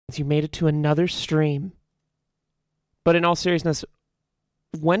You made it to another stream. But in all seriousness,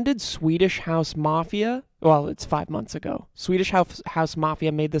 when did Swedish House Mafia... Well, it's 5 months ago. Swedish House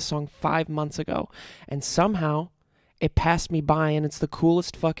Mafia made this song 5 months ago. And somehow, it passed me by, and it's the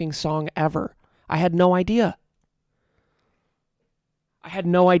coolest fucking song ever. I had no idea. I had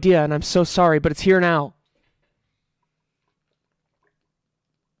no idea, and I'm so sorry, but it's here now.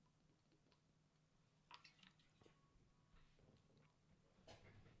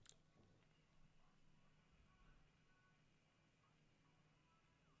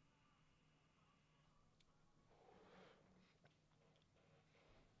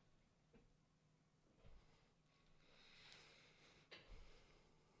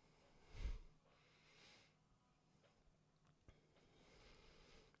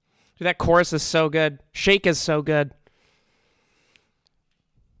 Dude, that chorus is so good. Shake is so good.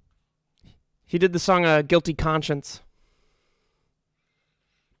 He did the song Guilty Conscience.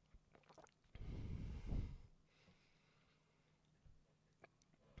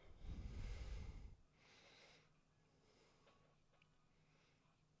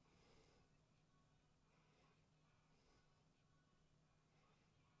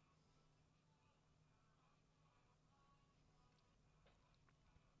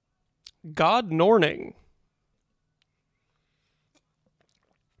 God Norning.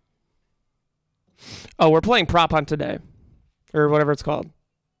 Oh, we're playing Prop Hunt today. Or whatever it's called.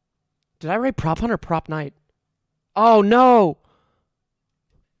 Did I write Prop Hunt or Prop Night? Oh, no!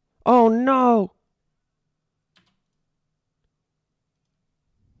 Oh, no!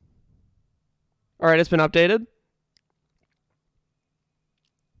 Alright, it's been updated.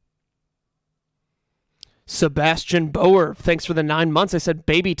 Sebastian Boer, thanks for the 9 months. I said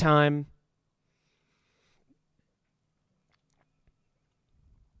baby time.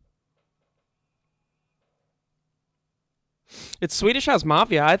 It's Swedish House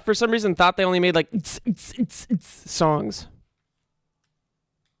Mafia. I, for some reason, thought they only made, like, songs.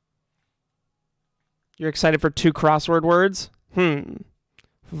 You're excited for 2 crossword words?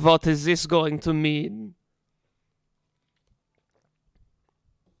 What is this going to mean?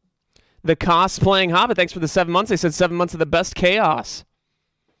 The cosplaying Hobbit, thanks for the 7 months. They said 7 months of the best chaos.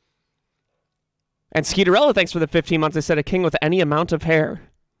 And Skeeterella, thanks for the 15 months. They said a king with any amount of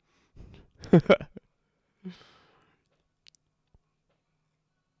hair.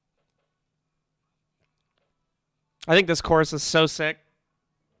 I think this chorus is so sick.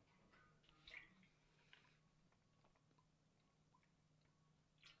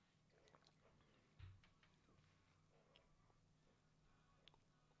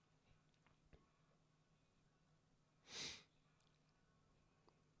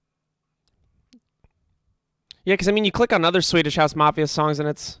 Yeah, because, I mean, you click on other Swedish House Mafia songs and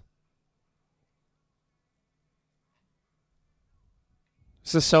it's...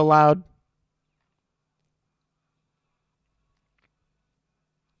 This is so loud.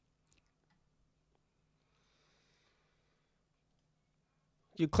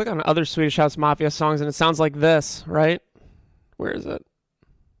 You click on other Swedish House Mafia songs and it sounds like this, right? Where is it?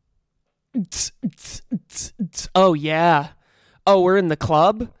 Oh, yeah. Oh, we're in the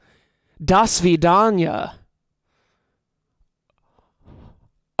club? Das Vidania.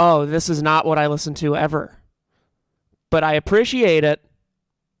 Oh, this is not what I listen to ever. But I appreciate it.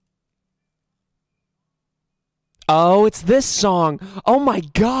 Oh, it's this song. Oh my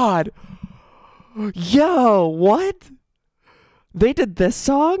god. Yo, what? They did this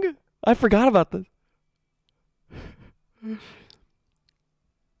song? I forgot about this.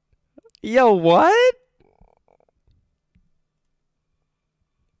 Yo, what?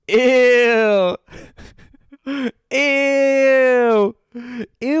 Ew. Ew.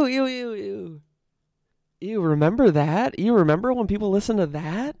 Ew, ew, ew, ew. Ew, remember that? You remember when people listen to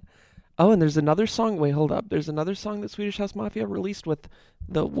that? Oh, and there's another song. Wait, hold up. There's another song that Swedish House Mafia released with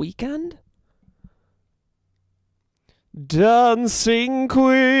The Weeknd? Dancing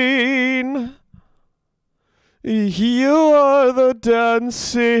Queen. You are the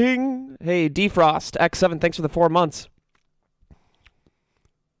dancing. Hey, Defrost, X7, thanks for the 4 months.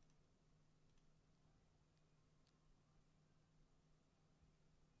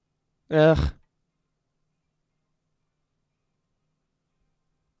 Ugh.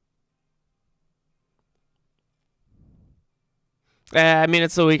 I mean,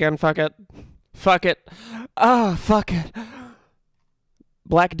 it's the weekend. Fuck it. Fuck it. Ah, fuck it.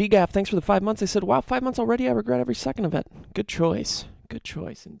 Black DGAF, thanks for the 5 months. I said, wow, 5 months already. I regret every second of it. Good choice. Good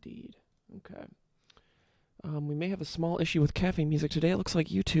choice indeed. Okay. We may have a small issue with cafe music today. It looks like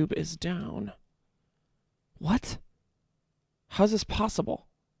YouTube is down. What? How's this possible?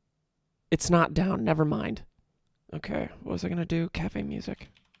 It's not down. Never mind. Okay. What was I going to do? Cafe music.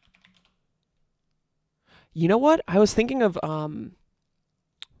 You know what? I was thinking of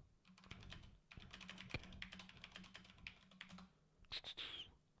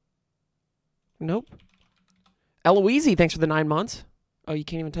Nope. Eloise, thanks for the 9 months. Oh, you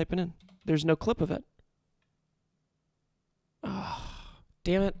can't even type it in. There's no clip of it. Oh,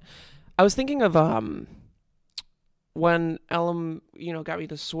 damn it. I was thinking of when Ellum, got me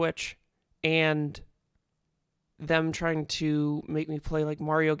the Switch and them trying to make me play like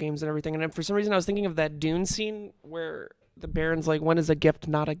Mario games and everything. And for some reason I was thinking of that Dune scene where the Baron's like, when is a gift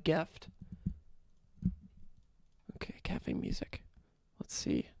not a gift? Okay, cafe music. Let's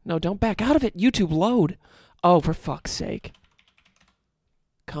see. No, don't back out of it. YouTube, load. Oh, for fuck's sake.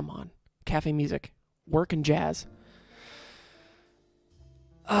 Come on. Cafe music. Work and jazz.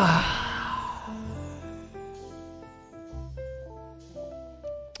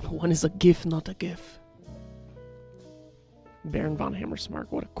 When is a gif not a gif? Baron von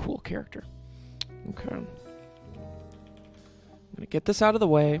Hammersmark. What a cool character. Okay. I'm going to get this out of the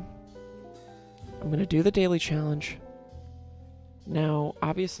way. I'm going to do the daily challenge. Now,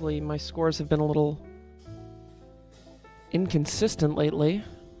 obviously, my scores have been a little inconsistent lately.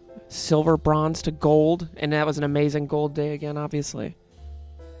 Silver, bronze to gold, and that was an amazing gold day again, obviously.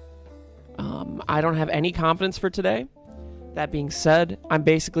 I don't have any confidence for today. That being said, I'm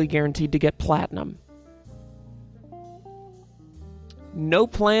basically guaranteed to get platinum. No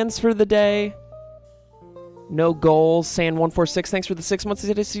plans for the day. No goals. Sand146, thanks for the 6 months.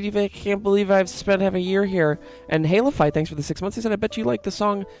 He said, I can't believe I've spent half a year here. And Halify, thanks for the 6 months. He said, I bet you like the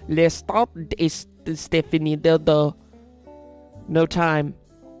song L'Estat est défini. No time.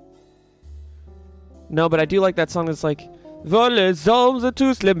 No, but I do like that song that's like, is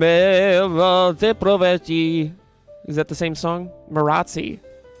that the same song? Marazzi.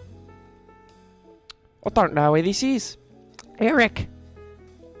 What aren't now this is? Eric.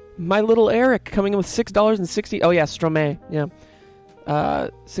 My little Eric coming in with $6.60. Oh yeah, Stromae. Yeah.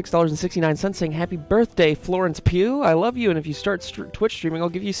 $6.69 saying happy birthday, Florence Pugh. I love you, and if you start Twitch streaming, I'll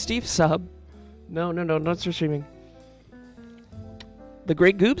give you Steve sub. No, not start streaming. The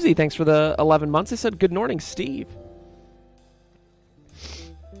Great Goobsy, thanks for the 11 months. I said good morning, Steve.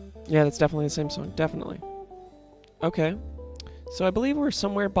 Yeah, that's definitely the same song. Definitely. Okay. So I believe we're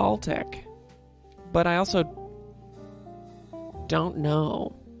somewhere Baltic. But I also don't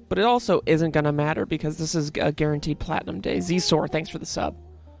know. But it also isn't going to matter because this is a guaranteed platinum day. Zsor, thanks for the sub.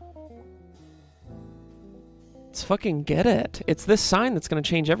 Let's fucking get it. It's this sign that's going to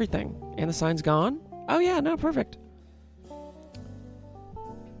change everything. And the sign's gone? Oh yeah, no, perfect.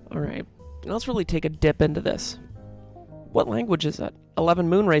 Alright. Let's really take a dip into this. What language is that? 11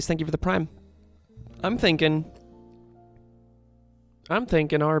 Moonrace, thank you for the prime. I'm thinking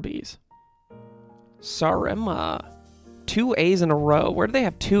Arby's. Sarema. 2 A's in a row. Where do they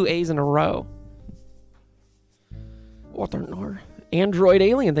have 2 A's in a row? Android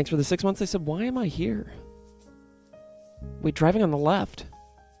Alien, thanks for the 6 months. They said, why am I here? Wait, driving on the left.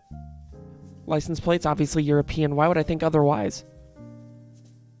 License plates, obviously European. Why would I think otherwise?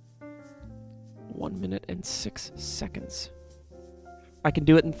 1 minute and 6 seconds. I can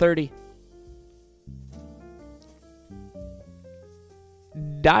do it in 30.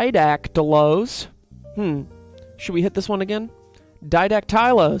 Didactylos. Should we hit this one again?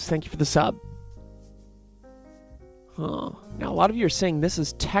 Didactylos, thank you for the sub. Huh. Now, a lot of you are saying this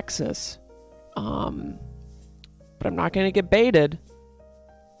is Texas. But I'm not going to get baited.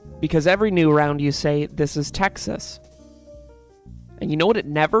 Because every new round you say, this is Texas. And you know what it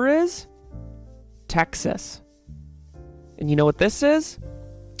never is? Texas. And you know what this is?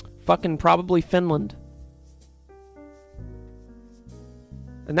 Fucking probably Finland.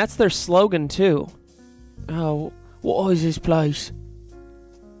 And that's their slogan, too. Oh, what is this place?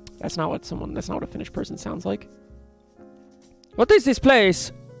 That's not what a Finnish person sounds like. What is this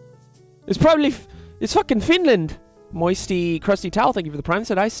place? It's fucking Finland. Moisty, crusty towel, thank you for the prime.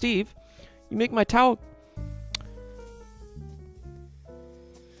 Said, hi, Steve. You make my towel...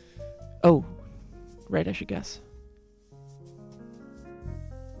 Oh. Right, I should guess.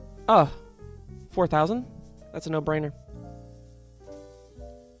 Oh. 4,000? That's a no-brainer.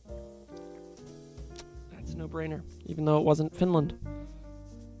 That's a no-brainer. Even though it wasn't Finland.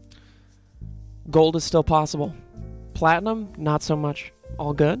 Gold is still possible. Platinum, not so much.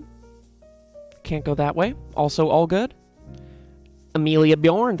 All good. Can't go that way. Also all good. Amelia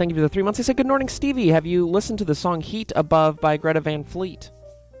Bjorn, thank you for the 3 months. I said, good morning, Stevie. Have you listened to the song Heat Above by Greta Van Fleet?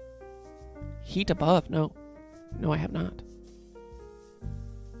 Heat Above? No. No, I have not.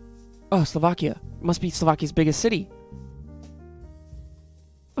 Oh, Slovakia. Must be Slovakia's biggest city.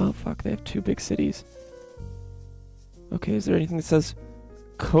 Oh, fuck. They have 2 big cities. Okay, is there anything that says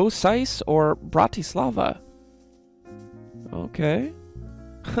Kosice or Bratislava? Okay.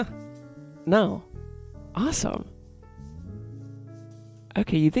 No. Awesome.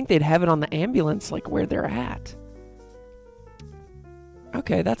 Okay, you'd think they'd have it on the ambulance, like where they're at.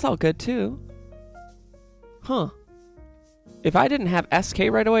 Okay, that's all good too. Huh. If I didn't have SK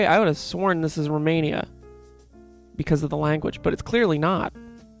right away, I would have sworn this is Romania. Because of the language, but it's clearly not.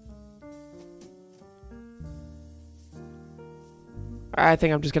 I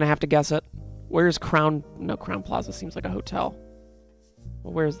think I'm just gonna have to guess it. Where's Crown? No, Crown Plaza seems like a hotel.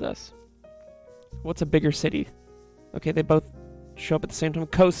 Well, where's this? What's a bigger city? Okay, they both show up at the same time.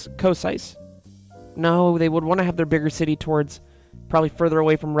 Kosice. No, they would want to have their bigger city towards probably further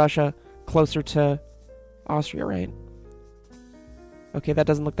away from Russia, closer to Austria, right? Okay, that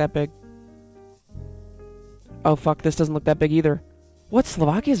doesn't look that big. Oh, fuck, this doesn't look that big either. What?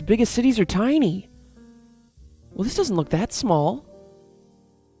 Slovakia's biggest cities are tiny. Well, this doesn't look that small.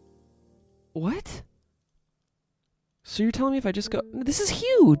 What? So you're telling me if I just go... This is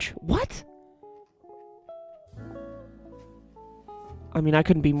huge! What? I mean, I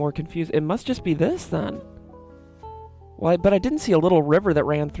couldn't be more confused. It must just be this, then. Well, but I didn't see a little river that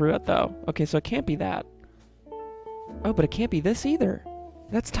ran through it, though. Okay, so it can't be that. Oh, but it can't be this either.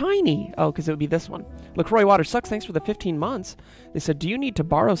 That's tiny. Oh, because it would be this one. LaCroix Water Sucks, thanks for the 15 months. They said, do you need to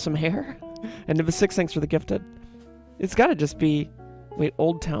borrow some hair? And Nivea 6, thanks for the gifted. It's got to just be... Wait,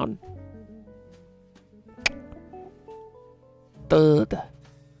 Old Town. Thud.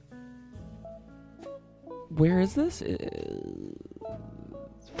 Where is this?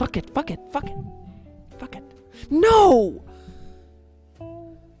 Fuck it, fuck it, fuck it. Fuck it. No!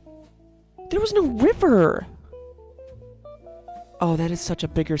 There was no river! Oh, that is such a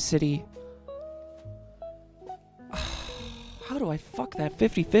bigger city. How do I fuck that?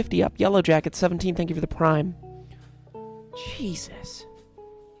 50-50 up. Yellow Jacket 17, thank you for the prime. Jesus.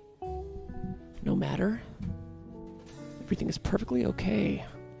 No matter. Everything is perfectly okay.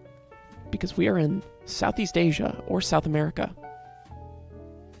 Because we are in Southeast Asia or South America.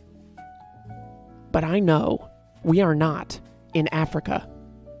 But I know we are not in Africa.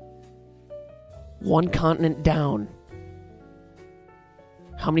 One continent down.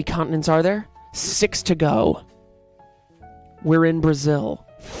 How many continents are there? 6 to go. We're in Brazil.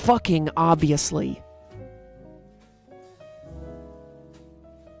 Fucking obviously.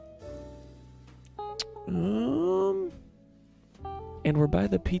 And we're by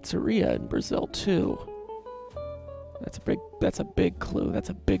the pizzeria in Brazil too. That's a big clue. That's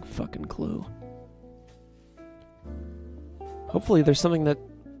a big fucking clue. Hopefully there's something that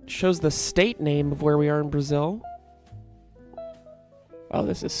shows the state name of where we are in Brazil. Oh,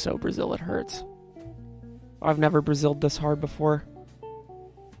 this is so Brazil, it hurts. I've never Braziled this hard before.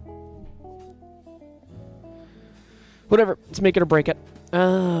 Whatever, let's make it or break it.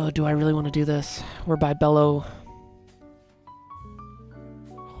 Oh, do I really want to do this? We're by Belo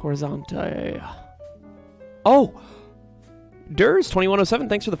Horizonte. Oh! Durs 2107,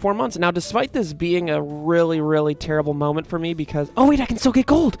 thanks for the 4 months. Now, despite this being a really, really terrible moment for me because... Oh, wait, I can still get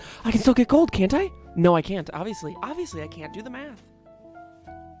gold! I can still get gold, can't I? No, I can't, obviously. Obviously, I can't. Do the math.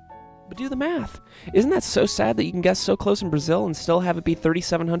 But do the math. Isn't that so sad that you can guess so close in Brazil and still have it be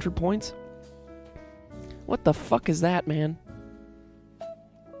 3,700 points? What the fuck is that, man?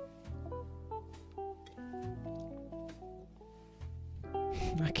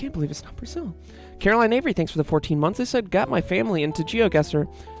 I can't believe it's not Brazil. Caroline Avery, thanks for the 14 months. They said, got my family into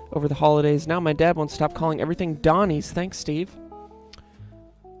Geoguessr over the holidays. Now my dad won't stop calling everything Donnie's. Thanks, Steve.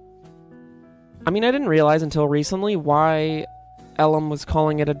 I mean, I didn't realize until recently why Ellum was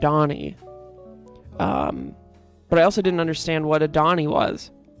calling it a Donnie. But I also didn't understand what a Donnie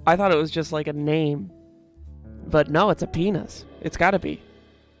was. I thought it was just like a name. But no, it's a penis. It's gotta be.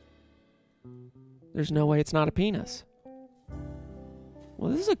 There's no way it's not a penis. Well,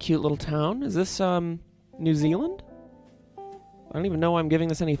 this is a cute little town. Is this, New Zealand? I don't even know why I'm giving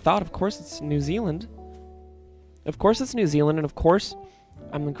this any thought. Of course it's New Zealand. Of course it's New Zealand, and of course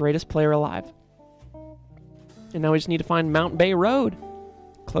I'm the greatest player alive. And now we just need to find Mount Bay Road,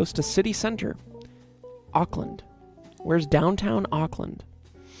 close to city center. Auckland. Where's downtown Auckland?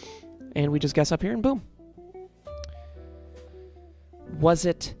 And we just guess up here and boom. Was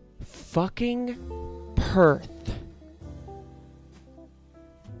it fucking Perth?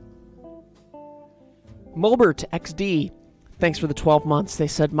 Mulbert XD, thanks for the 12 months. They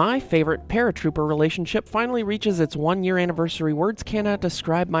said, my favorite paratrooper relationship finally reaches its 1-year anniversary. Words cannot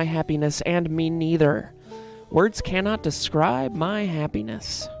describe my happiness, and me neither. Words cannot describe my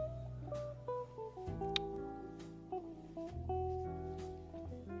happiness.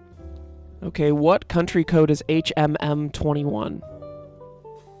 Okay, what country code is HMM21?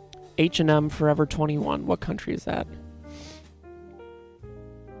 H&M Forever 21. What country is that?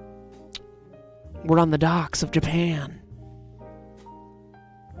 We're on the docks of Japan.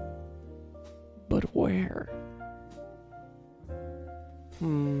 But where?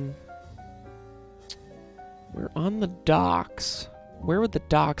 We're on the docks. Where would the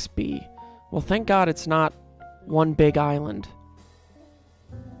docks be? Well, thank God it's not one big island.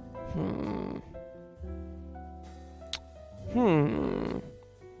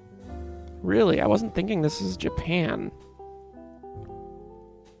 Really? I wasn't thinking this is Japan.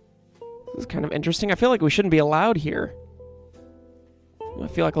 This is kind of interesting. I feel like we shouldn't be allowed here. I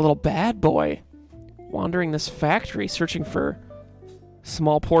feel like a little bad boy wandering this factory searching for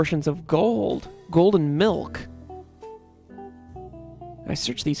small portions of gold. Golden milk. I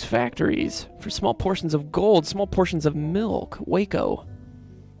search these factories for small portions of gold, small portions of milk. Waco.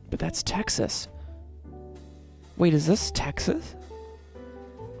 But that's Texas. Wait, is this Texas?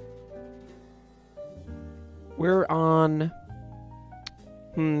 We're on...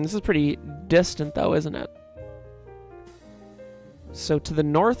 this is pretty distant, though, isn't it? So to the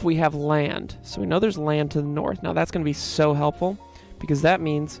north, we have land. So we know there's land to the north. Now, that's going to be so helpful, because that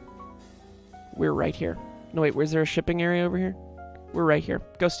means we're right here. No, wait, where's there a shipping area over here? We're right here.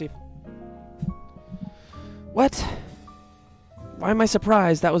 Go, Steve. What? Why am I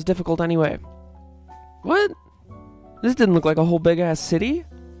surprised? That was difficult anyway. What? This didn't look like a whole big-ass city.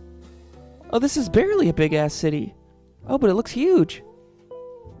 Oh, this is barely a big-ass city. Oh, but it looks huge.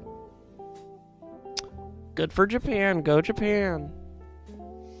 Good for Japan. Go Japan.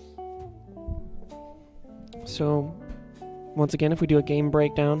 So, once again, if we do a game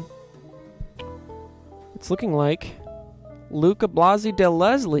breakdown, it's looking like Luca Blasi de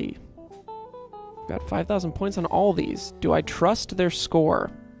Leslie got 5,000 points on all these. Do I trust their score?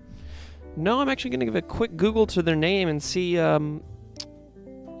 No, I'm actually going to give a quick Google to their name and see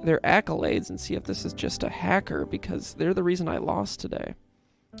their accolades and see if this is just a hacker, because they're the reason I lost today.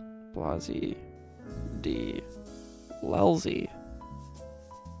 Blasi de Leslie.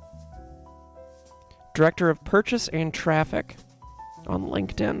 Director of Purchase and Traffic on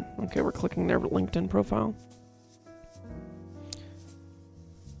LinkedIn. Okay, we're clicking their LinkedIn profile.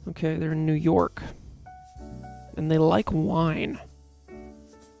 Okay, they're in New York. And they like wine.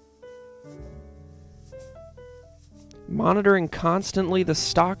 Monitoring constantly the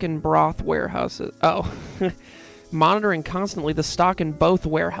stock and broth warehouses. Oh. Monitoring constantly the stock in both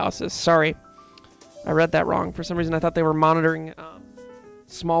warehouses. Sorry. I read that wrong. For some reason I thought they were monitoring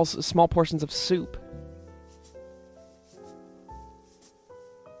small portions of soup.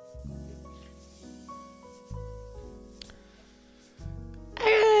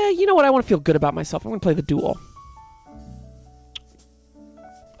 You know what? I want to feel good about myself. I'm going to play the duel.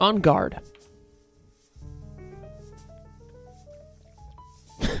 On guard.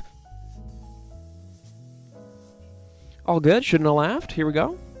 All good. Shouldn't have laughed. Here we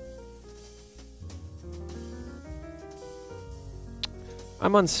go.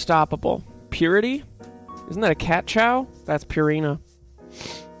 I'm unstoppable. Purity? Isn't that a cat chow? That's Purina.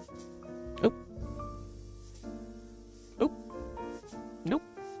 Oh. Oh. Nope.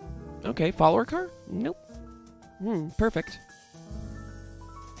 Okay, follower car? Nope. Perfect.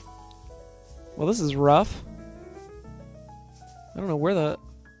 Well, this is rough. I don't know where the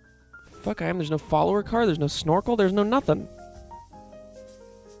fuck I am. There's no follower car. There's no snorkel. There's no nothing.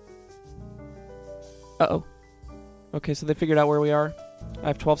 Uh-oh. Okay, so they figured out where we are. I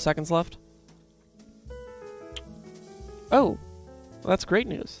have 12 seconds left. Oh. Well, that's great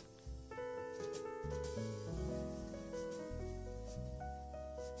news.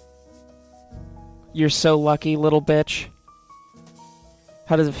 You're so lucky, little bitch.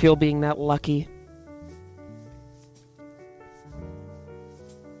 How does it feel being that lucky?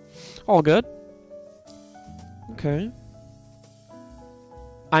 All good. Okay.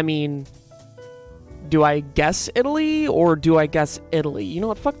 I mean, do I guess Italy or do I guess Italy? You know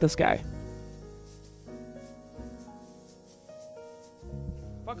what? Fuck this guy.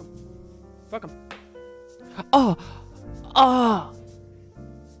 Fuck him. Fuck him. Oh! Oh!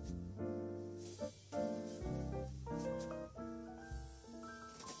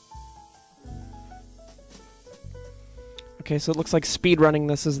 Okay, so it looks like speedrunning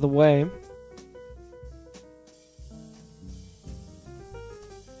this is the way.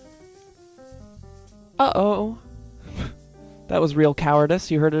 Uh-oh. That was real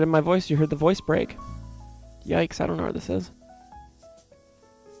cowardice. You heard it in my voice. You heard the voice break. Yikes, I don't know where this is.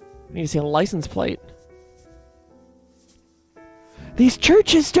 I need to see a license plate. These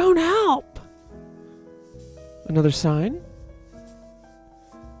churches don't help! Another sign?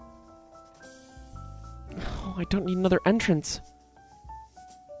 Oh, I don't need another entrance.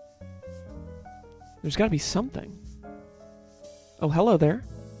 There's got to be something. Oh, hello there.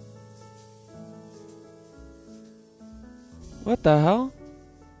 What the hell?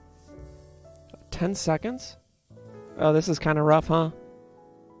 10 seconds? Oh, this is kind of rough, huh?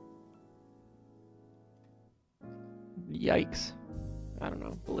 Yikes. I don't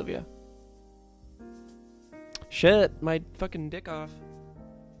know. Bolivia. Shit, my fucking dick off.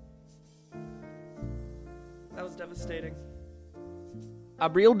 That was devastating.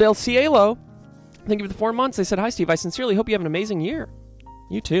 Abril del Cielo. Thank you for the 4 months. They said, hi, Steve. I sincerely hope you have an amazing year.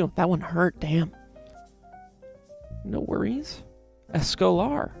 You too. That one hurt. Damn. No worries.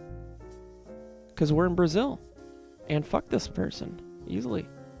 Escolar. Because we're in Brazil. And fuck this person. Easily.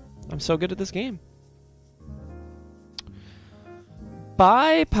 I'm so good at this game.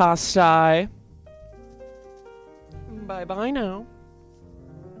 Bye, Pastai. Bye-bye now.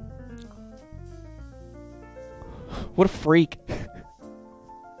 What a freak.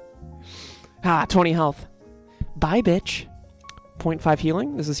 20 health. Bye, bitch. 0.5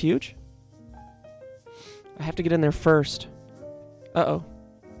 healing. This is huge. I have to get in there first. Uh-oh.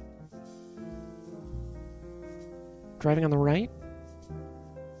 Driving on the right?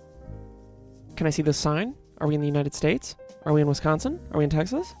 Can I see the sign? Are we in the United States? Are we in Wisconsin? Are we in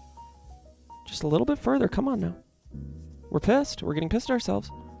Texas? Just a little bit further. Come on now. We're pissed. We're getting pissed at ourselves.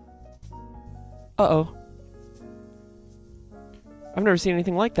 Uh-oh. I've never seen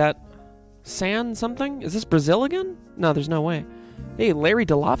anything like that. San something? Is this Brazil again? No, there's no way. Hey, Larry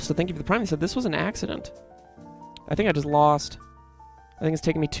DeLofso, thank you for the prime. He said this was an accident. I think I just lost. I think it's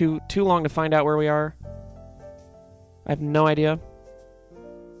taking me too long to find out where we are. I have no idea.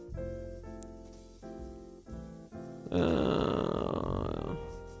 Can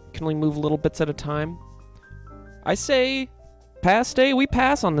only move little bits at a time. I say, pass day, we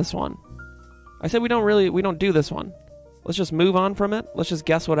pass on this one. I say we don't do this one. Let's just move on from it. Let's just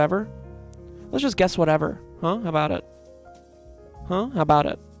guess whatever. Let's just guess whatever. Huh? How about it? Huh? How about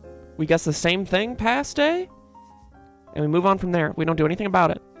it? We guess the same thing, pass day? And we move on from there. We don't do anything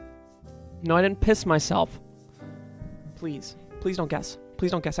about it. No, I didn't piss myself. Please. Please don't guess.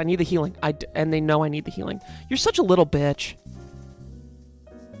 Please don't guess. I need the healing. And they know I need the healing. You're such a little bitch.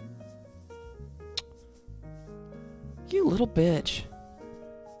 You little bitch.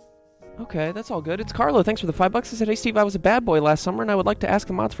 Okay, that's all good. It's Carlo. Thanks for the $5. I said, hey, Steve, I was a bad boy last summer, and I would like to ask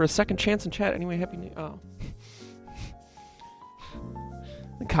the mods for a second chance in chat. Anyway, happy New... Oh.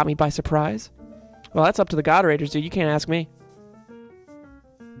 It caught me by surprise. Well, that's up to the God Raiders, dude. You can't ask me.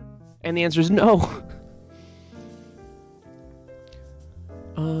 And the answer is no.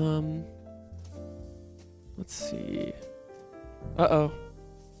 Let's see. Uh-oh.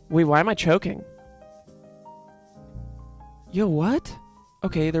 Wait, why am I choking? Yo, what?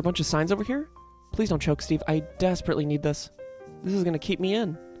 Okay, there are a bunch of signs over here. Please don't choke, Steve. I desperately need this. This is gonna keep me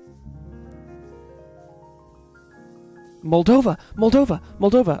in. Moldova! Moldova!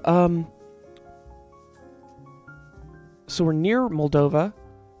 Moldova! So we're near Moldova.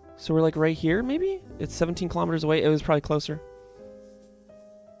 So we're like right here, maybe? It's 17 kilometers away. It was probably closer.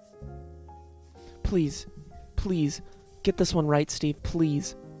 Please. Please. Get this one right, Steve.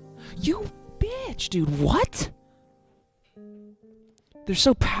 Please. You bitch, dude. What? They're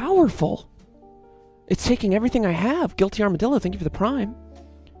so powerful. It's taking everything I have. Guilty Armadillo, thank you for the prime.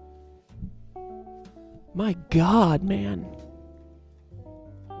 My God, man.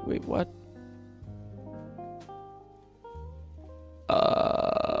 Wait, what?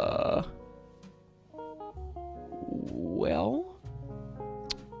 Well?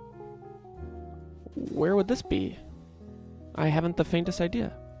 Where would this be? I haven't the faintest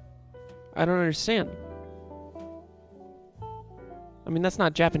idea. I don't understand. I mean, that's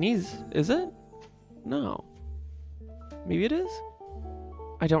not Japanese, is it? No. Maybe it is?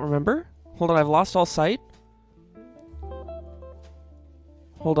 I don't remember. Hold on, I've lost all sight.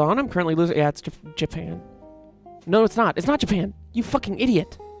 Hold on, I'm currently losing... Yeah, it's Japan. No, it's not. It's not Japan. You fucking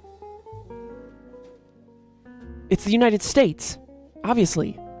idiot. It's the United States.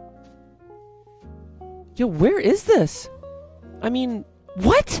 Obviously. Yo, where is this? I mean,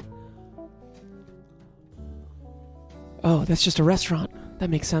 what? Oh, that's just a restaurant.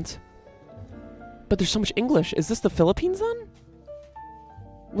 That makes sense. But there's so much English. Is this the Philippines then?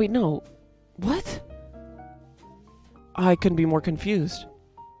 Wait, no. What? I couldn't be more confused.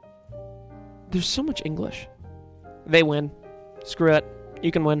 There's so much English. They win. Screw it.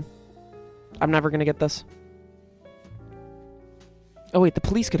 You can win. I'm never gonna get this. Oh wait, the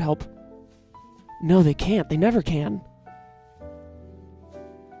police could help. No, they can't. They never can.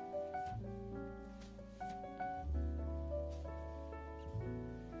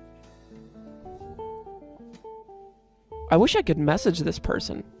 I wish I could message this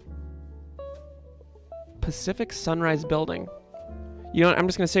person. Pacific Sunrise Building. You know what? I'm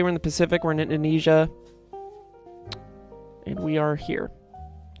just going to say we're in the Pacific. We're in Indonesia. And we are here.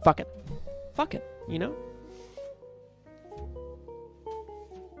 Fuck it. Fuck it, you know?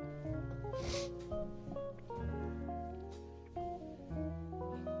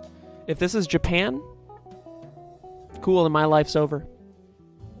 If this is Japan, cool, then my life's over.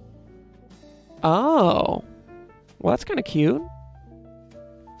 Oh. Well, that's kind of cute.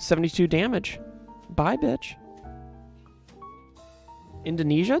 72 damage. Bye, bitch.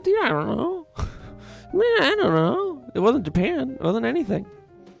 Indonesia? Dude, I don't know. Man, I don't know. It wasn't Japan. It wasn't anything.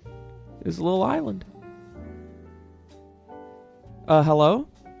 It was a little island. Hello?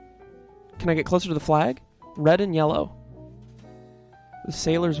 Can I get closer to the flag? Red and yellow. The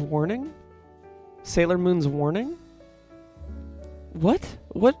Sailor's Warning? Sailor Moon's Warning? What?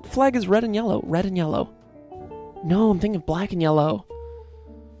 What flag is red and yellow? Red and yellow. No, I'm thinking of black and yellow.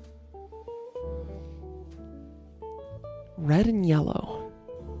 Red and yellow.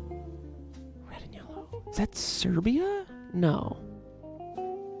 Red and yellow. Is that Serbia? No.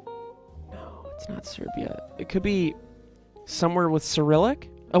 No, it's not Serbia. It could be somewhere with Cyrillic.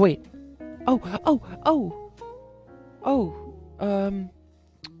 Oh, wait.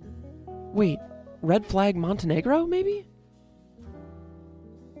 Wait. Red flag Montenegro, maybe?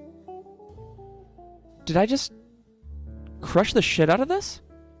 Did I just crush the shit out of this?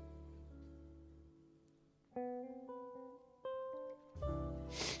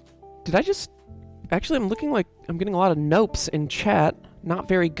 Did I just... Actually, I'm looking like I'm getting a lot of nopes in chat. Not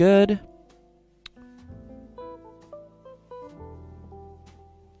very good.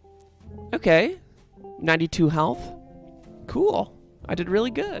 Okay. 92 health. Cool. I did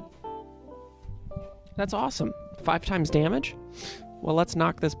really good. That's awesome. 5 times damage? Well, let's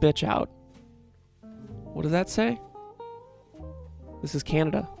knock this bitch out. What does that say? This is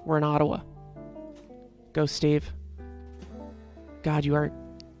Canada. We're in Ottawa. Go, Steve. God, you are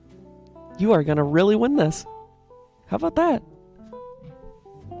gonna really win this. How about that?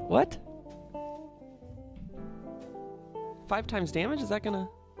 What? 5 times damage? Is that gonna...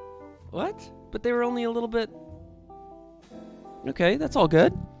 What? But they were only a little bit... Okay, that's all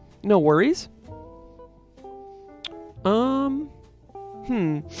good. No worries.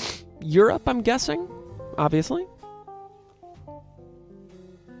 Europe, I'm guessing. Obviously.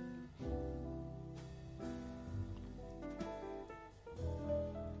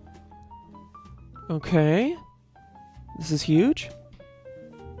 Okay. This is huge.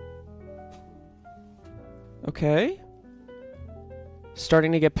 Okay.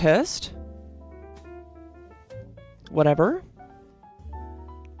 Starting to get pissed. Whatever.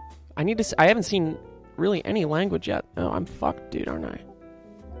 I haven't seen really any language yet. Oh, I'm fucked, dude, aren't I?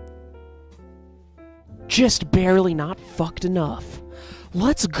 Just barely not fucked enough.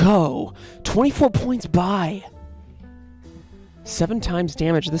 Let's go. 24 points by. 7 times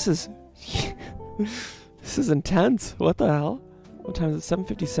damage. This is... This is intense. What the hell? What time is it?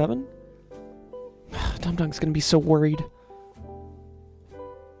 7:57? DumbDog's gonna be so worried.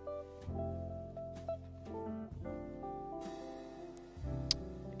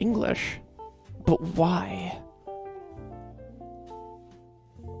 English? But why?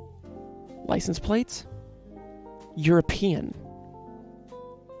 License plates? European.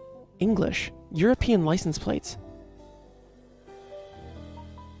 English. European license plates.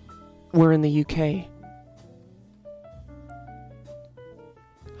 We're in the UK.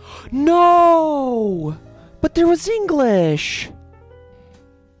 No! But there was English!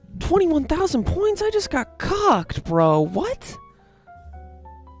 21,000 points? I just got cocked, bro. What?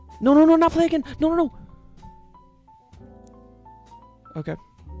 No, not play again. No. Okay.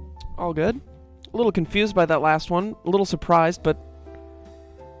 All good. A little confused by that last one. A little surprised, but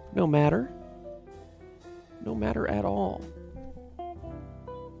no matter. No matter at all.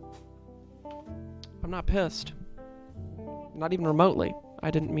 I'm not pissed. Not even remotely.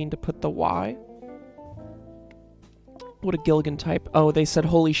 I didn't mean to put the Y. What a Gilligan type. Oh, they said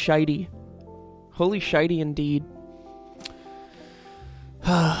holy shitey. Holy shitey indeed.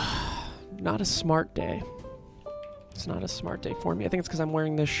 Not a smart day. It's not a smart day for me. I think it's because I'm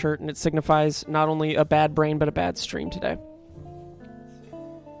wearing this shirt and it signifies not only a bad brain but a bad stream today.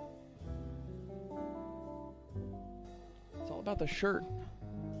 It's all about the shirt.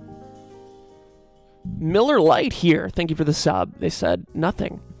 Miller Lite here. Thank you for the sub. They said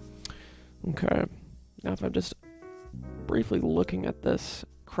nothing. Okay. Now if I'm just briefly looking at this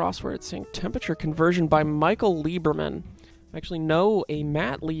crossword, it's saying temperature conversion by Michael Lieberman. I actually know a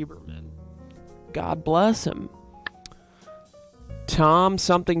Matt Lieberman. God bless him. Tom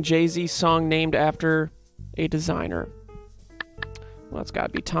something Jay-Z song named after a designer. Well, it's got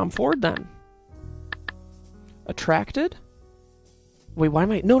to be Tom Ford then. Attracted? Wait, why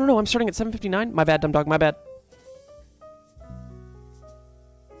am I... No, I'm starting at 7:59. My bad, DumbDog, my bad.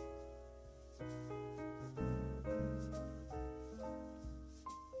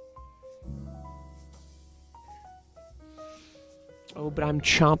 Oh, but I'm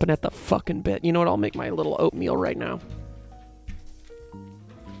chomping at the fucking bit. You know what? I'll make my little oatmeal right now.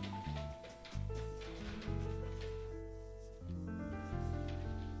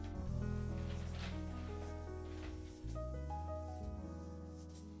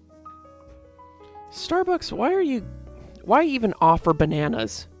 Starbucks, why even offer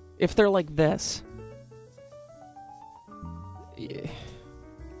bananas if they're like this? Yeah.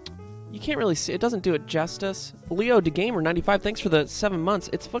 You can't really see. It doesn't do it justice. Leo DeGamer 95, thanks for the 7 months.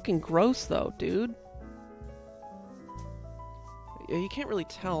 It's fucking gross though, dude. You can't really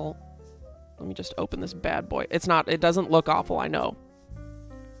tell. Let me just open this bad boy. It's not. It doesn't look awful. I know.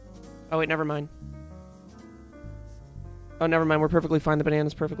 Oh wait, never mind. Oh, never mind. We're perfectly fine. The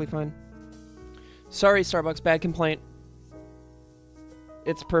banana's perfectly fine. Sorry, Starbucks. Bad complaint.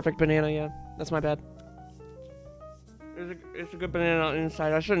 It's perfect banana. Yeah, that's my bad. It's a good banana on the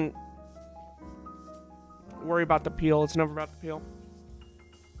inside. I shouldn't worry about the peel. It's never about the peel.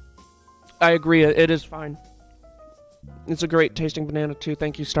 I agree. It is fine. It's a great tasting banana too.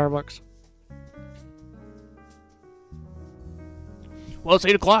 Thank you, Starbucks. Well, it's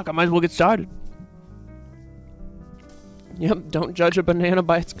 8 o'clock. I might as well get started. Yep, don't judge a banana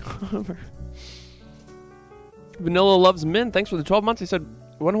by its cover. Vanilla Loves Mint, thanks for the 12 months. He said,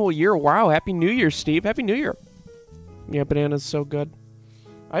 1 whole year. Wow, Happy New Year, Steve. Happy New Year. Yeah, banana's so good.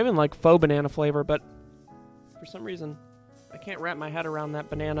 I even like faux banana flavor, but for some reason, I can't wrap my head around that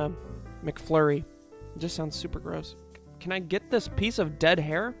banana McFlurry. It just sounds super gross. Can I get this piece of dead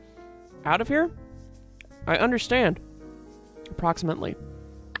hair out of here? I understand. Approximately.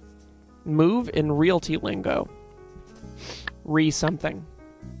 Move in realty lingo. Something.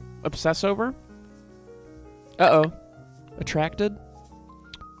 Obsess over? Uh-oh. Attracted?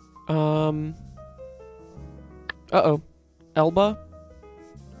 Uh-oh. Elba?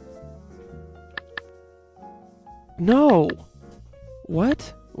 No!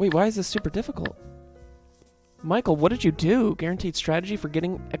 What? Wait, why is this super difficult? Michael, what did you do? Guaranteed strategy for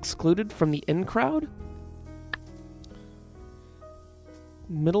getting excluded from the in crowd?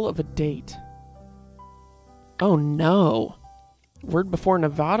 Middle of a date. Oh no. Word before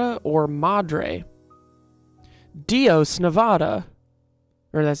Nevada or Madre? Dios Nevada.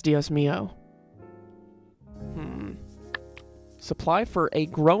 Or that's Dios Mio. Supply for a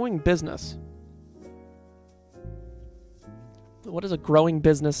growing business. What does a growing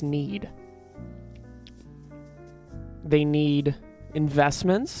business need? They need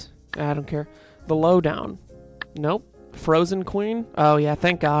investments. I don't care. The lowdown. Nope. Frozen Queen. Oh yeah,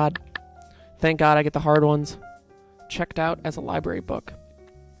 thank God. Thank God I get the hard ones. Checked out as a library book.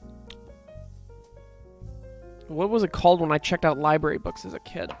 What was it called when I checked out library books as a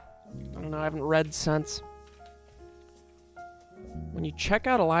kid? I don't know. I haven't read since. When you check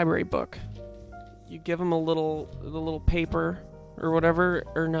out a library book, you give them the little paper or whatever.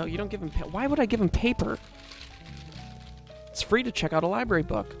 Or no, you don't give them. Why would I give them paper? It's free to check out a library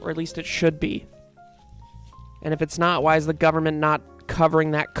book, or at least it should be. And if it's not, why is the government not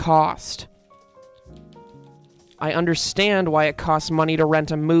covering that cost? I understand why it costs money to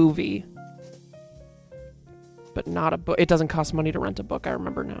rent a movie. But not a book. It doesn't cost money to rent a book, I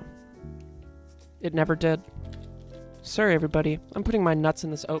remember now. It never did. Sorry, everybody. I'm putting my nuts in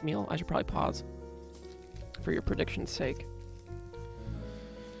this oatmeal. I should probably pause. For your prediction's sake.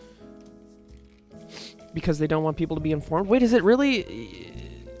 Because they don't want people to be informed. Wait, is it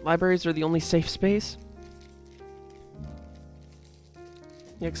really... Libraries are the only safe space?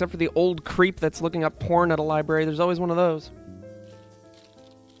 Yeah, except for the old creep that's looking up porn at a library. There's always one of those.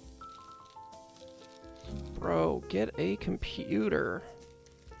 Bro, get a computer.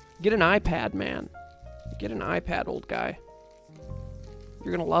 Get an iPad, man. Get an iPad, old guy.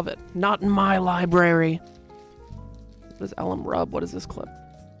 You're gonna love it. Not in my library. What does Ellum rub? What is this clip?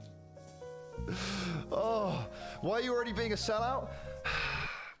 Oh, why are you already being a sellout?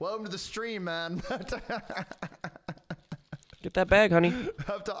 Welcome to the stream, man. Get that bag, honey.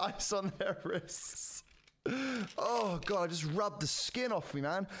 Have to ice on their wrists. Oh, God, I just rubbed the skin off me,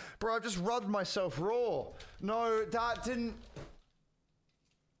 man. Bro, I just rubbed myself raw. No, that didn't...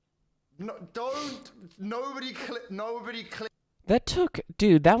 No, don't... Nobody click... That took...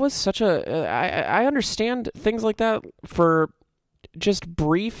 Dude, that was such a... I understand things like that for just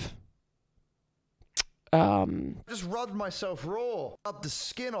brief... Just rubbed myself raw. Rubbed the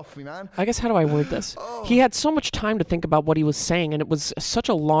skin off me, man. I guess, how do I word this? Oh. He had so much time to think about what he was saying, and it was such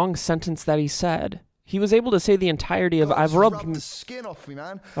a long sentence that he said. He was able to say the entirety of I've rubbed the skin off me,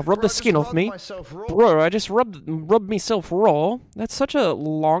 man. I've rubbed the skin off me. Bro, I just rubbed myself raw. That's such a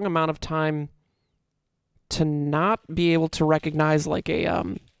long amount of time to not be able to recognize like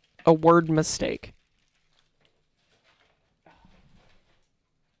a word mistake.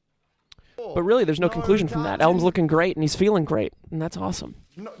 But really, there's no conclusion from that. Ellum's looking great, and he's feeling great, and that's awesome.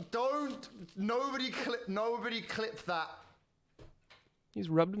 No, don't. Nobody clip that. He's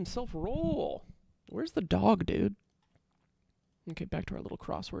rubbed himself raw. Where's the dog, dude? Okay, back to our little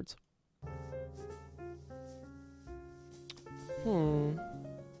crosswords.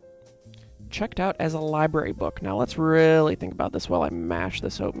 Checked out as a library book. Now let's really think about this while I mash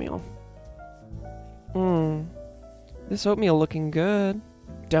this oatmeal. This oatmeal looking good.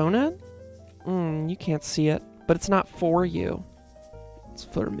 Donut? You can't see it, but it's not for you. It's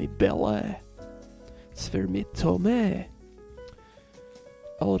for me belly. It's for me tummy.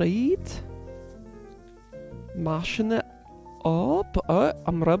 Alright. Mashing it up.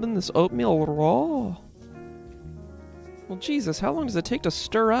 I'm rubbing this oatmeal raw. Well, Jesus, how long does it take to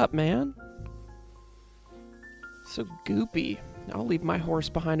stir up, man? So goopy. I'll leave my horse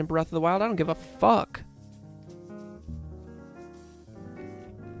behind in Breath of the Wild. I don't give a fuck.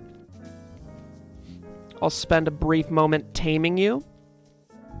 I'll spend a brief moment taming you.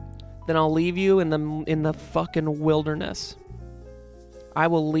 Then I'll leave you in the fucking wilderness. I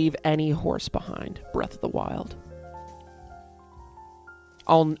will leave any horse behind, Breath of the Wild.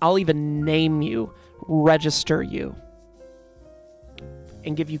 I'll even name you, register you,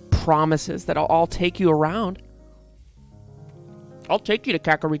 and give you promises that I'll take you around. I'll take you to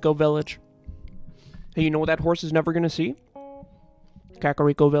Kakariko Village. Hey, you know what that horse is never gonna see?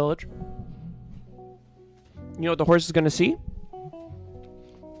 Kakariko Village. You know what the horse is gonna see?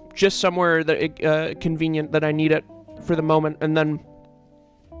 Just somewhere that convenient that I need it for the moment, and then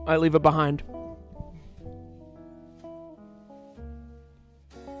I leave it behind.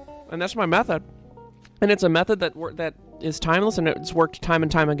 And that's my method. And it's a method that is timeless, and it's worked time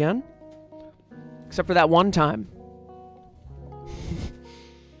and time again. Except for that one time.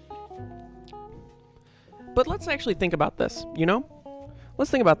 But let's actually think about this, you know? Let's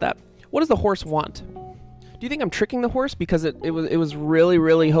think about that. What does the horse want? Do you think I'm tricking the horse because it was really,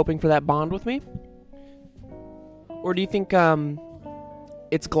 really hoping for that bond with me? Or do you think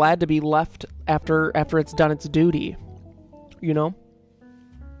it's glad to be left after it's done its duty? You know?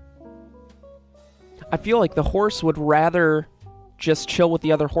 I feel like the horse would rather just chill with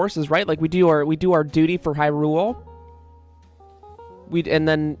the other horses, right? Like we do our duty for Hyrule. And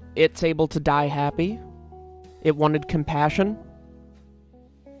then it's able to die happy. It wanted compassion.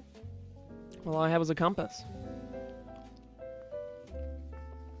 Well, all I had was a compass.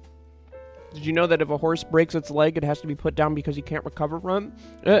 Did you know that if a horse breaks its leg, it has to be put down because he can't recover from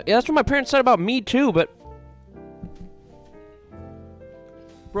it? Yeah, that's what my parents said about me, too, but...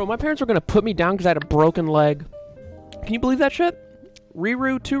 Bro, my parents were going to put me down because I had a broken leg. Can you believe that shit?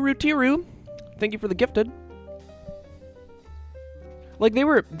 Riru, Turu, Tiru. Thank you for the gifted. Like, they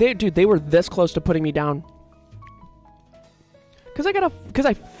were this close to putting me down. Because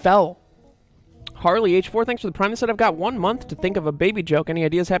I fell. Harley H4, thanks for the prime. They said I've got 1 month to think of a baby joke. Any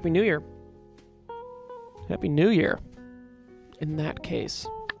ideas? Happy New Year. Happy New Year. In that case.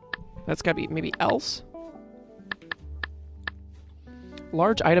 That's gotta be maybe else.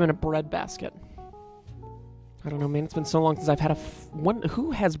 Large item in a bread basket. I don't know, man. It's been so long since I've had one.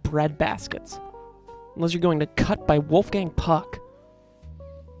 Who has bread baskets? Unless you're going to Cut by Wolfgang Puck.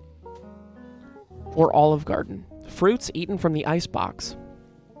 Or Olive Garden. Fruits eaten from the icebox.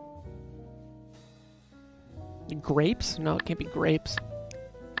 Grapes? No, it can't be grapes.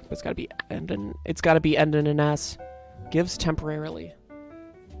 But it's gotta be end in an S. Gives temporarily.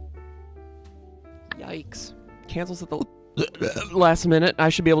 Yikes. Cancels at the last minute. I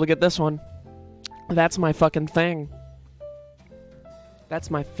should be able to get this one. That's my fucking thing.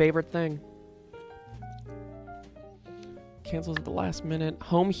 That's my favorite thing. Cancels at the last minute.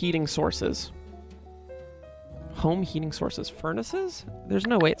 Home heating sources. Home heating sources. Furnaces? There's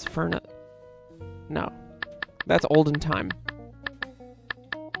no way it's furnace. No. That's olden time.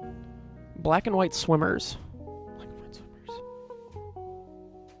 Black and white swimmers. Black and white swimmers.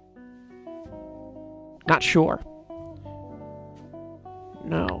 Not sure.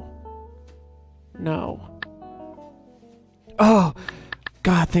 No. No. Oh!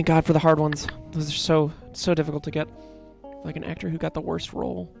 God, thank God for the hard ones. Those are so difficult to get. Like an actor who got the worst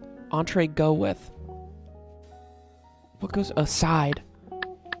role. Entree go with. What goes aside?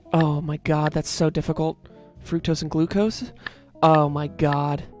 Oh my God, that's so difficult. Fructose and glucose? Oh my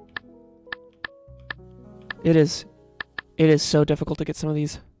God. It is so difficult to get some of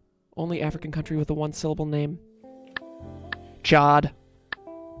these Only African country with a one-syllable name. Jod.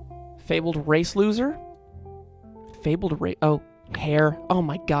 Fabled race loser? Fabled race... Oh, hair. Oh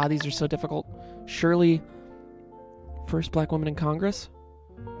my god, these are so difficult. Shirley... First black woman in Congress?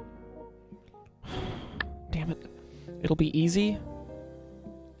 Damn it. It'll be easy.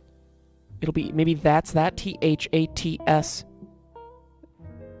 It'll be... Maybe that's that. T-H-A-T-S.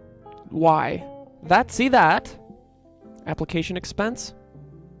 Y. That, see that? Application expense?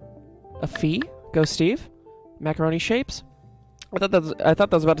 A fee? Go Steve. Macaroni shapes? I thought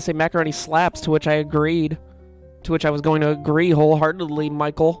that was about to say macaroni slaps, to which I agreed. To which I was going to agree wholeheartedly,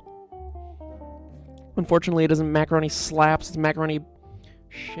 Michael. Unfortunately, it isn't macaroni slaps, it's macaroni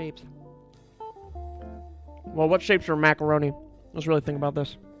shapes. Well, what shapes are macaroni? Let's really think about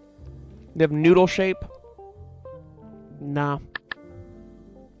this. They have noodle shape? Nah.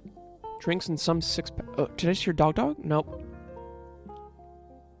 Drinks in some six-pack. Oh, did I see your dog? Nope.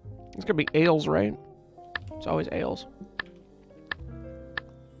 It's gonna be ales, right? It's always ales.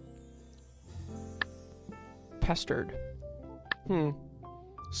 Pestered.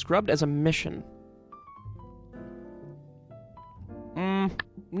 Scrubbed as a mission.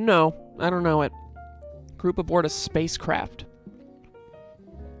 No. I don't know it. Group aboard a spacecraft.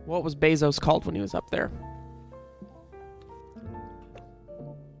 What was Bezos called when he was up there?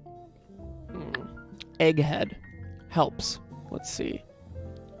 Egghead. Helps. Let's see.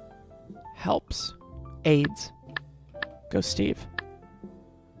 Helps. AIDS. Go Steve.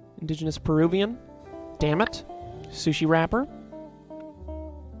 Indigenous Peruvian. Damn it. Sushi wrapper.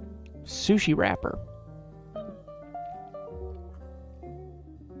 Sushi wrapper.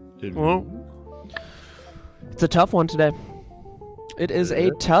 Well, it's a tough one today. It is a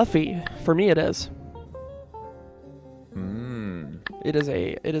toughie. For me, it is. It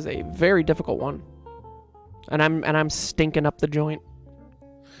is a very difficult one. And I'm stinking up the joint.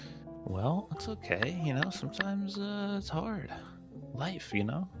 Well, it's okay. You know, sometimes it's hard. Life, you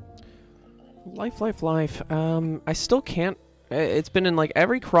know? Life. I still can't... It's been in, like,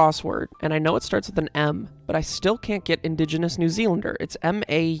 every crossword, and I know it starts with an M, but I still can't get Indigenous New Zealander. It's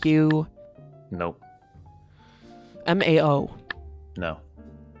M-A-U... Nope. M-A-O. No.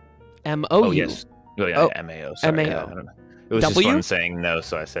 M-O-U. Oh, yes. Oh, yeah, M-A-O. Sorry. M-A-O. Yeah, I don't know. It was W? just fun saying no,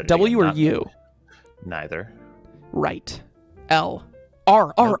 so I said W or not U? Neither. Right. L.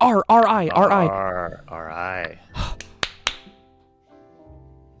 R. R-I. R-I.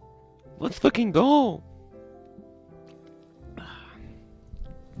 Let's fucking go.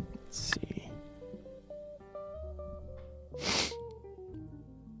 Let's see. I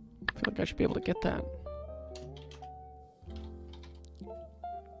feel like I should be able to get that.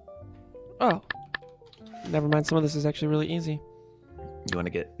 Oh. Never mind, some of this is actually really easy. You want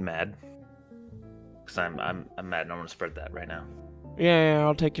to get mad? Because I'm mad and I want to spread that right now. Yeah,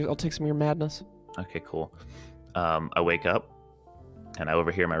 I'll take some of your madness. Okay, cool. I wake up and I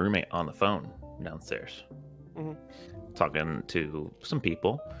overhear my roommate on the phone downstairs talking to some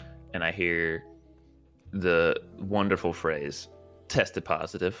people, and I hear the wonderful phrase "tested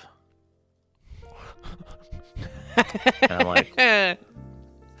positive," and I'm like,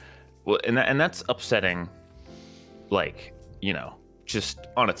 well, and that's upsetting, like, you know, just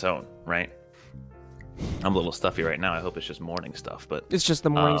on its own, right? I'm a little stuffy right now. I hope it's just morning stuff, but it's just the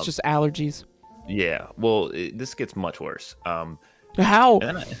morning. It's just allergies. Yeah. Well, this gets much worse. How?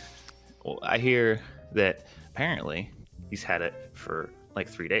 I hear that apparently he's had it for like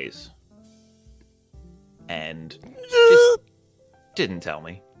 3 days, and just didn't tell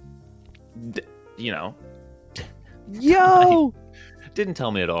me. You know. Yo. Didn't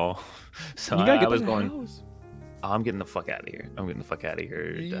tell me at all. So I was going. House. Oh, I'm getting the fuck out of here.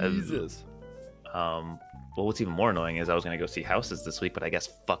 Jesus. Well, what's even more annoying is I was going to go see houses this week, but I guess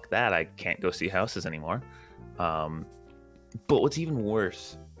fuck that. I can't go see houses anymore. But what's even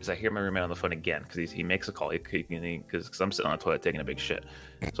worse is I hear my roommate on the phone again because he makes a call. Because I'm sitting on the toilet taking a big shit.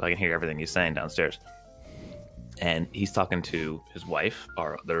 So I can hear everything he's saying downstairs. And he's talking to his wife,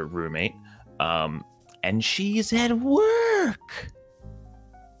 our other roommate, and she's at work.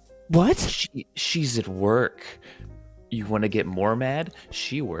 What? She's at work. You want to get more mad?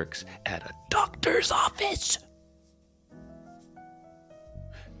 She works at a doctor's office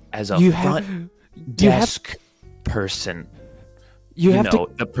as a front desk person. You know,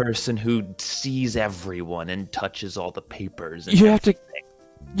 the person who sees everyone and touches all the papers. And you have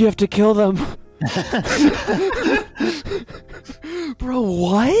to kill them. Bro,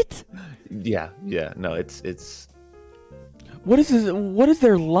 what? Yeah. No, it's. What is this? What is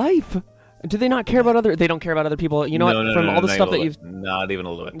their life? Do they not care about other? They don't care about other people. You know what? From all the stuff that you've. Not even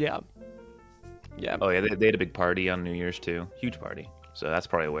a little bit. Yeah. Oh yeah, they had a big party on New Year's too. Huge party. So that's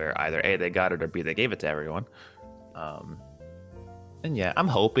probably where either A, they got it, or B, they gave it to everyone. And yeah, I'm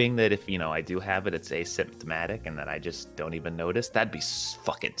hoping that if, I do have it, it's asymptomatic and that I just don't even notice. That'd be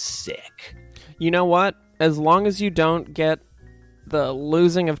fucking sick. You know what? As long as you don't get the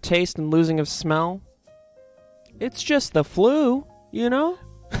losing of taste and losing of smell, it's just the flu,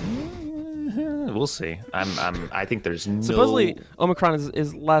 We'll see. I think there's no... Supposedly, Omicron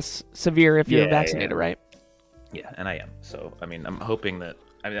is less severe if you're vaccinated, right? Yeah, and I am. So, I'm hoping that...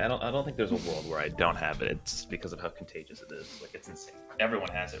 I don't think there's a world where I don't have it. It's because of how contagious it is. Like, it's insane. Everyone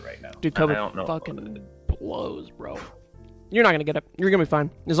has it right now. Dude, COVID fucking blows, bro. You're not gonna get it. You're gonna be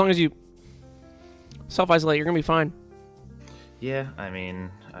fine. As long as you self-isolate, you're gonna be fine. Yeah, I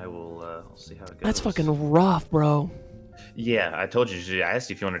will we'll see how it goes. That's fucking rough, bro. Yeah, I told you. I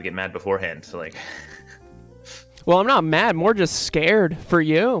asked you if you wanted to get mad beforehand. So, like... Well, I'm not mad. More just scared for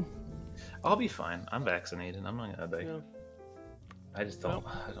you. I'll be fine. I'm vaccinated. I'm not gonna die. Yeah. I just don't.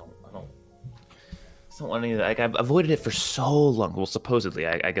 I don't want any of that. Like, I've avoided it for so long. Well, supposedly,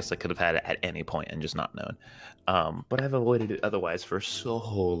 I guess I could have had it at any point and just not known. But I've avoided it otherwise for so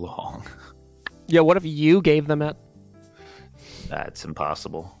long. Yeah. What if you gave them it? That's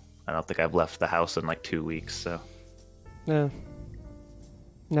impossible. I don't think I've left the house in like 2 weeks. So. Yeah.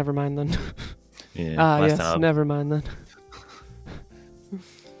 Never mind then. Yeah. Yes. Never mind then.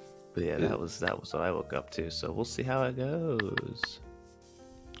 But yeah, that was what I woke up to. So we'll see how it goes.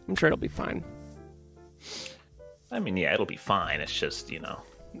 I'm sure it'll be fine. Yeah, it'll be fine. It's just, The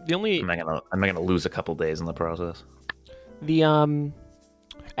only am I gonna lose a couple days in the process?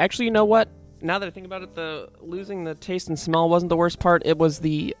 Actually, you know what? Now that I think about it, the losing the taste and smell wasn't the worst part. It was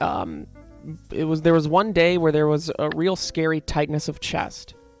there was one day where there was a real scary tightness of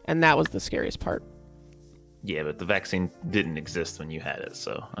chest, and that was the scariest part. Yeah, but the vaccine didn't exist when you had it,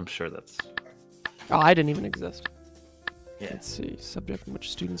 so I'm sure that's... Oh, I didn't even exist. Yeah. Let's see. Subject in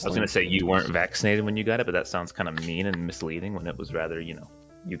which students... I was going to say you weren't vaccinated when you got it, but that sounds kind of mean and misleading when it was rather, you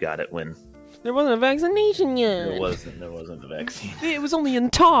got it when... There wasn't a vaccination yet. There wasn't a vaccine. It was only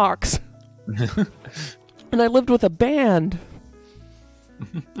in talks. And I lived with a band.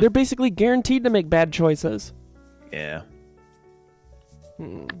 They're basically guaranteed to make bad choices. Yeah.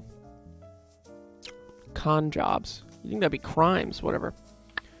 Con jobs. You think that'd be crimes? Whatever.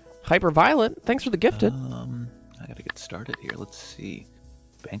 Hyperviolet. Thanks for the gifted. I gotta get started here. Let's see.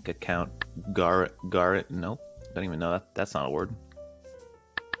 Bank account. Garrett. Nope. Don't even know that. That's not a word.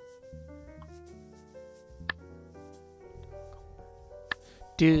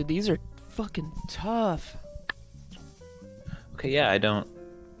 Dude, these are fucking tough. Okay, yeah, I don't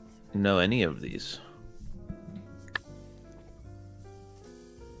know any of these.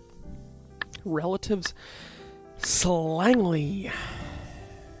 Relatives slangly.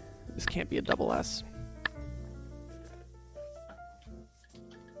 This can't be a double S.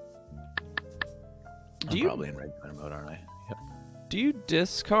 I'm probably in regular mode, aren't I? Yep. Do you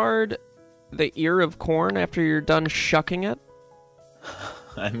discard the ear of corn after you're done shucking it?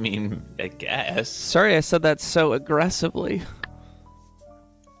 I guess. Sorry I said that so aggressively.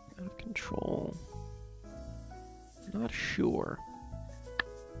 Out of control. Not sure.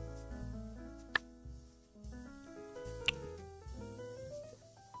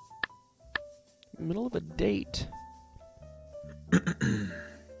 Middle of a date.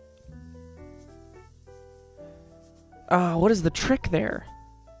 What is the trick there?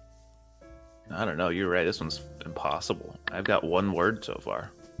 I don't know. You're right. This one's impossible. I've got one word so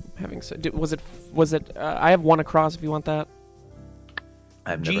far. Having said, was it? I have one across. If you want that.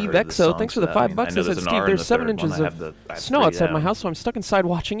 I've never heard this Vexo, song, thanks so for the $5. I said, Steve, there's 7 inches of snow outside my house, so I'm stuck inside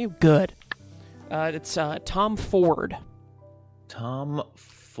watching you. Good. It's Tom Ford. Tom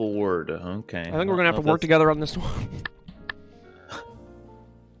Ford. Okay. I think we're gonna have to work together on this one.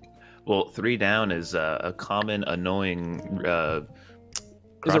 Well, 3 down is a common annoying.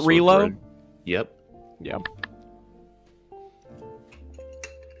 Is it reload? Yep. Yep.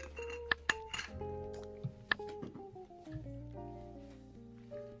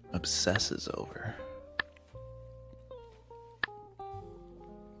 Obsesses over.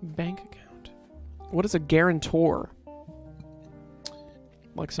 Bank account. What is a guarantor?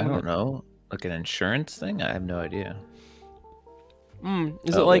 Like I don't know. Like an insurance thing? I have no idea.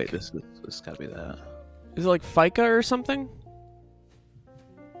 Is it like... Wait, this gotta be that. Is it like FICA or something?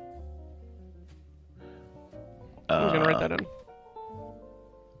 I was gonna write that in.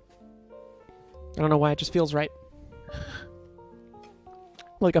 I don't know why, it just feels right.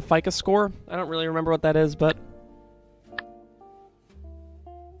 Like a FICA score? I don't really remember what that is, but...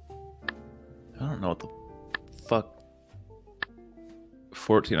 I don't know what the fuck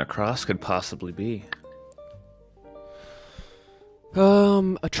 14 across could possibly be.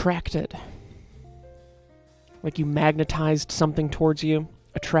 Attracted. Like you magnetized something towards you.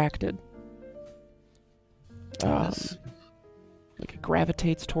 Attracted. Yes. Like it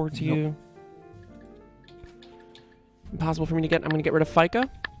gravitates towards you. Impossible for me to get. I'm going to get rid of FICA.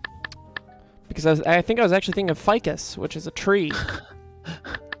 Because I think I was actually thinking of ficus, which is a tree.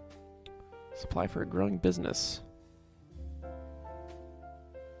 Supply for a growing business.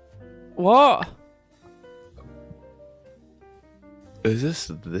 Whoa! Is this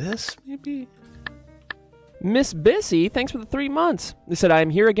maybe? Miss Bissy, thanks for the 3 months. They said, I am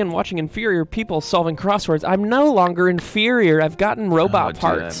here again watching inferior people solving crosswords. I'm no longer inferior. I've gotten robot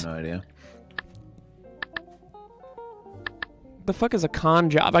parts. Dude, I have no idea. The fuck is a con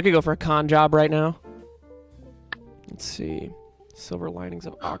job? I could go for a con job right now. Let's see. Silver linings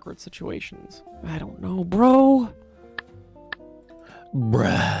of awkward situations. I don't know, bro.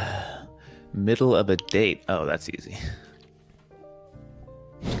 Bruh. Middle of a date. Oh, that's easy.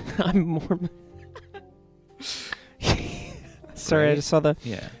 I'm more... Sorry, Right? I just saw the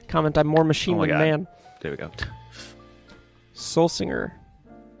Yeah. comment. I'm more machine Oh my than God. man. There we go. Soul Singer.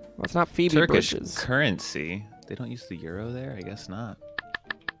 Well, it's not Phoebe Turkish Bridges. currency. They don't use the euro there? I guess not.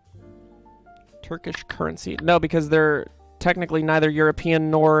 Turkish currency. No, because they're technically neither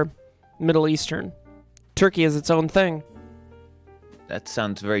European nor Middle Eastern. Turkey is its own thing. That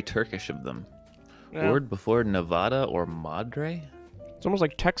sounds very Turkish of them. Yeah. Word before Nevada or Madre? It's almost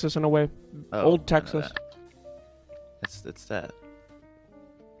like Texas in a way. Oh, Old none of Texas. that. That's that.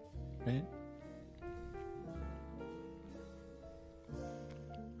 Right?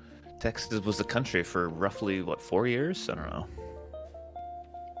 Texas was a country for roughly, what, 4 years? I don't know.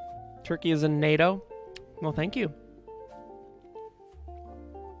 Turkey is in NATO. Well, thank you.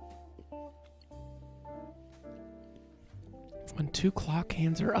 When 2 clock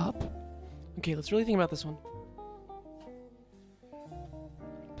hands are up. Okay, let's really think about this one.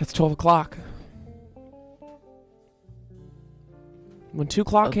 That's 12 o'clock. When 2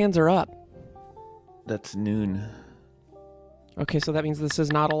 clock hands are up. That's noon. Okay, so that means this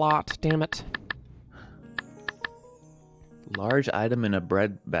is not a lot. Damn it. Large item in a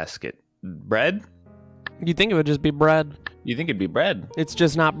bread basket. Bread? You'd think it would just be bread. You think it'd be bread? It's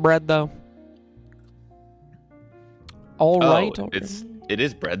just not bread, though. All right. Oh, it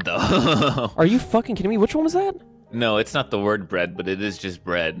is bread though. Are you fucking kidding me? Which one was that? No, it's not the word bread, but it is just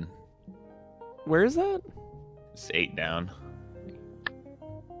bread. Where is that? It's 8 down.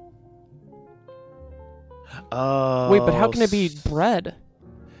 Oh. Wait, but how can it be bread?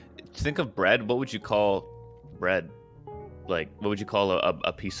 Think of bread. What would you call bread? Like, what would you call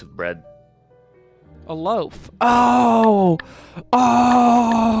a piece of bread? A loaf. Oh!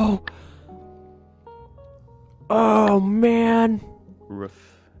 Oh! Oh, man.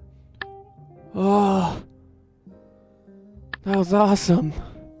 Roof. Oh. That was awesome.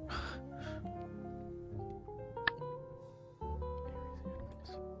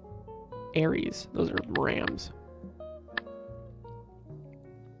 Aries. Those are Rams.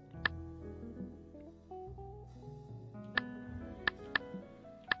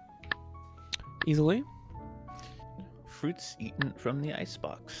 Easily. Fruits eaten from the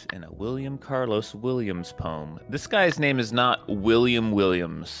icebox in a William Carlos Williams poem. This guy's name is not William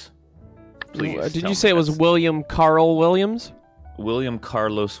Williams. Please. Did tell you me say it was that's William Carl Williams? William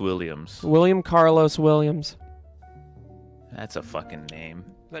Carlos Williams? William Carlos Williams. That's a fucking name.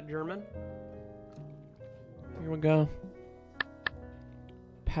 Is that German? Here we go.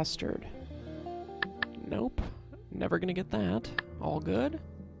 Pestered. Nope. Never gonna get that. All good.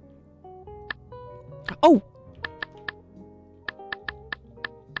 Oh!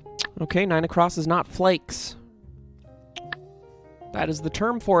 Okay, 9 across is not flakes. That is the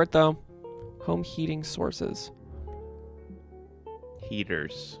term for it, though. Home heating sources.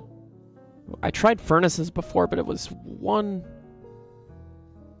 Heaters. I tried furnaces before, but it was one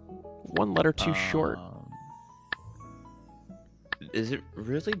letter too short. Is it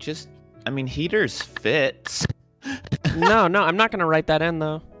really just... I mean, heaters fit. No, I'm not going to write that in,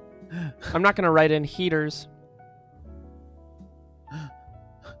 though. I'm not going to write in heaters.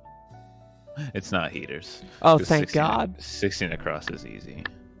 It's not heaters. Oh, 'Cause thank God. 16 across is easy.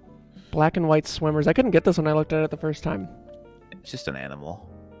 Black and white swimmers. I couldn't get this when I looked at it the first time. It's just an animal.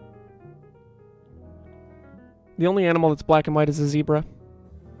 The only animal that's black and white is a zebra.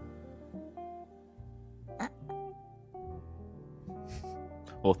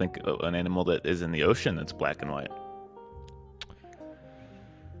 Well, think of an animal that is in the ocean that's black and white.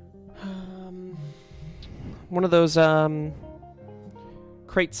 One of those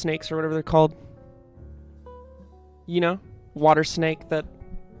crate snakes or whatever they're called. You know, water snake that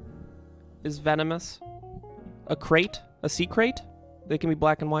is venomous. A crate? A sea crate? They can be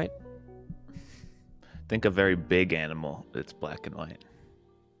black and white. Think a very big animal that's black and white.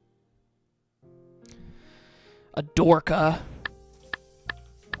 A dorka.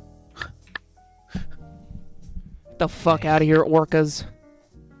 Get the fuck out of here, orcas.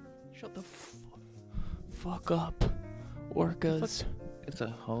 Shut the fuck up, orcas. It's a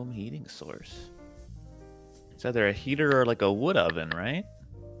home heating source. It's either a heater or like a wood oven, right?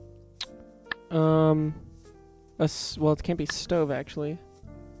 Well, it can't be stove, actually.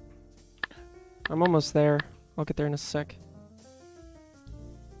 I'm almost there. I'll get there in a sec.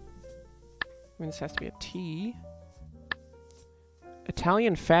 I mean, this has to be a T.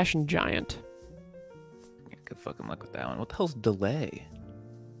 Italian fashion giant. Good fucking luck with that one. What the hell's delay?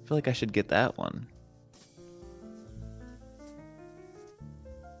 I feel like I should get that one.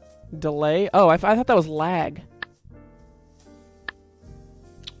 Delay? Oh, I thought that was lag.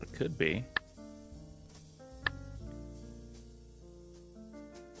 It could be.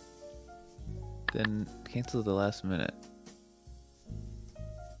 Then cancel at the last minute.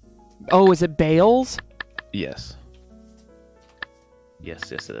 Oh, is it Bales? Yes.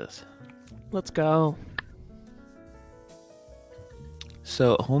 Yes, it is. Let's go.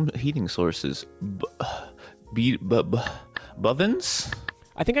 So, home heating sources. Bovins?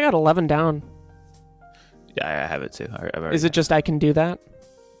 I think I got 11 down. Yeah, I have it too. Is it just I can do that?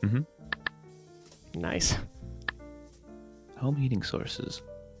 Mm-hmm. Nice. Home heating sources.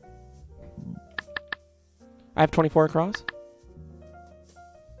 I have 24 across.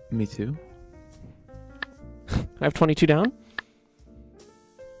 Me too. I have 22 down.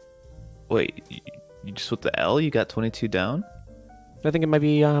 Wait, you just with the L, you got 22 down? I think it might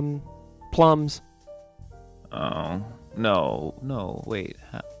be plums. Oh, no, wait.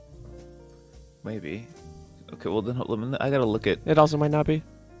 Maybe. Okay, well then, I gotta look at... It also might not be.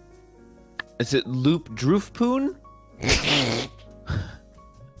 Is it Loop Droofpoon?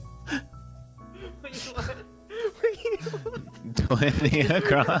 20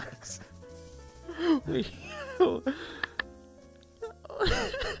 across.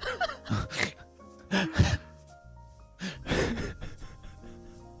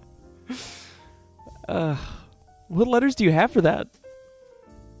 What letters do you have for that?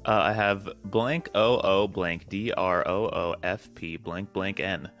 I have blank OO blank DROOFP blank blank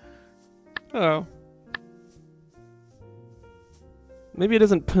N. Oh. Maybe it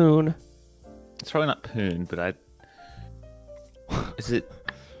isn't poon. It's probably not poon, but I... Is it...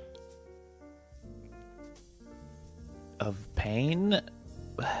 Of pain?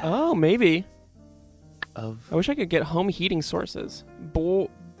 Oh, maybe. Of... I wish I could get home heating sources.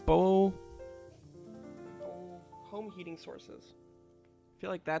 Home heating sources. I feel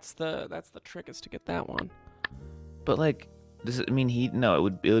like that's the trick, is to get that one. But like, does it mean heat? No, it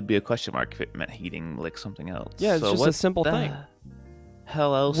would be a question mark if it meant heating like something else. Yeah, it's so just a simple the thing.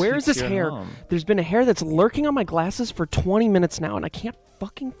 Hell else? Where is heats this your hair? home? There's been a hair that's lurking on my glasses for 20 minutes now, and I can't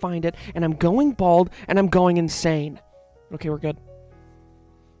fucking find it, and I'm going bald, and I'm going insane. Okay, we're good.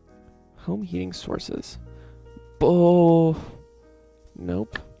 Home heating sources. Nope.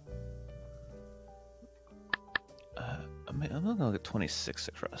 I'm not gonna get 26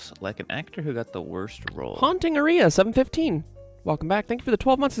 across. Like an actor who got the worst role. Haunting Aria, 715. Welcome back. Thank you for the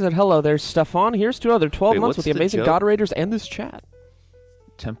 12 months. I said hello. There's Stefan. Here's to other 12 months with the amazing God Raiders and this chat.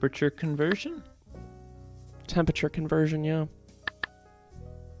 Temperature conversion? Temperature conversion, yeah.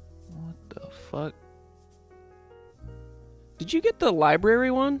 What the fuck? Did you get the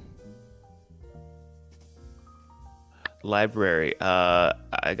library one? Library. I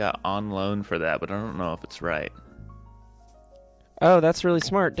got on loan for that, but I don't know if it's right. Oh, that's really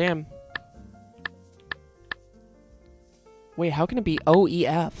smart. Damn. Wait, how can it be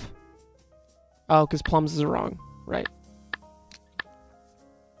OEF? Oh, because plums is wrong. Right.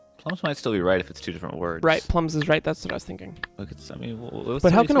 Plums might still be right if it's two different words. Right, plums is right. That's what I was thinking. Look, it's, I mean,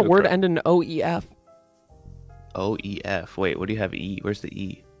 but how can a word end in OEF? OEF. Wait, what do you have E? Where's the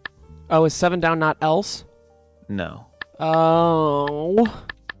E? Oh, is 7 down not else? No. Oh.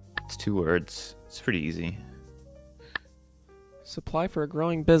 It's 2 words. It's pretty easy. Supply for a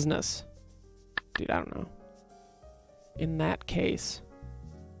growing business. Dude, I don't know. In that case.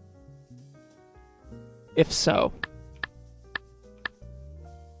 If so.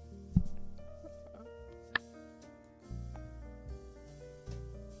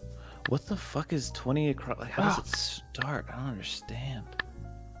 What the fuck is 20 across? Like, how does it start? I don't understand.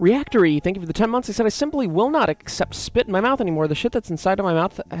 Reactory, thank you for the 10 months. I said I simply will not accept spit in my mouth anymore. The shit that's inside of my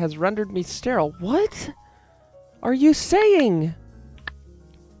mouth has rendered me sterile. What are you saying?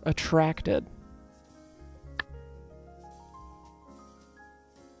 Attracted.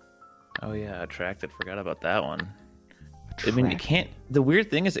 Oh yeah, attracted. Forgot about that one. I mean, it can't. The weird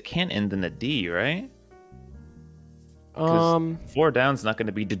thing is, it can't end in a D, right? 4 down's not going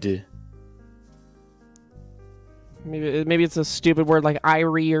to be d. Maybe it's a stupid word like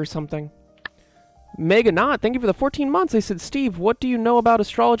Irie or something. Mega Not, thank you for the 14 months. They said, Steve, what do you know about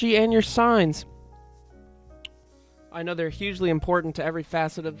astrology and your signs? I know they're hugely important to every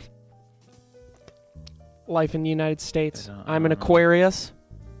facet of life in the United States. I'm an Aquarius,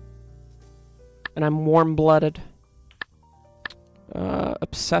 and I'm warm-blooded.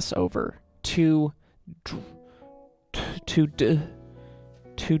 Obsess over.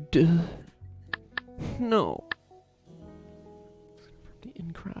 No. The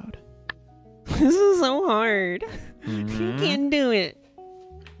in crowd. This is so hard. You can't do it.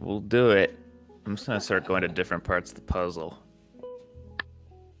 We'll do it. I'm just gonna start going to different parts of the puzzle.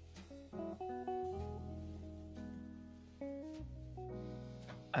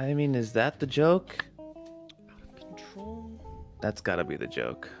 I mean, is that the joke? Out of control. That's gotta be the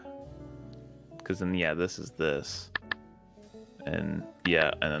joke. Because then, yeah, this is this. And,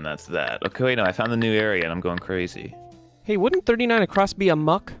 yeah, and then that's that. Okay, wait, no, I found the new area and I'm going crazy. Hey, wouldn't 39 across be a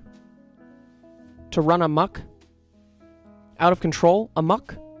muck? To run amok? Out of control?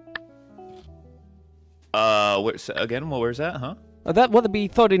 Amok? Where's that, huh? That would be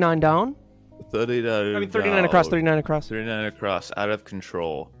 39 down. 39. I mean, 39 across, 39 across. 39 across, out of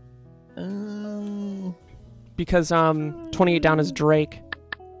control. Because 28 down is Drake.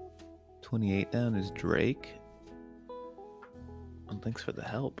 28 down is Drake. Well, thanks for the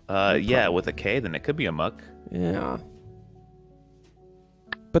help. Yeah, with a K, then it could be a muck. Yeah.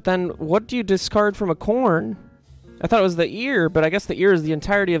 But then, what do you discard from a corn? I thought it was the ear, but I guess the ear is the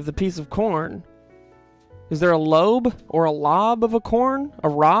entirety of the piece of corn. Is there a lobe or a lob of a corn? A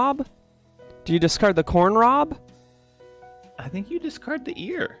rob? Do you discard the corn rob? I think you discard the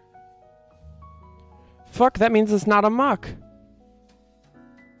ear. Fuck, that means it's not a muck.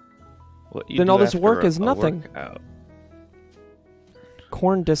 Then all this work is nothing. Workout.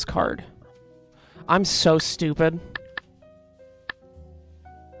 Corn discard. I'm so stupid.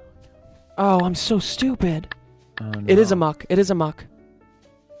 Oh, I'm so stupid. Oh, no. It is a muck. It is a muck.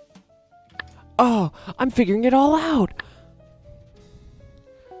 Oh, I'm figuring it all out.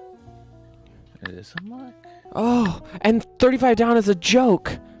 It is a muck. Oh, and 35 down is a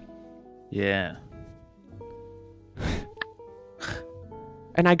joke. Yeah.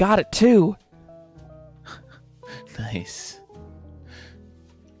 And I got it too. Nice.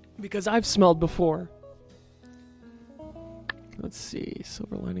 Because I've smelled before. Let's see.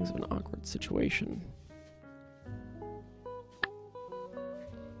 Silver linings of an awkward situation.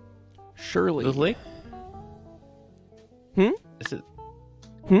 Surely. Lily? Hmm? Is it?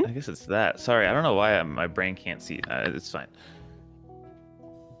 Hmm? I guess it's that. Sorry, I don't know why my brain can't see. It's fine.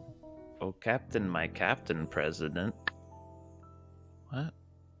 Oh, Captain, my Captain President. What?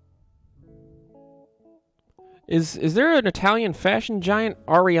 Is there an Italian fashion giant,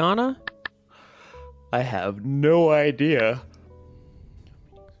 Ariana? I have no idea.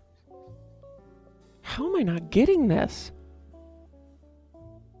 How am I not getting this?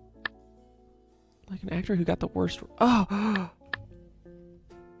 Like an actor who got the worst... Oh!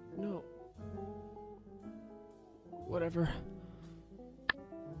 No. Whatever.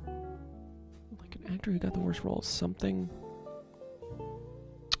 Like an actor who got the worst role of something...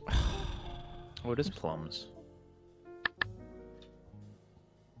 What is plums?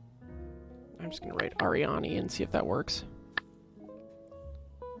 I'm just gonna write Ariani and see if that works.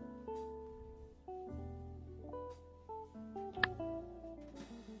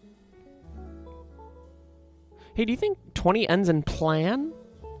 Hey, do you think 20 ends in plan?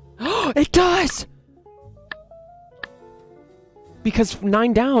 It does! Because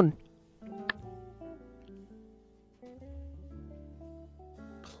 9 down.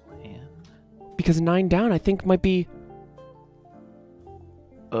 Plan? Because 9 down, I think, might be...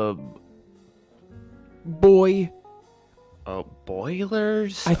 Boy.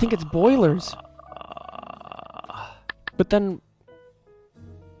 Boilers? I think it's boilers. But then...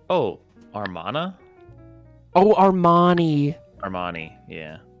 Oh, Armana? Oh, Armani. Armani,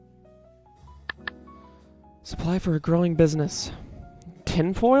 yeah. Supply for a growing business.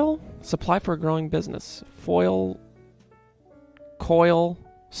 Tinfoil? Supply for a growing business. Foil. Coil.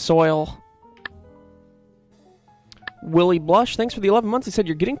 Soil. Willie Blush, thanks for the 11 months. He said,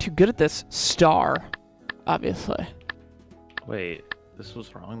 you're getting too good at this. Star. Obviously. Wait, this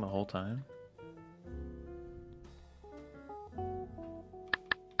was wrong the whole time?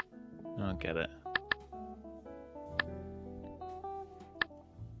 I don't get it.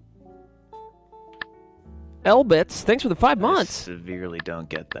 Elbits, thanks for the 5 months. I severely don't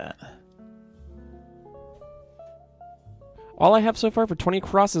get that. All I have so far for 20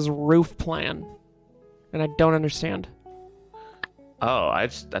 cross is roof plan. And I don't understand. Oh, I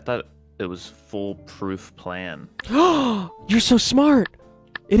thought it was foolproof plan. You're so smart!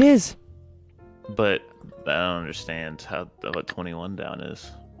 It is! But I don't understand what 21 down is.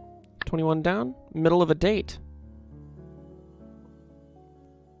 21 down? Middle of a date.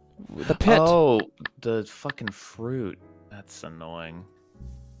 The pit. Oh, the fucking fruit. That's annoying.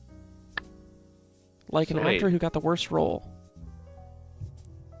 Like So an wait. actor who got the worst role.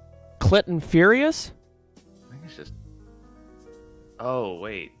 Clit and Furious? I think it's just... Oh,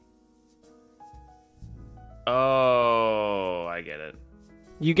 wait. Oh, I get it.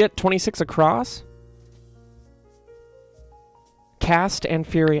 You get 26 across? Cast and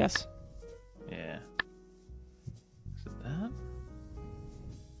Furious. Yeah. Is it that?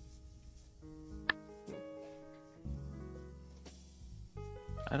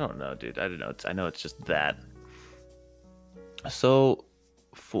 I don't know, dude. I don't know. I know it's just that. So,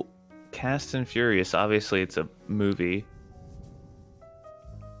 Cast and Furious, obviously it's a movie.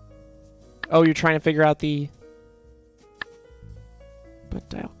 Oh, you're trying to figure out the... But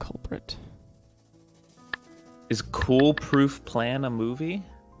dial culprit. Is Cool Proof Plan a movie?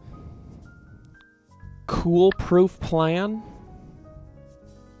 Cool proof plan?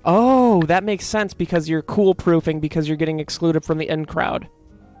 Oh, that makes sense because you're cool proofing because you're getting excluded from the in crowd.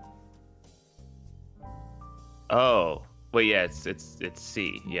 Oh, wait, yeah, it's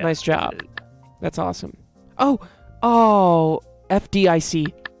C. Yeah. Nice job. That's awesome. Oh,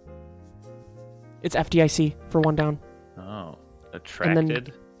 FDIC. It's FDIC for one down. Oh,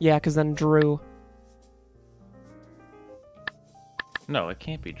 attracted. Yeah, because then Drew. No, it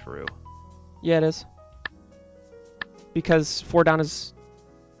can't be Drew. Yeah, it is. Because 4 down is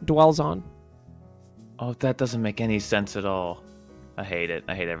dwells on. Oh, that doesn't make any sense at all. I hate it.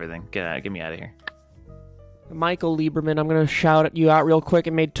 I hate everything. Get me out of here. Michael Lieberman, I'm going to shout you out real quick.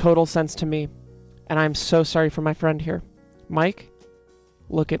 It made total sense to me. And I'm so sorry for my friend here. Mike,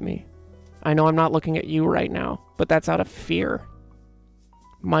 look at me. I know I'm not looking at you right now, but that's out of fear.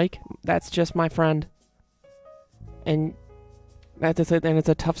 Mike, that's just my friend. And it's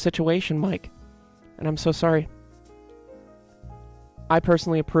a tough situation, Mike. And I'm so sorry. I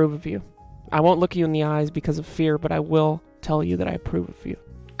personally approve of you. I won't look you in the eyes because of fear, but I will tell you that I approve of you.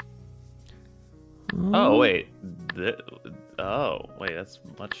 Oh, wait. Oh, wait, that's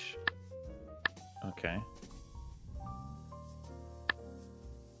much... Okay.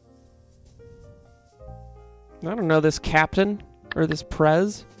 I don't know, this captain or this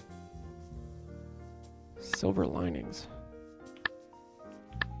prez. Silver linings.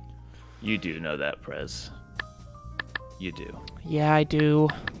 You do know that, Prez. You do. Yeah, I do.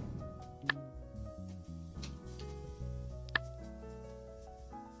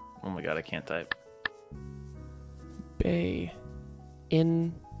 Oh my god, I can't type. Bay.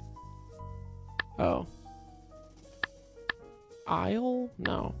 In. Oh. Isle?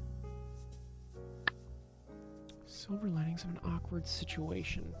 No. Silver linings of an awkward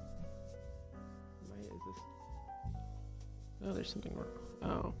situation. Is this... Oh, there's something wrong.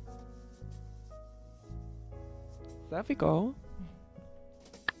 Oh. There we go.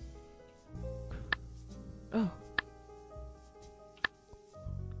 Oh.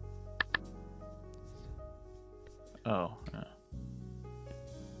 Oh.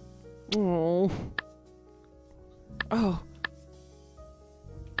 Oh. Oh.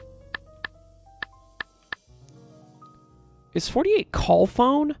 Is 48 call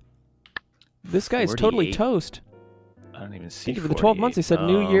phone? This guy is totally 48? toast. I don't even see Thank you for the 12 months. They said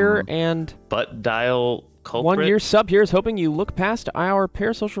New Year and Butt dial culprit. 1 year sub here is hoping you look past our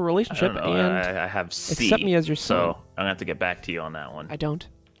parasocial relationship I don't know. and I have C. accept me as your son. So I'm gonna have to get back to you on that one. I don't.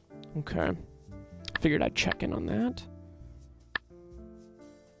 Okay. Figured I'd check in on that.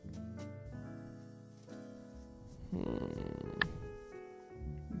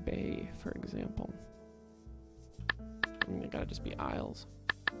 Bay, for example. I mean, they gotta just be aisles.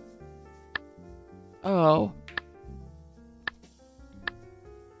 Oh.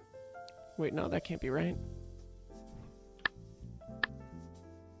 Wait, no, that can't be right.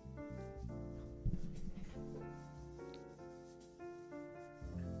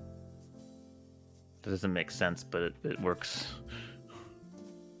 That doesn't make sense, but it works.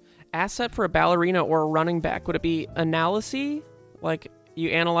 Asset for a ballerina or a running back, would it be analysis? Like, you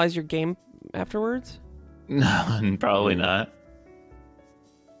analyze your game afterwards? No, probably not.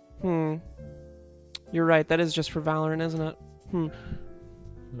 You're right, that is just for Valorant, isn't it?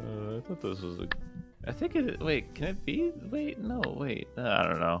 I thought this was a... I think it... Wait, can it be? Wait, no, wait. I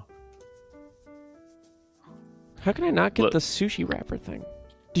don't know. How can I not get Look. the sushi wrapper thing?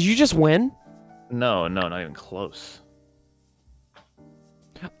 Did you just win? No, not even close.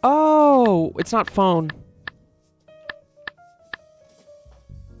 Oh, it's not phone.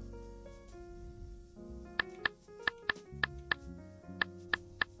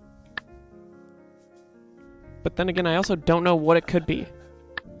 But then again, I also don't know what it could be.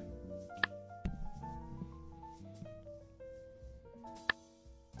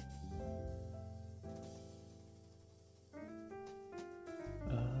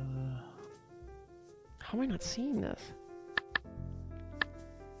 How am I not seeing this?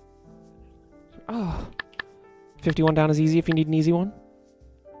 Oh. 51 down is easy if you need an easy one.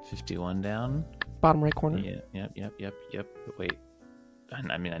 51 down. Bottom right corner. Yeah, yep. Wait.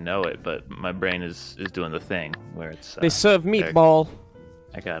 I mean, I know it, but my brain is doing the thing where it's... They serve meatball.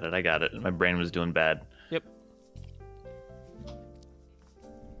 I got it. My brain was doing bad. Yep.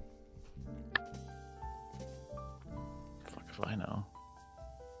 Fuck if I know.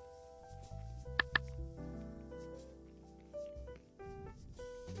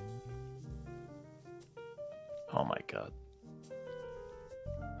 Oh my god.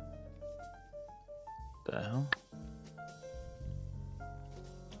 The hell?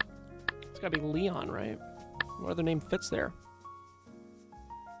 It's gotta be Leon, right? What other name fits there?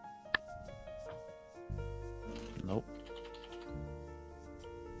 Nope.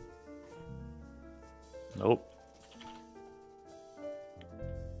 Nope.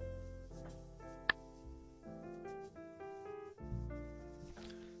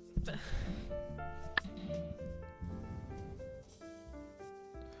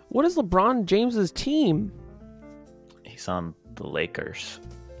 What is LeBron James's team? He's on the Lakers.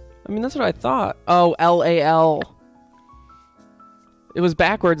 I mean, that's what I thought. Oh, LAL. It was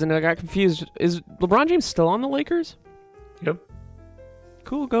backwards and I got confused. Is LeBron James still on the Lakers? Yep.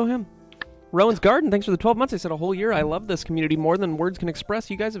 Cool, go him. Rowan's Garden, thanks for the 12 months. I said a whole year. I love this community more than words can express.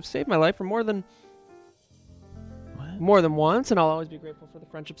 You guys have saved my life for more than once, and I'll always be grateful for the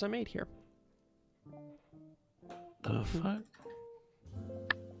friendships I made here. The fuck?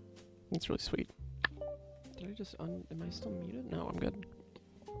 That's really sweet. Did I just am I still muted? No, I'm good.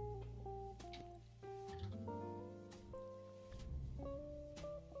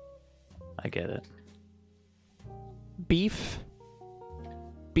 I get it. Beef.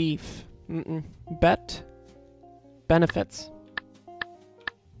 Bet. Benefits.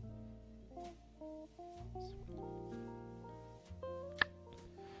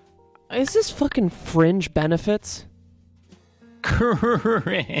 Is this fucking fringe benefits?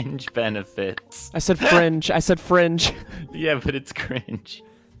 Cringe benefits. I said fringe. I said fringe. Yeah, but it's cringe.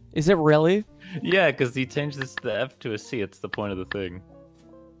 Is it really? Yeah, because he changed the F to a C. It's the point of the thing.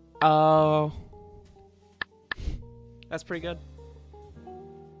 Oh. That's pretty good.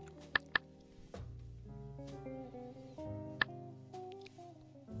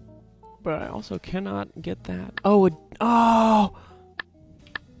 But I also cannot get that. Oh, oh!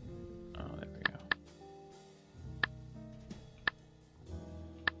 Oh, there we go.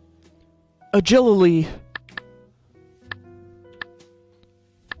 Agility.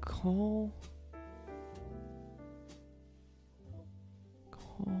 Call.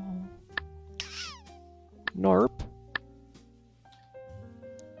 Narp.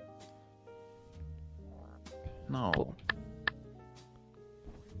 No.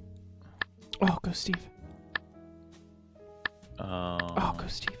 Oh, go Steve. Oh, go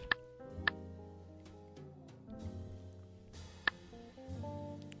Steve.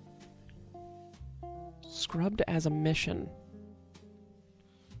 Scrubbed as a mission.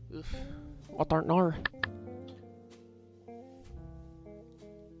 What aren't nar?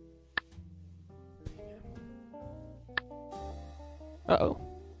 Uh-oh.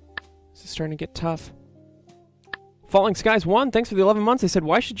 This is starting to get tough. Falling Skies 1, thanks for the 11 months. They said,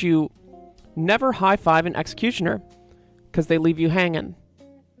 why should you never high-five an executioner? Because they leave you hanging.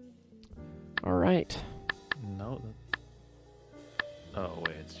 All right. No. Oh,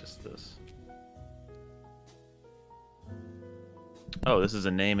 wait, it's just this. Oh, this is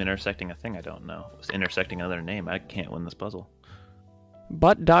a name intersecting a thing I don't know. It's intersecting another name. I can't win this puzzle.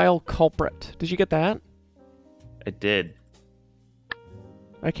 Butt dial culprit. Did you get that? I did.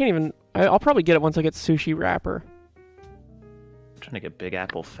 I can't even... I'll probably get it once I get sushi wrapper. I'm trying to get Big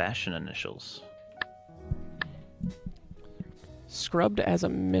Apple fashion initials. Scrubbed as a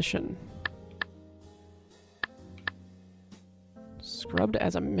mission. Scrubbed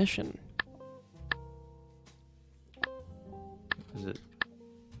as a mission. Is it?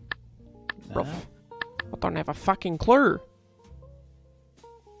 Bro, that? I don't have a fucking clue.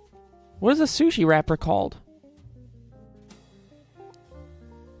 What is a sushi wrapper called?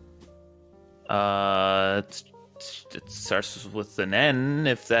 It starts with an N,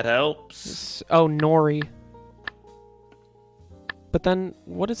 if that helps. Oh, nori. But then,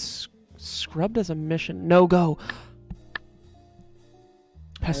 what is scrubbed as a mission? No go.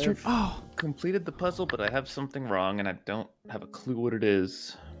 Pestered. Oh. Completed the puzzle, but I have something wrong, and I don't have a clue what it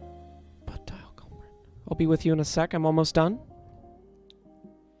is. Butt dial culprit. I'll be with you in a sec. I'm almost done.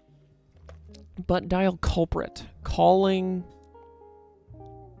 Butt dial culprit. Calling.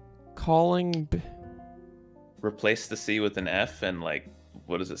 Replace the C with an F, and like,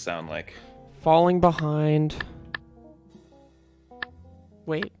 what does it sound like? Falling behind.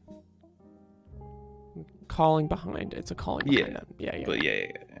 Wait. Calling behind. It's a calling behind. Yeah. But yeah.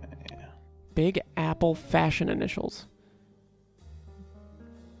 Big Apple fashion initials.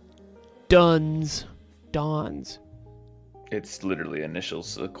 Dons. It's literally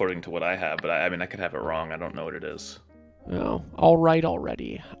initials according to what I have, but I mean I could have it wrong. I don't know what it is. Oh, all right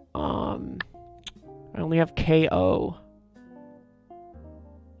already. I only have KO.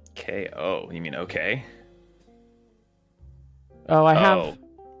 KO. You mean okay? Oh, I have.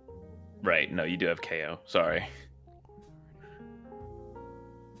 Right. No, you do have KO. Sorry.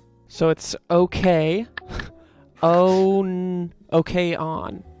 So it's okay. Okay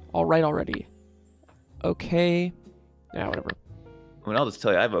on. All right already. Okay. Yeah, whatever. I mean, I'll just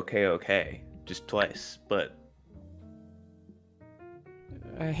tell you, I have okay, just twice, but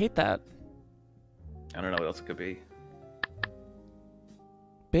I hate that. I don't know what else it could be.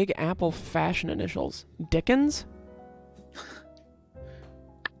 Big Apple fashion initials. Dickens?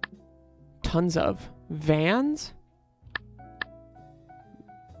 Tons of. Vans?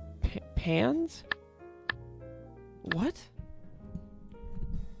 Pans? What?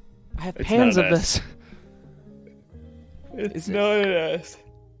 I have pans of this. It's not an S.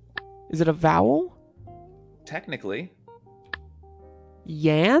 Is it a vowel? Technically.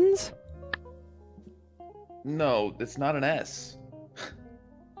 Yans? No, it's not an S.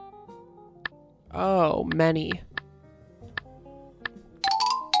 Oh, many.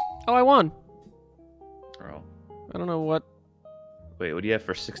 Oh, I won. Oh. I don't know what. Wait, what do you have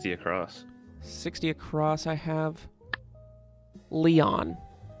for 60 across? 60 across, I have Leon.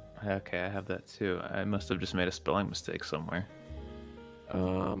 Okay, I have that too. I must have just made a spelling mistake somewhere.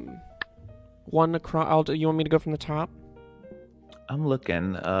 One across. You want me to go from the top? I'm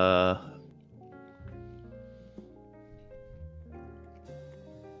looking. I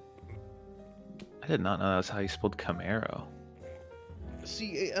did not know that was how you spelled Camaro.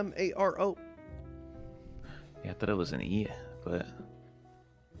 Camaro. Yeah, I thought it was an E, but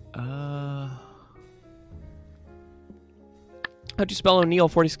How'd you spell O'Neill?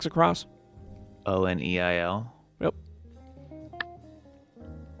 46 across. Oneil. Yep.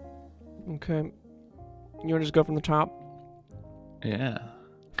 Okay. You want to just go from the top? Yeah.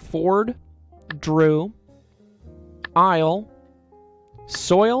 Ford, Drew, Isle,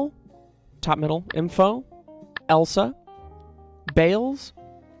 Soil, top middle, Info, Elsa, Bales,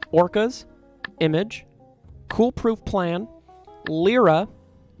 Orcas, Image, Cool Proof Plan, Lyra,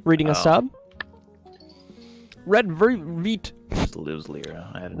 reading a sub, Red Vrt. It was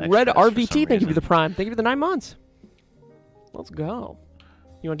Lyra. I had an Red extra S for RVT, some thank you for reason. the prime. Thank you for the 9 months. Let's go.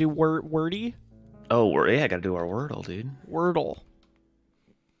 You want to do wordy? Oh, yeah, I gotta do our Wordle, dude. Wordle.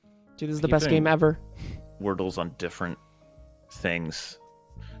 Dude, this is the Keep best doing game ever. Wordles on different things.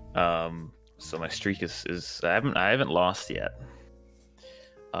 So my streak is I haven't lost yet.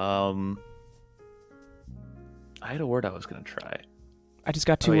 I had a word I was gonna try. I just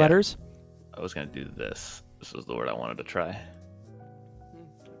got 2 Oh, yeah. letters. I was gonna do this. This was the word I wanted to try.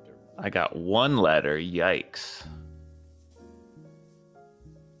 I got 1 letter. Yikes.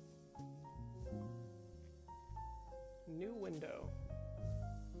 New window.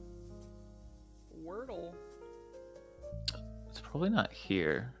 Wordle. It's probably not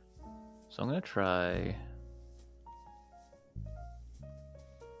here. So I'm gonna try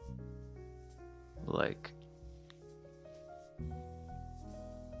like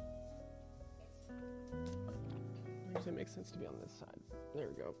It makes sense to be on this side. There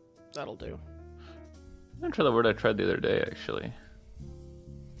we go. That'll do. I'm gonna try the word I tried the other day actually.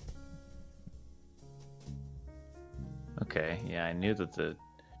 Okay, yeah, I knew that the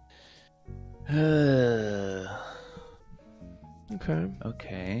Okay.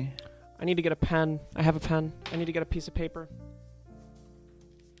 okay. I need to get a pen. I have a pen. I need to get a piece of paper.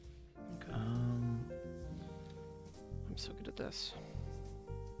 Okay. I'm so good at this.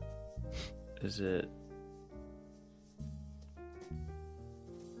 Is it?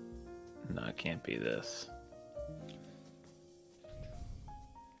 No, it can't be this.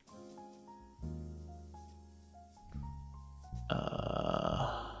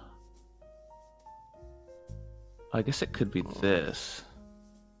 I guess it could be this,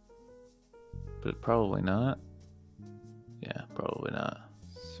 but probably not. Yeah, probably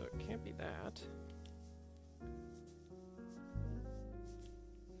need that.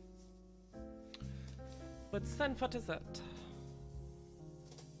 But then what is that?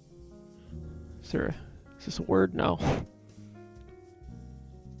 Is this a word? No.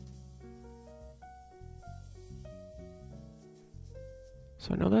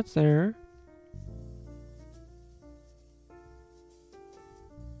 So I know that's there.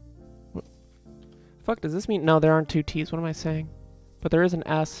 What? Fuck, does this mean... No, there aren't two T's. What am I saying? But there is an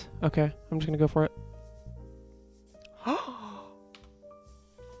S. Okay, I'm just gonna go for it.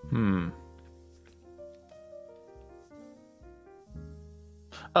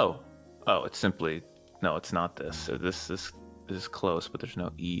 Oh, it's simply... No, it's not this. So this is close, but there's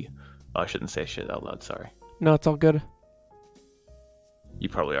no E. Oh, I shouldn't say shit out loud, sorry. No, it's all good. You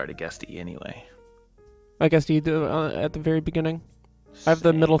probably already guessed E anyway. I guess you do at the very beginning. I have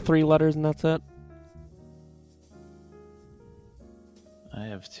the middle three letters and that's it. I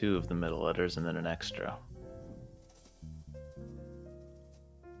have two of the middle letters and then an extra.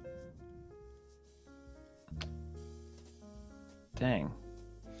 Dang.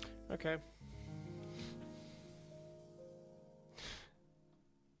 Okay.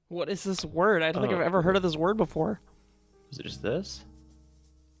 What is this word? I don't think I've ever heard of this word before. Is it just this?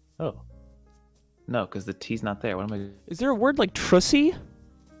 Oh. No, because the T's not there. What am I... Is there a word like trussy?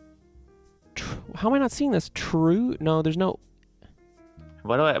 How am I not seeing this? True? No, there's no...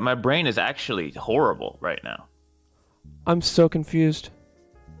 Why do I... My brain is actually horrible right now. I'm so confused.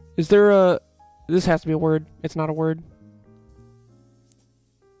 Is there a... This has to be a word. It's not a word.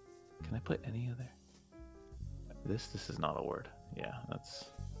 Can I put any other... This is not a word. Yeah, that's...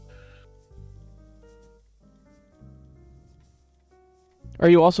 Are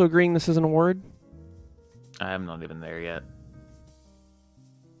you also agreeing this isn't a word? I'm not even there yet.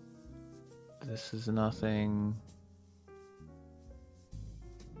 This is nothing.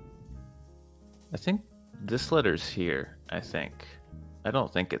 I think this letter's here, I think. I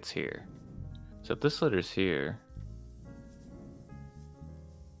don't think it's here. So if this letter's here...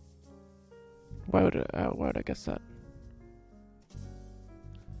 Why would I guess that?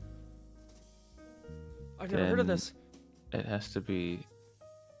 I've never heard of this. It has to be...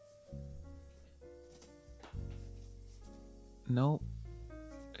 Nope.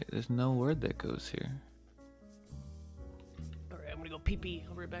 There's no word that goes here. Alright, I'm gonna go pee-pee.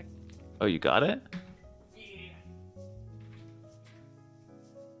 I'll be right back. Oh, you got it? Yeah.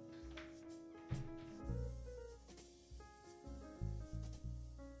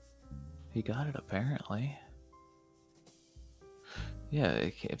 He got it, apparently. Yeah,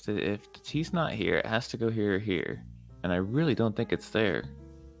 if the T's not here, it has to go here or here. And I really don't think it's there.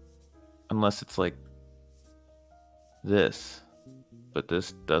 Unless it's like... this. But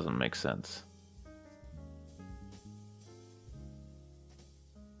this doesn't make sense.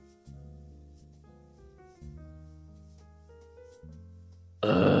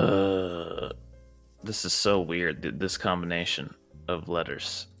 This is so weird. This combination of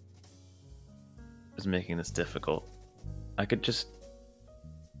letters is making this difficult. I could just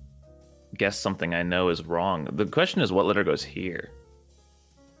guess something I know is wrong. The question is what letter goes here?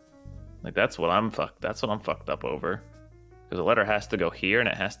 Like that's what I'm fucked up over. Because a letter has to go here and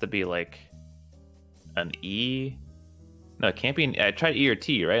it has to be like an E. No, it can't be I tried E or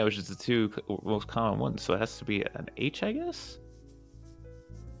T, right? Which is the two most common ones. So it has to be an H, I guess?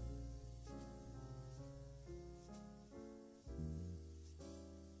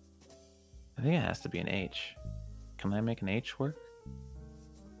 I think it has to be an H. Can I make an H work?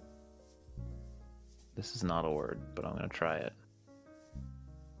 This is not a word, but I'm going to try it.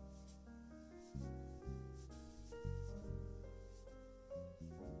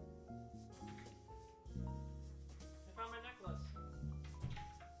 I found my necklace.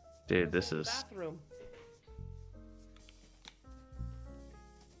 Dude, this is... Bathroom.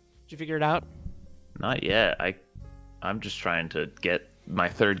 Did you figure it out? Not yet. I'm just trying to get my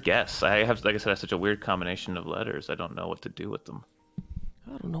third guess. I have, like I said, I have such a weird combination of letters. I don't know what to do with them. I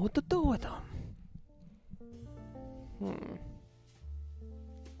don't know what to do with them.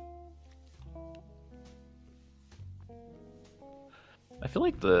 I feel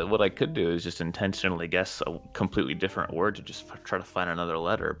like what I could do is just intentionally guess a completely different word to just try to find another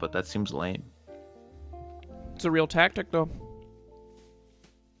letter, but that seems lame. It's a real tactic, though.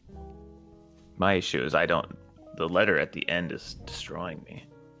 My issue is the letter at the end is destroying me.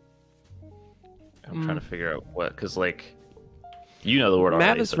 I'm trying to figure out what, because like, you know the word Matt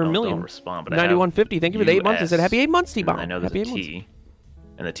already, is so Vermilion. don't respond. But 9150. Thank you for the 8 months. I said happy 8 months, and T-Bomb. I know there's happy a 8 months. T,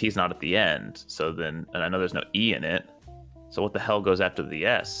 and the T's not at the end. So then, and I know there's no E in it. So what the hell goes after the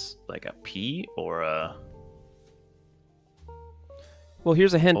S? Like a P or a... Well,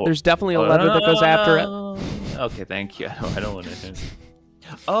 here's a hint. Oh. The's definitely a letter that goes after it. Okay, thank you. I don't want to.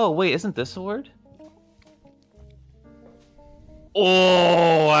 Oh wait, isn't this a word?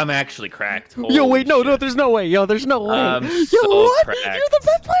 Oh, I'm actually cracked. Yo, wait, no, Holy shit. there's no way. Yo, there's no way. I'm Yo, so what? cracked. You're the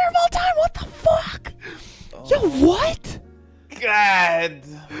best player of all time. What the fuck? Yo, what? God.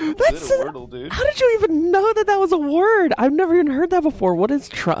 That's Is it a Wordle, dude? How did you even know that that was a word? I've never even heard that before. What is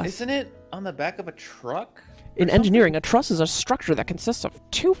truss? Isn't it on the back of a truck? In engineering, a truss is a structure that consists of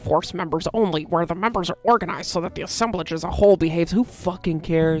two force members only, where the members are organized so that the assemblage as a whole behaves. Who fucking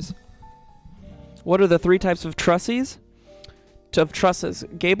cares? What are the three types of trusses? Of trusses: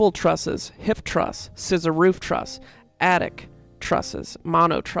 gable trusses, hip truss, scissor roof truss, attic trusses,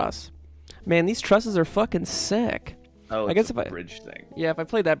 mono truss. Man, these trusses are fucking sick. Oh, I guess it's if a I bridge thing. Yeah, if I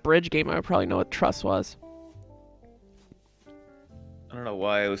played that bridge game, I would probably know what truss was. I don't know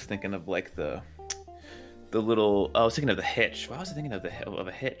why I was thinking of like the little. I was thinking of the hitch. Why was I thinking of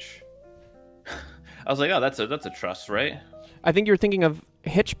a hitch? I was like, oh, that's a truss, right? I think you're thinking of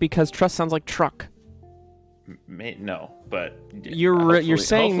hitch because truss sounds like truck. No, but You're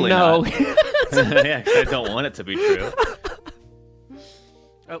saying hopefully no. not. Yeah, 'cause I don't want it to be true.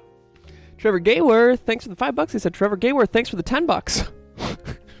 Oh, Trevor Gayworth, thanks for the $5. He said, Trevor Gayworth, thanks for the $10.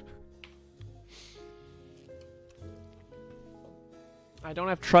 I don't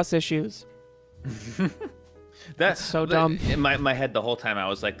have trust issues. That's so dumb. In my head the whole time I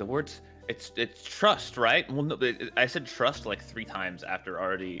was like, the words it's trust, right? Well, no, I said trust like 3 times after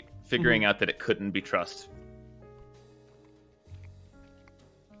already figuring out that it couldn't be trust.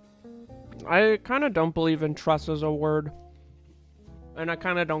 I kind of don't believe in trust as a word. And I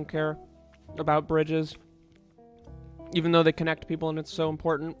kind of don't care about bridges. Even though they connect people and it's so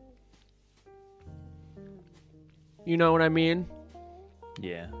important. You know what I mean?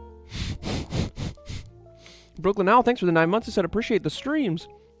 Yeah. Brooklyn Owl, thanks for the 9 months. I said, appreciate the streams.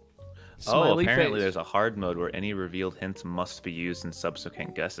 Smiley apparently face. there's a hard mode where any revealed hints must be used in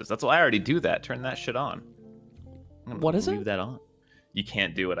subsequent guesses. That's why I already do that. Turn that shit on. What is it? Leave that on. You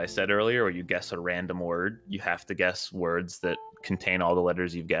can't do what I said earlier where you guess a random word. You have to guess words that contain all the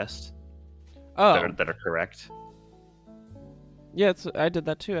letters you've guessed. Oh. That are correct. Yeah, I did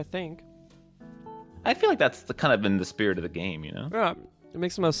that too, I think. I feel like that's kind of in the spirit of the game, you know? Yeah, it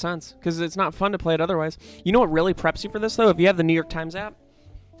makes the most sense. Because it's not fun to play it otherwise. You know what really preps you for this, though? If you have the New York Times app,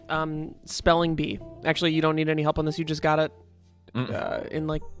 spelling bee. Actually, you don't need any help on this. You just got it in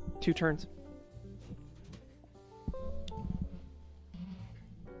like 2 turns.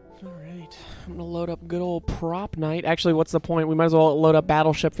 Alright, I'm gonna load up good old Propnight. Actually, what's the point? We might as well load up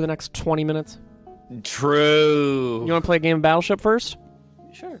Battleship for the next 20 minutes. True. You wanna play a game of Battleship first?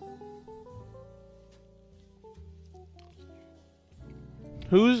 Sure.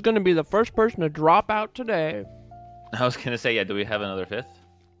 Who's gonna be the first person to drop out today? I was gonna say, yeah, do we have another 5th?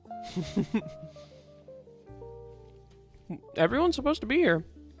 Everyone's supposed to be here.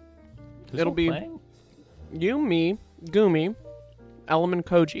 It'll be playing? you, me, Gumi, Ellum, and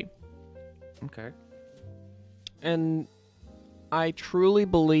Koji. Okay. And I truly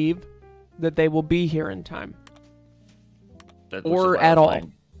believe that they will be here in time. Or at all.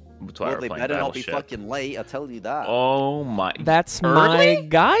 Well, they better not be fucking late, I tell you that. Oh my. That's Early? my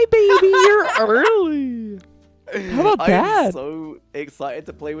guy, baby. You're early. How about that? I'm so excited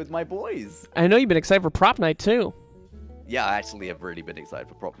to play with my boys. I know you've been excited for Prop Night, too. Yeah, I actually have really been excited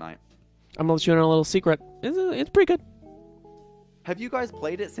for Prop Night. I'm going to let you in on a little secret. It's pretty good. Have you guys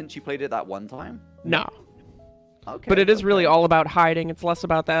played it since you played it that one time? No. Okay. But it is really all about hiding. It's less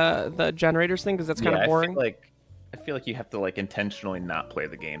about the generators thing, because that's kind of boring. I feel like you have to like intentionally not play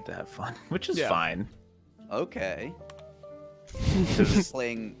the game to have fun, which is fine. Okay. So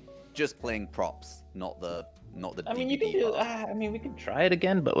just playing props, not the. I mean, you can DVD do. part. I mean, we can try it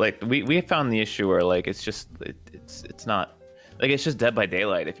again, but like we found the issue where like it's just it's not like it's just Dead by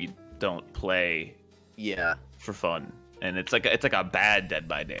Daylight if you don't play. Yeah. For fun, and it's like a bad Dead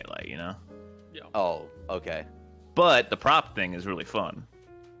by Daylight, you know. Yeah. Oh, okay. But the prop thing is really fun.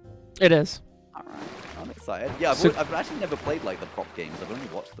 It is. All right. I'm excited. Yeah, I've actually never played like the prop games. I've only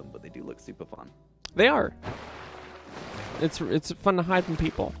watched them, but they do look super fun. They are. It's fun to hide from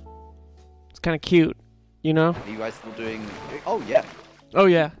people. It's kind of cute, you know? Are you guys still doing... Oh, yeah. Oh,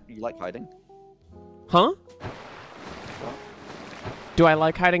 yeah. You like hiding? Huh? Do I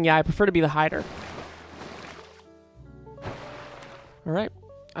like hiding? Yeah, I prefer to be the hider. All right.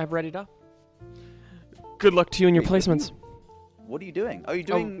 I've readied up. Good luck to you and your placements. What are you doing? Oh, you're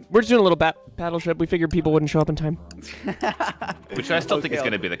doing... we're just doing a little Battleship. We figured people wouldn't show up in time. Which I still think is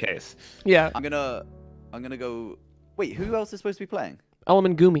going to be the case. Yeah. I'm gonna go... Wait, who else is supposed to be playing? Ellum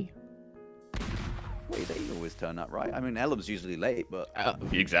and Gumi. Wait, they always turn up, right? I mean, Ellum's usually late, but...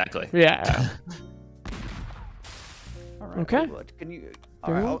 Exactly. Yeah. All right, Okay. well, can you...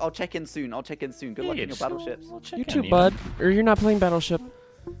 All right, I'll check in soon. I'll check in soon. Good luck in your battleships. You too, bud. Or you're not playing Battleship.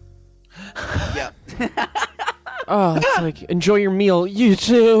 Yeah. Oh, it's like, enjoy your meal. You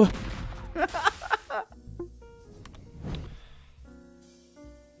too.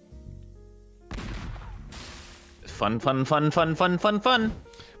 Fun.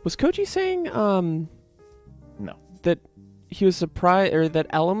 Was Koji saying, No. that he was surprised, or that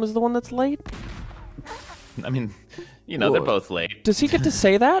Ellum was the one that's late? I mean, you know, they're both late. Does he get to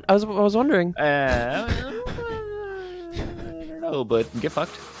say that? I was wondering. I don't know, but get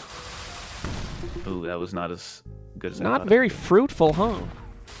fucked. Ooh, that was not as good as I Not thought very it would fruitful, huh?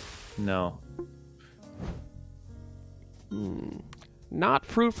 be. No. Not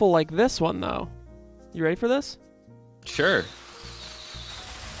fruitful like this one, though. You ready for this? Sure.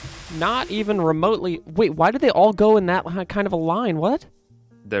 Not even remotely. Wait, why did they all go in that kind of a line? What?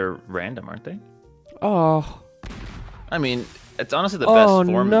 They're random, aren't they? Oh. I mean, it's honestly the best Oh,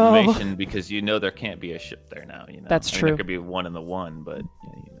 formation because you know there can't be a ship there now. You know, That's I mean, true. There could be one in the one, but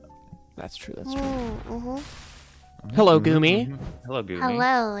yeah, you know. That's true. That's true. Hello, Gumi. Hello, Gumi.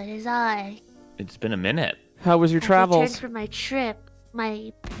 Hello, it is I. It's been a minute. How was your I've travels? returned from my trip,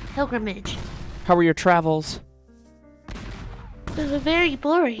 my pilgrimage. How were your travels? They were very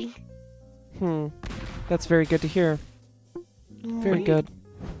boring. That's very good to hear. Very good.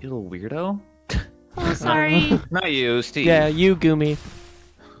 You little weirdo. Oh, sorry. Not you, Steve. Yeah, you, Gumi.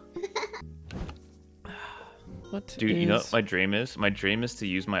 What Dude, you know what is- my dream is? My dream is to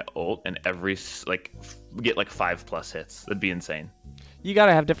use my ult and get like 5+ hits. That'd be insane. You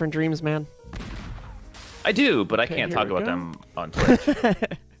gotta have different dreams, man. I do, but I Okay, can't here talk we about go. them on Twitch.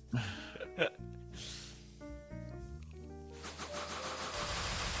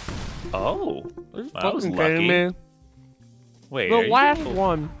 Oh, I was Fucking lucky. kidding me. Wait, The are you last doing-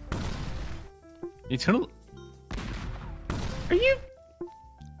 one. You doing? Are you?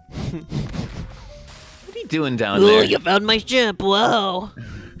 What are you doing down there? found my ship. Whoa.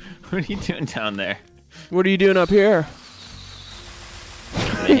 What are you doing down there? What are you doing up here?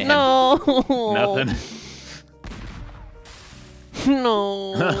 Man, No. Nothing.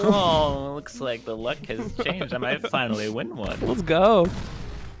 No. Oh, looks like the luck has changed. I might finally win one. Let's go.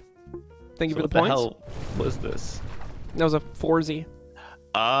 Thank you So for what the points. hell was this? That was a 4Z.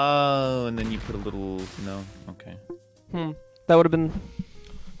 Oh, and then you put a little. No, okay. That would have been.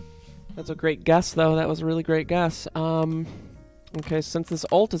 That's a great guess, though. That was a really great guess. Okay, since this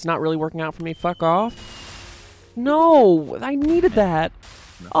ult is not really working out for me, fuck off. No, I needed that.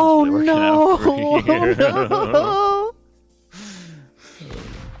 Nothing's Oh really working no! out for you. No!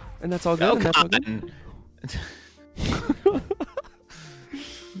 And that's all good. Oh, and that's all good. God.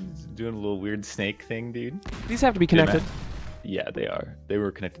 Doing a little weird snake thing, dude. These have to be connected. Yeah, they are. They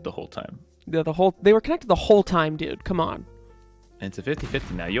were connected the whole time. Yeah, they were connected the whole time, dude. Come on. And it's a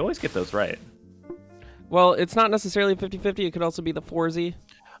 50-50 now. You always get those right. Well, it's not necessarily 50-50. It could also be the 4Z.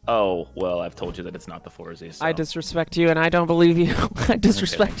 Oh, well, I've told you that it's not the 4Z. So. I disrespect you, and I don't believe you. I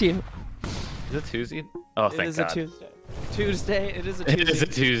disrespect you. Is it Tuesday? Oh, thank It is God. a Tuesday. Tuesday. It is a Tuesday. It is a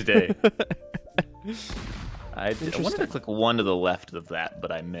Tuesday. I wanted to click one to the left of that,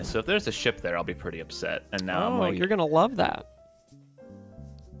 but I missed. So if there's a ship there, I'll be pretty upset. And now I'm like, you're gonna love that.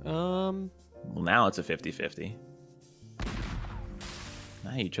 well, now it's a 50-50.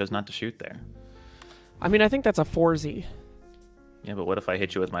 Nah, you chose not to shoot there. I mean, I think that's a 4Z. Yeah, but what if I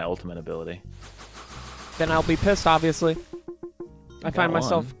hit you with my ultimate ability? Then I'll be pissed, obviously. I got find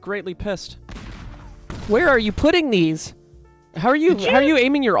myself one. greatly pissed. Where are you putting these? How are you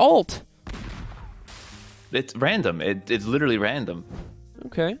aiming your ult? It's random. It's literally random.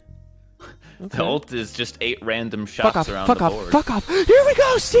 Okay. The ult is just 8 random Fuck shots off, around fuck the off, board. fuck off. Here we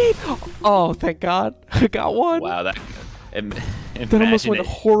go, Steve! Oh, thank God. I got one. Wow, that That almost went it.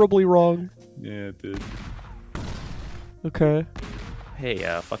 horribly wrong. Yeah, it did. Okay. Hey,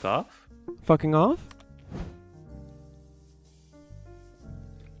 fuck off. Fucking off?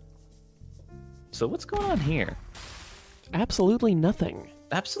 So what's going on here? Absolutely nothing.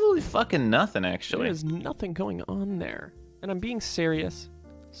 Absolutely fucking nothing, actually. There is nothing going on there. And I'm being serious.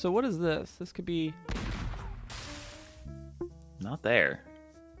 So what is this? This could be... Not there.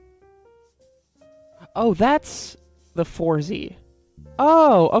 Oh, that's the 4Z.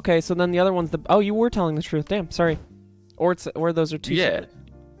 Oh, okay. So then the other one's the... Oh, you were telling the truth. Damn, sorry. Or those are two Yeah. separate.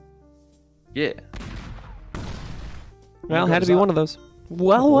 Yeah. Well, One had to goes be up. one of those.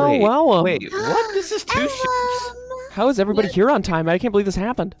 Well. Wait, what? This is 2 ships. How is everybody here on time? I can't believe this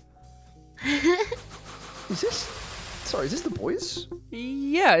happened. Is this Sorry, is this the boys?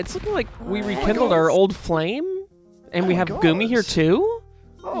 Yeah, it's looking like we my rekindled God. our old flame, and Oh we my have God. Gumi here too.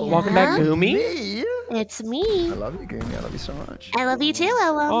 Oh, Welcome back, Yeah. Gumi. Me? It's I me. love you, Gumi. I love you so much. I love you too,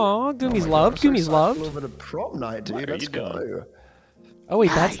 Ellum. Oh, Gumi's Oh my God, loved. I'm so Gumi's excited for loved. A little bit of prop night, dude. What are Let's you doing? go. Oh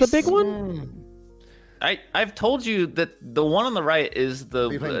wait, that's the big Nice. one. I've told you that the one on the right is the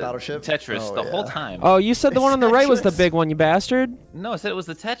you playing Battleship? Tetris Oh, the whole yeah. time. Oh, you said the one on the right was the Tetris. big one, you bastard. No, I said it was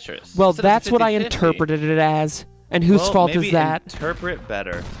the Tetris. Well, I said it was that's what I 50-50. interpreted it as. And whose Well, fault maybe is that? Interpret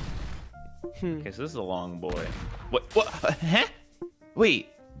better. Okay, so this is a long boy. What? Huh? Wait.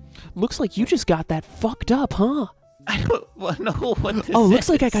 Looks like you just got that fucked up, huh? I don't know what this Oh, looks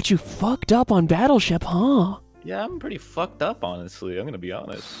like I is. got you fucked up on Battleship, huh? Yeah, I'm pretty fucked up, honestly. I'm gonna be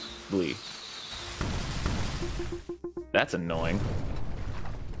honest. That's annoying.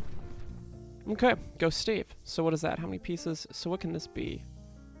 Okay, go Steve. So what is that? How many pieces? So what can this be?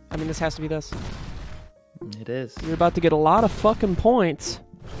 I mean, this has to be this. It is. You're about to get a lot of fucking points.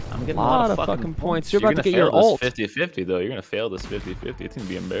 I'm getting lot a of lot of fucking points. You're about to gonna get your fail ult. this 50-50 though. You're gonna fail this 50-50. It's gonna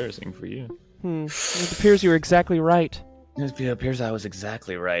be embarrassing for you. It appears you were exactly right. It appears I was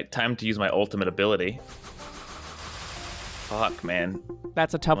exactly right. Time to use my ultimate ability. Fuck, man.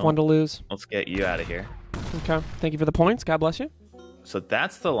 That's a tough Well. one to lose. Let's get you out of here. Okay, thank you for the points. God bless you. So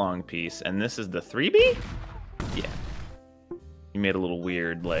that's the long piece, and this is the 3B? Yeah. You made a little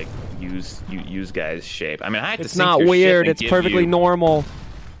weird, like, use guys shape. I mean, I have to It's sync not your shit weird. and It's give perfectly you- normal.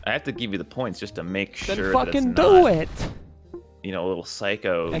 I have to give you the points just to make Then sure that fucking it's do not, it. you know, a little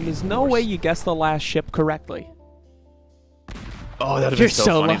psycho. And there's no or way s- you guessed the last ship correctly. Oh, that'd have You're been so,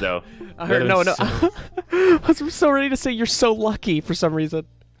 so funny, lu- though. I heard, That'd no, have no. been I was so ready to say you're so lucky for some reason.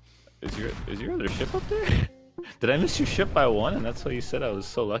 Is your other ship up there? Did I miss your ship by one, and that's why you said I was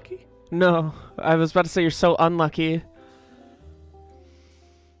so lucky? No, I was about to say you're so unlucky.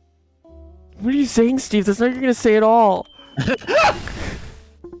 What are you saying, Steve? That's not what you're gonna say at all.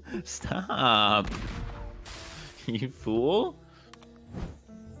 Stop. You fool.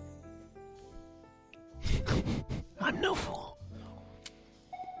 I'm no fool.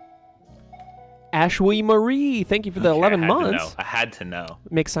 Ashwee Marie, thank you for the Okay, 11 I months. had to know.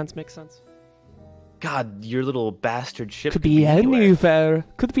 Makes sense, makes sense. God, your little bastard ship Could be anywhere. anywhere.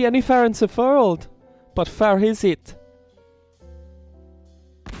 Could be anywhere in the world. But where is it?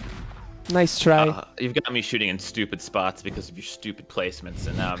 Nice try. You've got me shooting in stupid spots because of your stupid placements,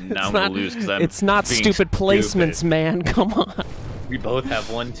 and now I'm It's gonna not- lose because I'm. It's not being stupid placements, stupid. man. Come on. We both have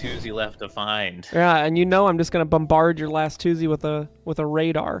one Tuesday left to find. Yeah, and you know I'm just gonna bombard your last Tuesday with a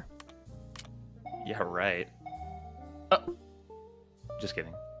radar. Yeah, right. Oh. Just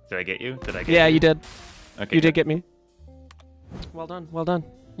kidding. Did I get you? Did I get Yeah, you? you did. Okay, You did good. get me. Well done. Well done.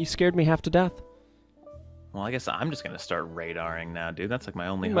 You scared me half to death. Well, I guess I'm just gonna start radaring now, dude. That's like my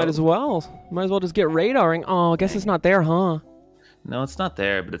only You hope. might as well. Might as well just get radaring. Oh, I guess it's not there, huh? No, it's not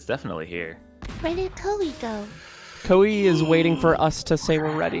there, but it's definitely here. Where did Koji go? Koei is waiting for us to say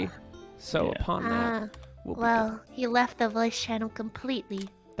we're ready. So Yeah. upon that, Ah, we'll be well, he left the voice channel completely.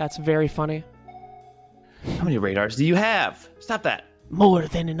 that's very funny. How many radars do you have? Stop that. More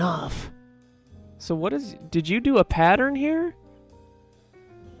than enough. So what is... Did you do a pattern here?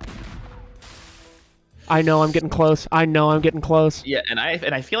 I know I'm getting close. I know I'm getting close. Yeah, and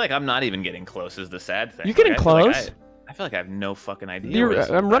I feel like I'm not even getting close. Is the sad thing. You're getting I feel like close. I feel like I have no fucking idea. where this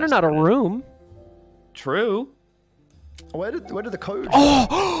I'm running out of bastard is. room. True. Where did the code?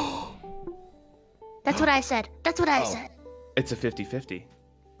 Oh! That's what I said. That's what I Oh. said. It's a 50-50.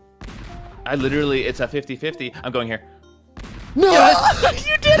 I literally, it's a 50-50. I'm going here. No!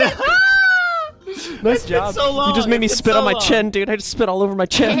 You did it! Nice It's been job. so long. You just made me It's been spit so on my long. chin, dude. I just spit all over my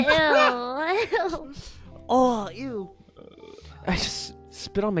chin. Ew. Oh, ew. I just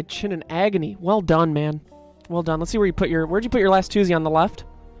spit on my chin in agony. Well done, man. Well done. Let's see where you put your... Where'd you put your last Tuesday? On the left?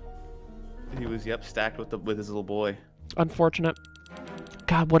 He was, yep, stacked with his little boy. Unfortunate.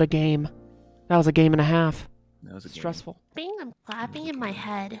 God, what a game. That was a game and a half. That was a game. Stressful. I'm clapping in my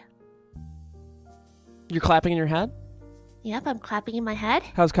head. You're clapping in your head? Yep, I'm clapping in my head.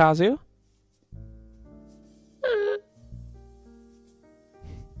 How's Kazu?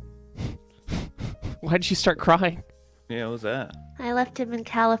 Why did you start crying? Yeah, what was that? I left him in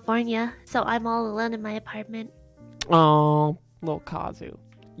California, so I'm all alone in my apartment. Oh, little Kazu.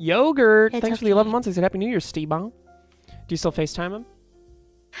 Yogurt. It's Thanks for the okay. 11 months. I said Happy New Year, Steve-Bong. Do you still FaceTime him?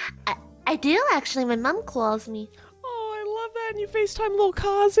 I do actually. My mom calls me. Oh, I love that. And you FaceTime little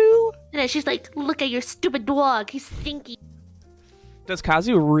Kazu? And then she's like, look at your stupid dog. He's stinky. Does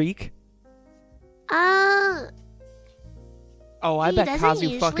Kazu reek? Oh, I He bet doesn't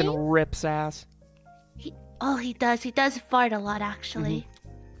Kazu fucking usually. rips ass. He does. He does fart a lot, actually.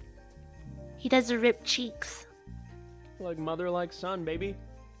 Mm-hmm. He does the ripped cheeks. Like mother, like son, baby.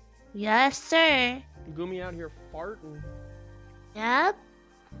 Yes, sir. Gumi out here farting. Yep.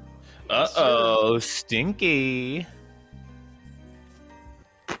 Uh-oh, stinky.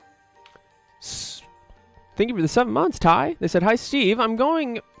 Thank you for the 7 months, Ty. They said, hi, Steve. I'm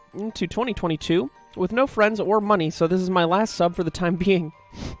going into 2022 with no friends or money, so this is my last sub for the time being.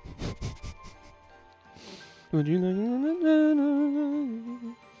 Would you like...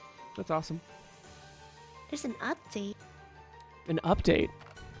 That's awesome. There's an update. An update?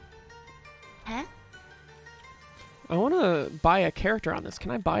 Huh? I want to buy a character on this.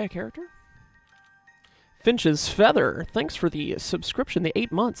 Can I buy a character? Finch's Feather. Thanks for the subscription, the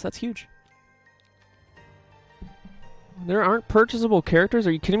 8 months. That's huge. There aren't purchasable characters?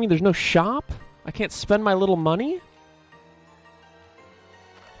 Are you kidding me? There's no shop? I can't spend my little money?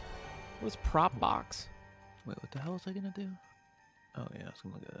 What's Prop Box? Wait, what the hell was I gonna do? Oh yeah, I was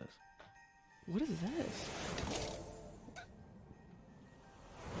gonna look at this. What is this?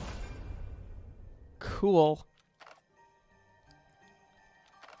 Cool.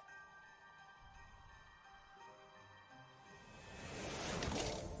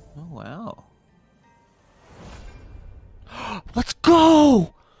 Oh wow. Let's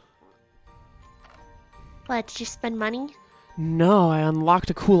go! What, did you spend money? No, I unlocked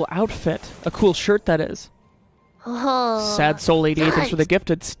a cool outfit. A cool shirt, that is. Oh. Sad Soul 88, thanks for the nice.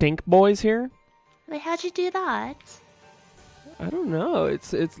 gifted stink boys here. Wait, how'd you do that? I don't know.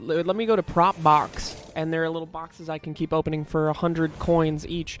 It's. Let me go to Prop Box, and there are little boxes I can keep opening for 100 coins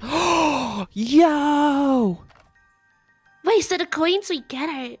each. Yo! Wait, so the coins we get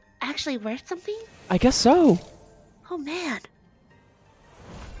are actually worth something? I guess so. Oh, man.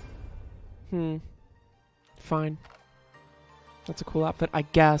 Fine. That's a cool outfit, I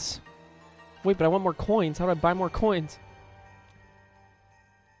guess. Wait, but I want more coins. How do I buy more coins?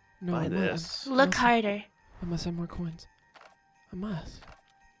 No, Buy I this. Look harder. I must have more coins. I must.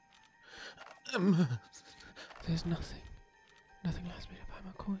 There's nothing. Nothing allows me to buy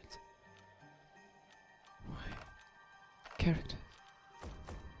more coins. Why? Character.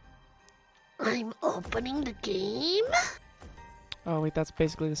 I'm opening the game? Oh, wait, that's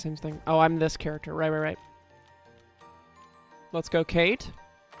basically the same thing. Oh, I'm this character. Right. Let's go, Kate.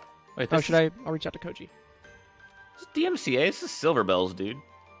 Wait, Oh, this I'll reach out to Koji. is DMCA? This is Silver Bells, dude.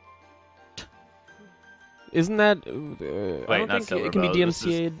 Isn't that... I Wait, don't not think Silver it can be Bells, this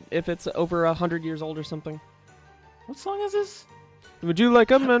DMCA'd if it's over 100 years old or something. What song is this? Would you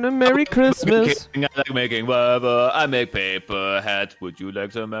like a Merry Christmas? I like making rubber. I make paper hats. Would you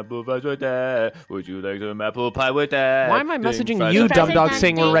like some apple pie with that? Would you like some apple pie with that? Why am I messaging Fries you, and- Fries are DumbDog, done,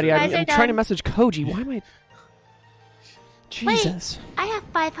 saying we're Dave. ready? Fries I'm are trying to done. message Koji. Why am I... Jesus. I have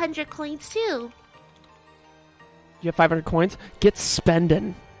 500 coins too. You have 500 coins? Get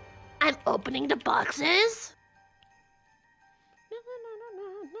spending. I'm opening the boxes.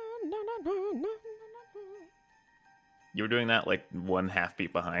 You were doing that like 1/2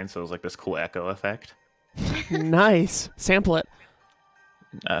 beat behind, so it was like this cool echo effect. Nice. Sample it.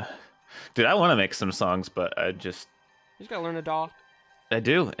 Dude, I want to make some songs, but You just gotta learn to DAW. I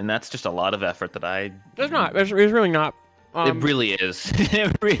do, and that's just a lot of effort that I. There's not. There's really not. It really is.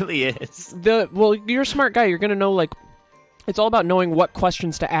 It really is. Well, you're a smart guy. You're gonna know, like, it's all about knowing what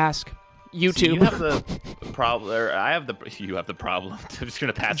questions to ask. YouTube. See, you have the problem. Or I have the. You have the problem. I'm just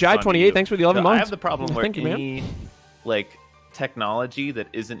gonna pass. Jai this on to 28, you. thanks for the 11 No, I months. have the problem where Thank you, man. any like technology that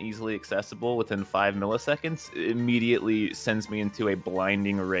isn't easily accessible within 5 milliseconds immediately sends me into a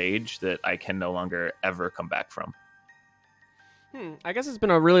blinding rage that I can no longer ever come back from. I guess it's been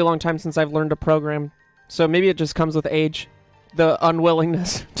a really long time since I've learned to program, so maybe it just comes with age, the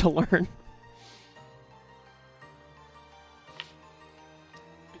unwillingness to learn.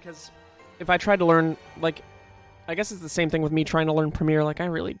 Because if I tried to learn, like, I guess it's the same thing with me trying to learn Premiere. Like, I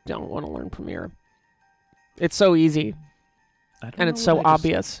really don't want to learn Premiere. It's so easy, and it's so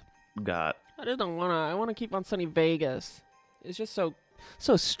obvious. Got. I just don't want to. I want to keep on Sunny Vegas. It's just so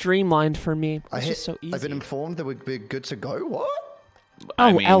streamlined for me. It's just so easy. I've been informed that we're good to go. What?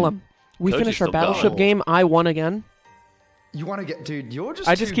 Oh, Ellum. We Koji's finished our still Battleship going. game. I won again. You want to get, dude? You're just.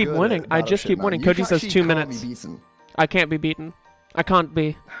 I just too keep good winning. at I just keep Battleship, winning. man. You Koji says actually 2 can't minutes. be beaten. I can't be beaten. I can't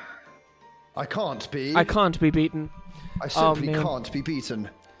be. I can't be. I can't be beaten. I simply man. can't be beaten.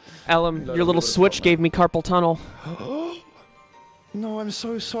 Ellum, No, your no, little no, no, switch no. gave me carpal tunnel. No, I'm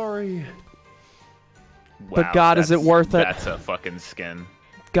so sorry. But Wow, God, is it that's- worth it? That's a fucking skin.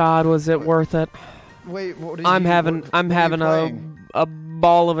 God, was it worth it? Wait, what? I'm having a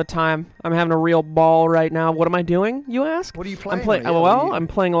ball of a time. I'm having a real ball right now. What am I doing, you ask? What are you playing? I'm playing. on it? Yeah, what are you- I'm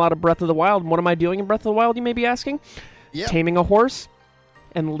playing a lot of Breath of the Wild. What am I doing in Breath of the Wild? You may be asking. Yep. Taming a horse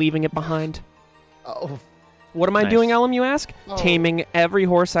and leaving it behind. Oh, What am I Nice. doing, Ellum, you ask? Oh. Taming every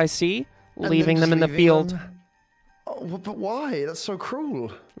horse I see, And leaving then them in just the leaving field. them? Oh, but why? That's so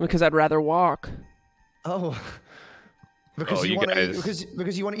cruel. Because I'd rather walk. Oh. Because Oh, you you want to guys-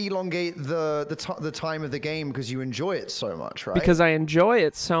 because you want to elongate the time of the game because you enjoy it so much, right? Because I enjoy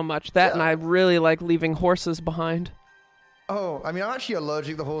it so much. That and Yeah. I really like leaving horses behind. Oh, I mean, I'm actually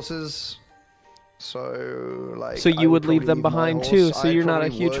allergic to horses. So, like... So I you would leave probably them my behind horse. too, so I you're not a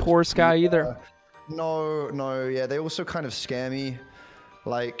probably huge would. horse guy Yeah. either. No, yeah, they also kind of scare me.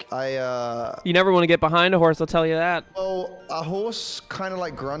 Like, I, You never want to get behind a horse, I'll tell you that. well, a horse kind of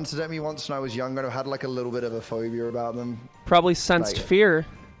like grunted at me once when I was younger. I had like a little bit of a phobia about them. Probably sensed Like- fear.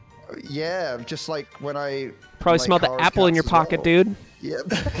 Yeah, just like when I... Probably like smelled the cars, apple in your cats as pocket, well. dude. Yeah.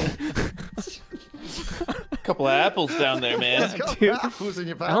 Couple of apples down there, man. It's got Dude. apples in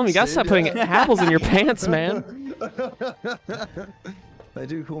your pants, Ellum, you gotta dude, stop putting yeah. apples in your pants, man. They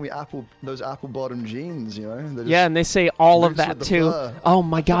do call me those apple bottom jeans, you know? They're Yeah, just- and they say all of loose that with the too. fur. Oh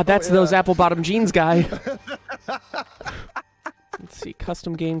my god, that's yeah. those apple bottom jeans guy. Let's see,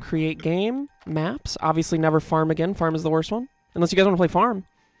 custom game, create game, maps. Obviously never farm again. Farm is the worst one. Unless you guys want to play farm.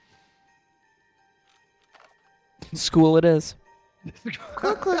 School it is.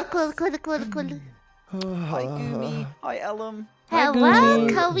 Cool. Hi, Gumi. Hi, Ellum. Hello, Gumi.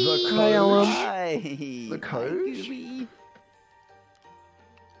 Koji. Hi, Ellum. Hi. The Hi, coach? Gumi.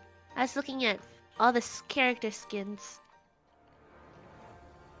 I was looking at all the character skins.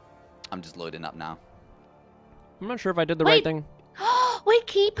 I'm just loading up now. I'm not sure if I did the right Wait. thing. Wait,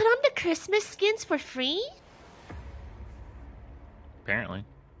 can you put on the Christmas skins for free? Apparently.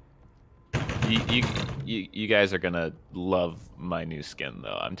 You guys are gonna love my new skin,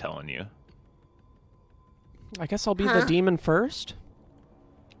 though. I'm telling you. I guess I'll be the Huh? demon first.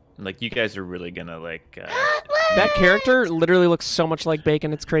 Like, you guys are really gonna like. That character literally looks so much like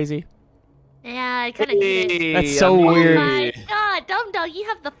Bacon, it's crazy. Yeah, I kind of need it. That's so I'm weird. Oh my god, DumbDog, you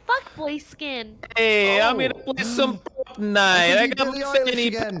have the fuckboy skin. Hey, I'm Oh. gonna play some Propnight. I You got Billie my Eilish fanny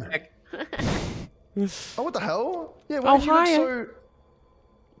again. pack. Oh, what the hell? Yeah, why Oh, did you look hi. so...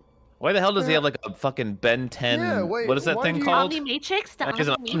 Why the hell does he have like a fucking Ben 10? Yeah, wait, what is that why thing do you- called? Omnimatrix, the He's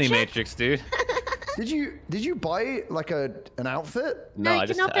an Omnimatrix. Omnimatrix, dude. Did you buy like an outfit? No, you I can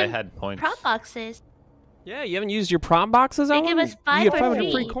just I open had points. prop boxes. Yeah, you haven't used your prom boxes, They Ellen? give us You 5 get for 500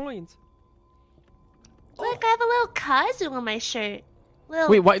 free free. coins. Look, I have a little Kazu on my shirt. Little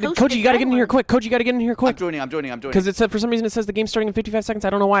Wait, why, toasted Koji, you gotta get in here red quick. Koji, you gotta get in here I'm quick. joining. Because it said for some reason it says the game's starting in 55 seconds. I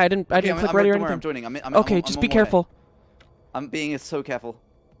don't know why. I didn't Okay, click I'm ready or don't worry, I'm anything. joining. Okay, I'm just on be my way. careful. I'm being so careful.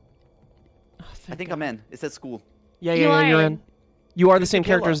 Oh, I think I'm in. It says school. Yeah, You yeah, yeah, you're are in. You are the Who's same the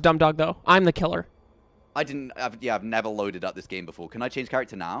character killer? as DumbDog, though. I'm the killer. I've never loaded up this game before. Can I change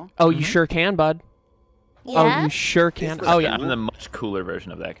character now? Oh, you sure can, bud. one. Oh, Yeah? you sure can. This Oh, looks yeah. I'm the much cooler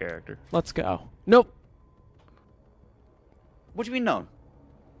version of that character. Let's go. Nope. What do you mean no?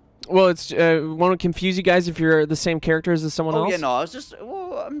 Well, it's won't it confuse you guys if you're the same character as someone Oh else? yeah, no. I was just.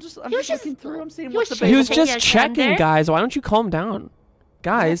 Well, I'm just He was looking just- through. I'm seeing he what's was available. He was Take just your checking, gender. guys. Why don't you calm down?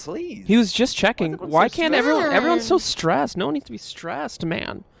 Guys, please. he was just checking. everyone Why so can't stressed? everyone's so stressed? No one needs to be stressed,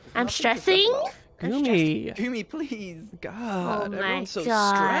 man. I'm stressing? I'm stressing. Gumi. Gumi, please. God, Oh my everyone's so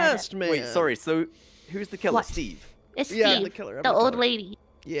God. stressed, man. Wait, sorry. So, who's the killer? What? Steve. It's Yeah, Steve, the killer of the the old killer. lady.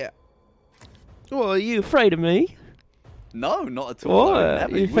 Yeah. Well, are you afraid of me? No, not at all. I would What?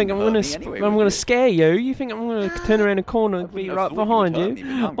 never. You think I'm wouldn't gonna hurt me anyway, I'm would gonna you? scare you? You think I'm gonna turn around the corner and be wouldn't right have thought behind you you? would hurt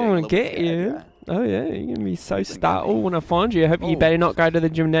me, but now I'm I'm getting a gonna little get scared, you. yeah. Oh yeah, you're gonna be so Don't startled get when I find you. I hope you Oh. better not go to the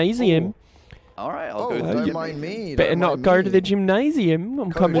gymnasium. All right, I'll Oh, go. well, to don't the mind me. Better don't not mind go me. to the gymnasium.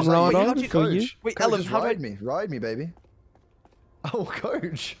 I'm coming Coach, right wait, over how'd you for you. coach? Wait, Coach, Ellum, just how do I- ride me, baby. Oh,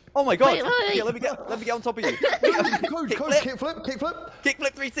 coach. Oh my god! Wait, wait, wait. Yeah, let me get on top of you. Coach, Kickflip. kickflip.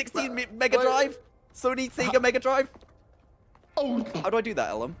 Kickflip 360 Mega Wait. Drive. Sony Sega Mega Drive. Oh, How do I do that,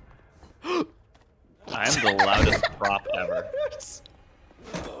 Ellum? I am the loudest prop ever.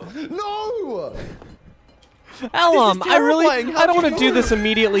 no! Ellum, I really, terrifying. I don't How'd want you to do know? this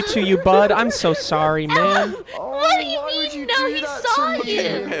immediately to you, bud. I'm so sorry, man. Oh, What do you why would mean? you No, do he that saw to me? you.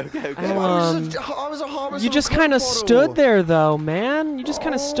 Okay. I was a harmless You little just Coke kind of bottle. stood there, though, man. You just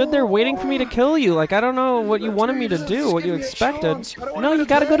kind of stood there waiting for me to kill you. Like, I don't know what you wanted me to do, what you expected. No, you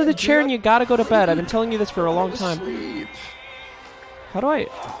gotta go to the chair and you gotta go to bed. I've been telling you this for a long time. Sleep. How do I...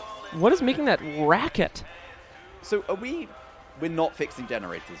 What is making that racket? So we're not fixing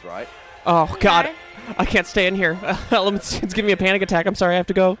generators, right? Oh, God. are. I can't stay in here. It's giving me a panic attack. I'm sorry, I have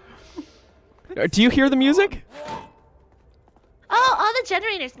to go. Do you hear the music? Oh, all the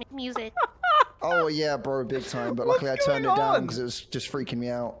generators make music. Oh yeah, bro, big time. But luckily I turned it down because it was just freaking me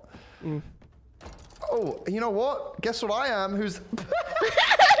out. Oh, you know what? Guess what I am? Who's?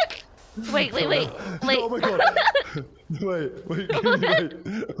 Wait. Oh my god. wait.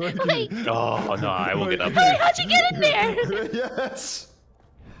 Oh no, I will get up. How'd you get in there? Yes.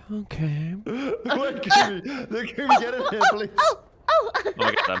 Okay. Wait, Gumi, get in here, please. Oh. Oh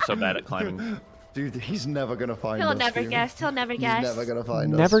my god, I'm so bad at climbing. Dude, he's never gonna find He'll us. never Gumi. guess. He'll never He's guess. never gonna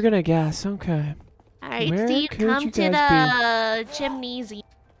find us. Never gonna guess. Okay. All right, Where Steve, could come you to guys the gymnasium.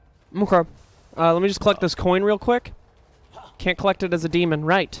 Okay. Let me just collect this coin real quick. Can't collect it as a demon.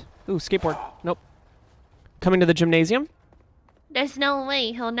 Right. Ooh, skateboard. Nope. Coming to the gymnasium. There's no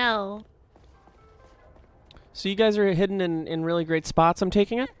way he'll know. So you guys are hidden in really great spots, I'm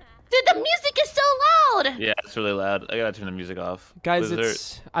taking it? Dude, the music is so loud! Yeah, it's really loud. I gotta turn the music off.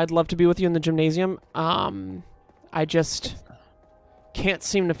 Guys, I'd love to be with you in the gymnasium. I just can't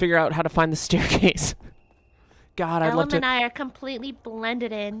seem to figure out how to find the staircase. God, I'd love Ellum to. and I are completely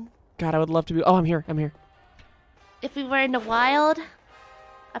blended in. God, I would love to be. Oh, I'm here. I'm here. If we were in the wild,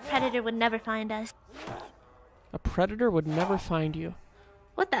 a predator would never find us. A predator would never find you.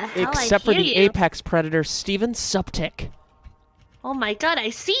 What the hell? Except for I hear the you. apex predator, Steven Suptic. Oh my god,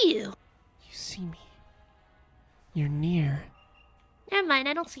 I see you. You see me. You're near. Never mind,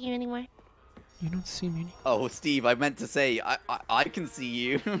 I don't see you anymore. You don't see me. Oh, Steve, I meant to say, I can see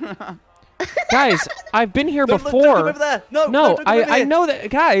you. Guys, I've been here Don't before. Look, don't come over there. No, No, don't come over I here. know that.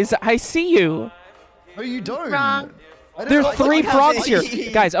 Guys, I see you. No, you don't. Wrong. There are I three can't frogs see here.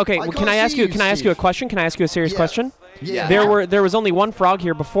 you. Guys, okay, I can can't I ask see you? you, Can I ask you a Steve. question? Can I ask you a serious Yeah. question? Yeah. There was only one frog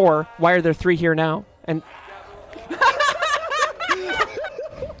here before. Why are there three here now? And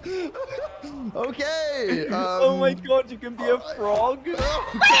Okay. Oh my god, you can be a frog.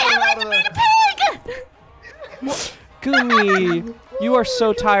 Gumi, you are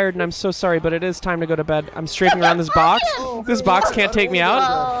so tired, and I'm so sorry, but it is time to go to bed. I'm scraping around this box. This box can't take me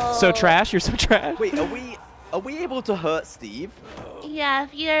out. So trash. You're so trash. Wait, are we able to hurt Steve? Yeah,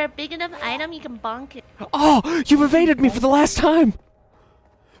 if you're a big enough item, you can bonk it. Oh, you've evaded me for the last time.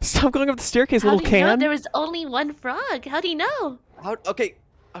 Stop going up the staircase, How little do you know can. there was only one frog? How do you know? Okay,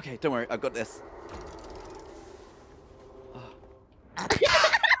 don't worry, I've got this.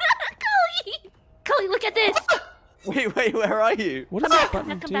 Chloe, look at this. Wait, where are you? What does that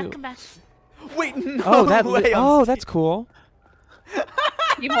button do? Come back. Wait, no Oh, that. way. Oh, that's cool.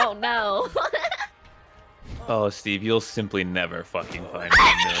 You won't know. Oh, Steve, you'll simply never fucking find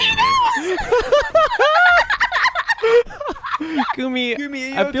me. Gumi, Gumi, are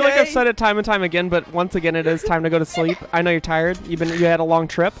you I feel like I've okay? said it time and time again, but once again, it is time to go to sleep. I know you're tired. You had a long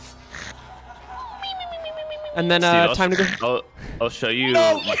trip. And then Steve, time to go. I'll show you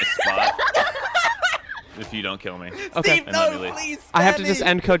my spot if you don't kill me. Okay. Steve, And let me no, leave. please. I have to just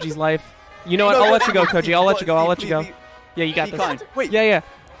end Koji's life. You know what? I'll let you go, Koji. I'll let you go. I'll let you go. Yeah, you got Be this. kind. Wait, Yeah.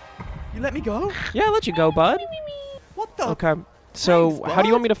 you let me go? Yeah, I'll let you go, bud. What the? Okay. So, Thanks, how do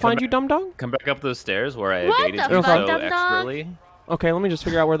you want me to Come find back. you, DumbDog? Come back up those stairs where I What evaded the you fuck, so DumbDog? expertly. Okay, let me just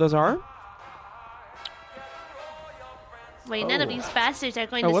figure out where those are. Wait, none of these bastards are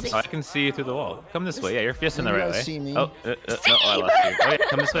going Oh, to whoops. see. Oh, I can see you through the wall. Come this way. Yeah, you're facing the You right guys way. see me? Oh, no, I lost you. Oh, yeah,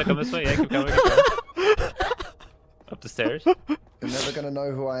 come this way. Come this way. Yeah, keep coming. Keep coming. Up the stairs. You're never gonna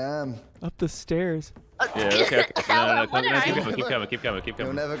know who I am. Up the stairs. Yeah, okay. No, What are keep you? coming. Keep coming. Keep coming. Keep You're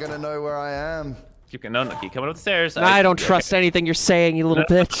coming. never gonna know where I am. Keep coming. No, keep coming up the stairs. I don't trust anything you're saying, you little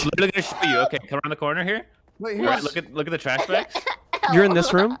I'm bitch. literally gonna show you. Okay, come around the corner here. Wait, All right, who's? look at the trash bags. You're in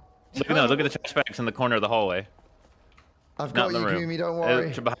this room? Look at the trash bags in the corner of the hallway. I've Not got in you, the room. Gumi. Don't worry.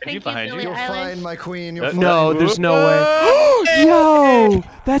 Behind Thank you. you, Behind Billy. you. You'll Island. find my queen. You'll find. No, there's no way. Yo,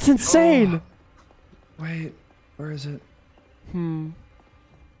 that's insane. Wait, where is it? Can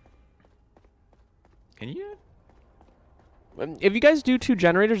you? If you guys do 2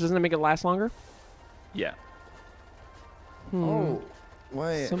 generators, doesn't it make it last longer? Yeah. Oh,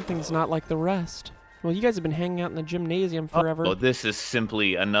 wait. Something's not like the rest. Well, you guys have been hanging out in the gymnasium forever. Oh, this is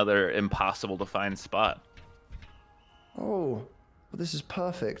simply another impossible to find spot. Oh, well, this is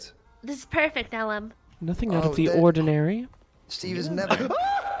perfect. This is perfect, Ellum. Nothing out Oh, of the they- ordinary. Steve is never.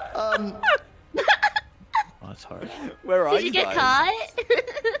 Oh, that's hard. Where are Did you get guys?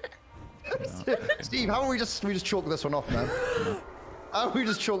 caught? Steve, how about we just chalk this one off, man? How about we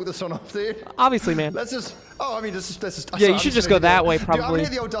just chalk this one off, dude? Obviously, man. Let's just. Oh, I mean, this is. Yeah, you should just go that way, Dude, I'm probably. gonna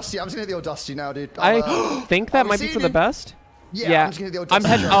hit the old Dusty. I'm just gonna hit the old Dusty now, dude. I think that might be for the best. Yeah, I'm just gonna hit the old I'm Dusty.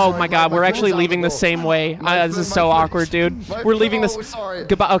 heading. Sorry, Oh my God, we're actually leaving the same way. This is so awkward, dude. We're leaving this. Sorry.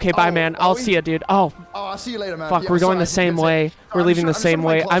 Goodbye. Okay, bye, Oh, man. are I'll we- see you, dude. Oh, Oh, I'll see you later, man. fuck, Yeah, we're going sorry, the same I way. didn't say- We're I'm leaving the just trying same to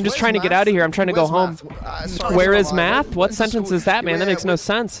way. find I'm just Where's trying to get out of here. I'm trying to go Where's home. math? Sorry, Where sorry, is math? What where's the sentence school? is that, man? That Where- makes no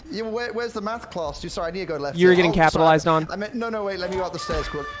sense. Yeah, where's the math class? Dude, sorry, I need to go left. You're here. getting sorry. capitalized on. I meant, no, wait, let me go up the stairs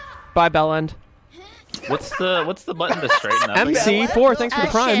quick. Bye, Bellend. What's the button to straighten up? MC4, thanks for the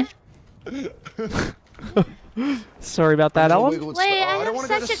prime. Shift. Sorry about that, Ellum. Wait, I have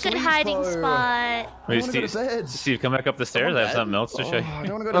such a good hiding spot. Wait, wanna go to Steve, bed. Steve, come back up the stairs. I have something else to show you. I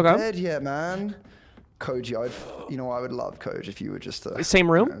don't want to go to Okay. bed yet, man. Koji, you know, I would love Koji if you were just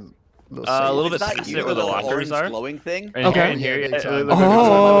Same room? A little Is bit that past you it where the with lockers orange are. glowing thing? And Okay. here, Yeah, yeah, big time. look,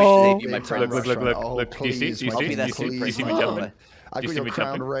 look, Oh. look, do you see? Do you see? Do you see me jumping? I Do got you see your me crown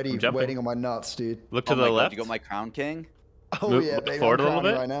jumping? ready, I'm jumping. waiting on my nuts, dude. Look to Oh the my God, left. you got my crown king? Oh Move yeah, baby, forward I'm a little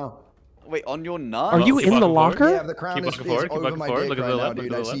crowned bit. right now. Wait, on your nut? Are you Keep in the walking forward. locker? Yeah, the crown Keep is walking forward, keep over walking my forward. dick Look at right the now, left,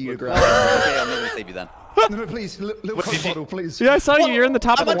 dude. look I at the see you left, grab Okay, I'm not gonna save you then. No, please, little What did Coke you- bottle, please. Yeah, I saw you. You're in the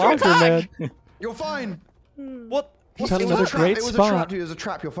top of the I'm under locker, man. attack! You're fine. What? You It found was another a trap. great It was a spot. trap, dude. It was a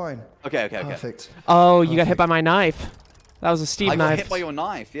trap. You're fine. Okay. Perfect. Oh, you got hit by my knife. That was a Steve I got knife. hit by your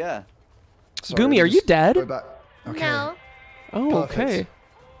knife, yeah. Sorry, Gumi, let me are you just dead? go back. Okay. No, Oh, Perfect. okay.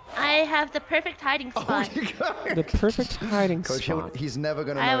 I have the perfect hiding Oh, spot. you got it. The perfect hiding Coach, spot. he's never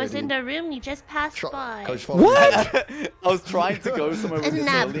gonna know. I was dude. in the room you just passed by. Coach, follow What? me. I was trying to go somewhere with Isn't this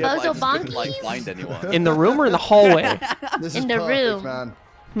that earlier, but I Bozo just couldn't, like, Bonkies? find anyone. In the room or in the hallway? This In is the perfect, room. man.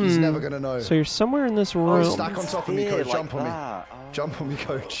 He's never gonna know. So you're somewhere in this Oh, room. stack on top of me, Yeah, Coach. like Jump on me. that. Oh. Jump on me,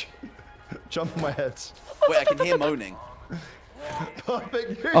 Coach. Jump on my head. Wait, I can hear moaning.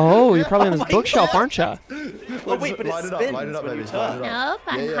 Perfect. Oh, you're probably on this my bookshelf, God. aren't you? Oh wait, but it Light it up, spins light it up, when you baby. Light turn. it up. Nope,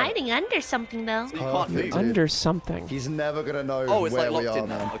 I'm Yeah. hiding under something though. So you can't Perfect. move. Under something. He's never gonna know Oh, it's where like we locked are, in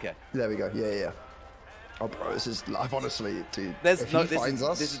now. man. Okay. There we go. Yeah. Oh, bro, this is life. Honestly, dude. There's if no. he finds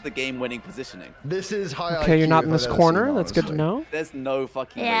us, This is the game-winning positioning. this is high Okay, you're IQ not in if this I've ever corner. seen, That's good to honestly. know. There's no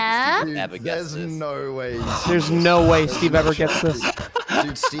fucking Yeah? way Steve Dude, ever gets there's this. no way. There's no way Steve ever gets this.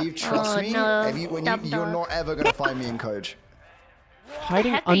 Dude, Steve, trust Oh, me. no. If you're DumbDog. not ever gonna find me in Coach.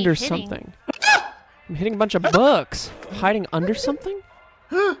 Hiding heck are you under hitting? something. I'm hitting a bunch of books. Hiding under something?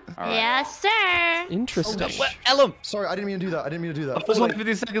 Yes, sir. Interesting. What? Ellum! Sorry, I didn't mean to do that. I didn't mean to do that. There's only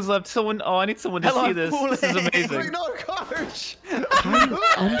 50 seconds left. Someone, oh, I need someone to Ellum, see this. pull This is it. amazing. Wait, no, Coach. Hiding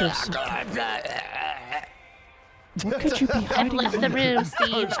under something. What could you be I've hiding left the under? room,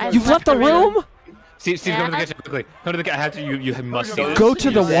 Steve. I've You've left the room? Steve, come to the Yeah. kitchen quickly. Come to the kitchen. I have to. You must see this. Go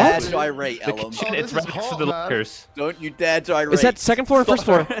to the Dare what? gyrate, The Ellum. kitchen. Oh, It's this right is next to hot, the man. lockers. Don't you dare gyrate. Is that second floor or first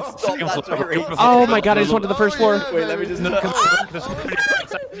floor? Stop Second that floor. gyrate. Oh my god, I just went to the first floor. yeah, Wait, let me just. You have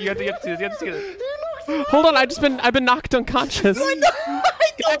to see this. You have to see this. Hold on, I've been knocked unconscious. I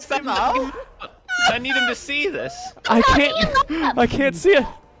need him to see this. I can't see it.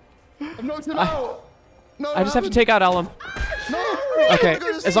 I'm knocked him out. No, I just have to take out Ellum. No. Okay,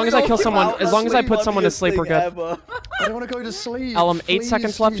 as long as I kill someone, Out, as long as I that's put the someone to sleep, we're good. funniest thing I don't want to go to sleep. Ellum, 8 Please,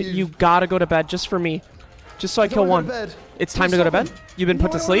 seconds left. Steve. You gotta go to bed just for me. Just so I I kill don't wanna one. go to bed. It's time to go to bed. You've been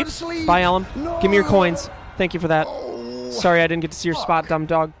put No, to I don't wanna sleep. go to sleep. Bye, Ellum. Give me your No. coins. Thank you for that. Oh. Sorry I didn't get to see your spot, dumb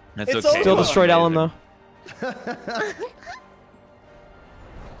dog. That's It's okay. Still over. destroyed Ellum Amazing. though.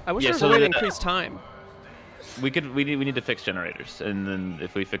 I wish Yeah, there was so a way to the- increase time. We need to fix generators, and then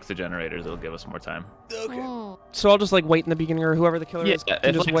if we fix the generators, it'll give us more time. Mm. So I'll just like wait in the beginning, or whoever the killer Yeah, is can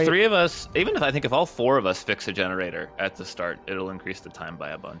if just like wait. 3 of us, even if I think if all 4 of us fix a generator at the start, it'll increase the time by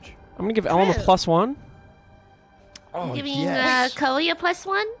a bunch. I'm gonna give Ellum a True. +1. Oh, Giving yes. Chloe a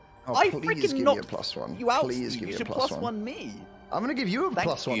 +1. Oh, I please freaking give me a knocked +1. You out, Please Steve. give You me a should +1. +1 me. I'm gonna give you a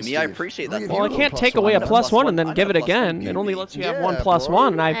Thanks, +1. Gumi. Steve. I appreciate I'm that. gonna Well, I give you a can't take away a +1. +1 and then I'm give it a +1 again. It Gumi. only lets you have Yeah, one +1, bro.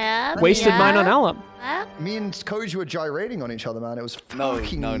 and I Yeah, wasted mine on Ellum. Yeah. Me and Koji were gyrating on each other, man. It was No,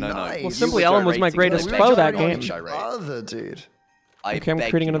 fucking no. nice. Well, You simply were Ellum was my gyrating greatest on We me. were foe that gyrating on game. each other, dude. I Okay, I'm beg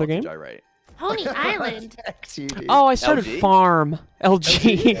creating you another not to game. gyrate. Pony Island. Protect you, dude. Oh, I started LG? farm.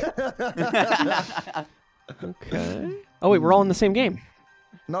 LG. Okay. Oh wait, we're all in the same game.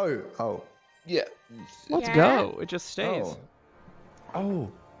 No. Oh. Yeah. Let's Yeah. go. It just stays. Oh.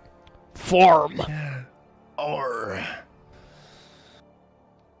 Oh. Farm. Or.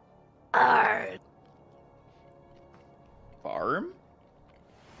 Arr. Farm?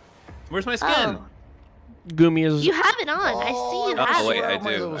 Where's my skin? Oh, Gumi is. you have it on. I see you Oh, have wait, it. I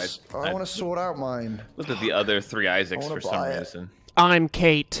my do. little I want to sort out mine. Look at the other 3 Isaacs I wanna for some buy it. reason. I'm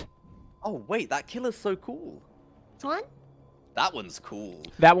Kate. Oh wait, that killer's so cool. This one? That one's cool.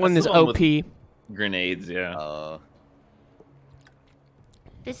 That one That's is the one OP. Grenades, yeah.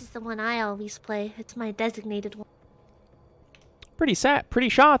 This is the one I always play. It's my designated one. Pretty sad. Pretty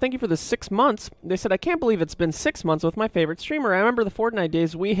Shaw, thank you for the 6 months. They said, I can't believe it's been 6 months with my favorite streamer. I remember the Fortnite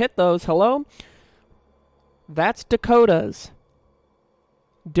days. We hit those. Hello? That's Dakota's.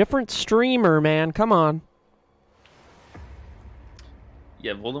 Different streamer, man. Come on.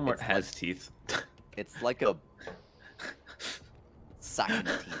 Yeah, Voldemort It's has teeth. It's like a sack of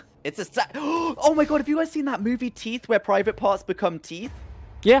teeth. It's a sack. Oh my god, have you guys seen that movie Teeth where private parts become teeth?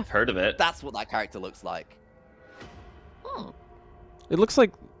 Yeah. I've heard of it. That's what that character looks like. Oh. It looks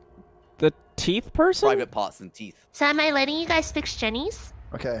like teeth person? Private parts and teeth. So am I letting you guys fix Jenny's?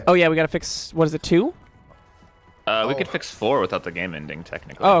 Okay. Oh yeah, we gotta fix. What is it? 2? We could fix 4 without the game ending,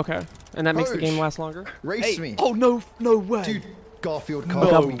 technically. Oh okay. And that makes the Coach. game last longer. Race Hey. me. Oh no way. Dude, Garfield, no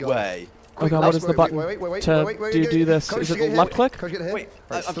car. we go. way. Oh god, what is the button to do this? Coach, Is it get the left hit. click? Coach, get hit. Wait,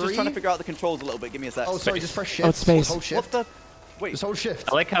 Right, I'm just trying to figure out the controls a little bit. Give me a sec. Oh, sorry, just press shift. Oh, it's space. Hold What shift. the? Wait. Just hold shift.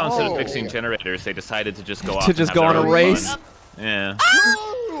 I like how instead of Oh. fixing generators, they decided to just go off To and just have go their on a own race? fun. Yeah.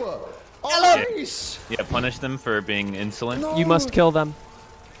 Oh! Ellum! Nice! Yeah, punish them for being insolent. No. You must kill them.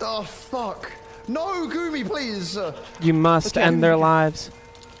 Oh, fuck. No, Gumi, please. You must end their lives.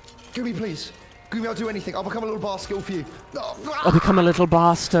 Gumi, please. Gumi, I'll do anything. I'll become a little basketball for you. Oh, I'll become a little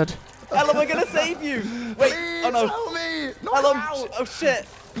bastard. Ellum, I'm gonna save you. Wait. please, Oh no. help me. Knock Ellum. her out. Oh shit.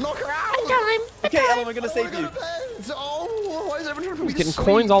 Knock her out. Time. Okay, Ellum, I'm gonna save you. Oh, why is everyone trying to put me He's to getting sleep?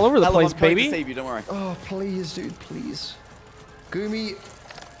 coins all over the Ellum, place, I'm trying to baby. save you. Don't worry. Oh, please, dude, please. Gumi,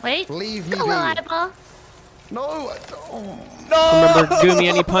 Wait. leave me Hello, be. eyeball. No. Oh. Remember, Gumi,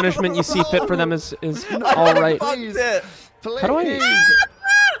 any punishment you see fit for them is all right. Please. It. Please. How do I-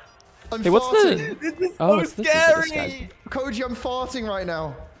 I'm Hey, what's farting. the? This is Oh, so it's this guy's. scary. Koji, I'm farting right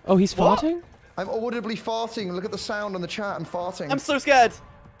now. Oh, he's What? farting? I'm audibly farting. Look at the sound on the chat. I'm farting. I'm so scared.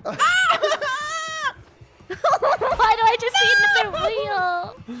 Why do I just see another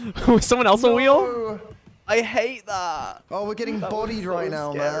wheel? Was someone else a wheel? No. I hate that. Oh, we're getting That was bodied so right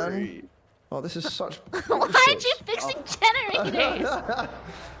now, man. scary. Oh, this is such. Why aren't you fixing generators?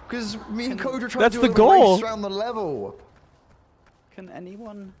 Because me and Koji are trying That's to do the a little goal. race around the level. Can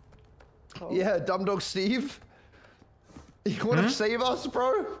anyone? Yeah, DumbDog Steve. You want to save us,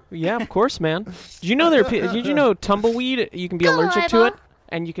 bro? Yeah, of course, man. Did you know did you know tumbleweed? You can be Go, allergic to it, eyeball.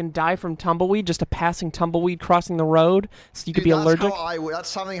 and you can die from tumbleweed, just a passing tumbleweed crossing the road. So you could be Dude, allergic. That's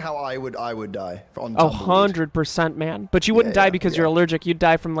something how I would die on Oh, tumbleweed. 100%, man. But you wouldn't die because you're allergic. You'd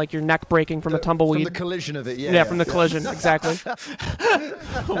die from like your neck breaking from a tumbleweed. From the collision of it, yeah. Yeah, from the collision, exactly.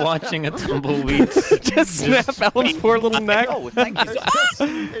 Watching a tumbleweed. Just snap Ellen's poor little neck. Oh, thank you. So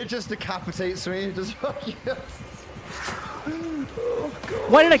It just decapitates me. It just fucking.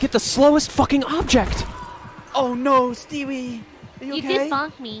 Why did I get the slowest fucking object? Oh no, Stewie. Are you You okay? did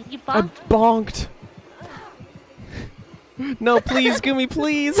bonk me. You I bonked. bonked. No, please, Gumi,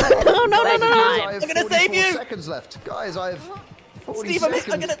 please. No. I'm gonna save you. Seconds left, guys. I have 40 Steve, I'm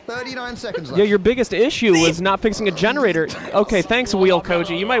seconds. gonna- 39 seconds left. Yeah, your biggest issue was not fixing a generator. Okay, thanks, Wheel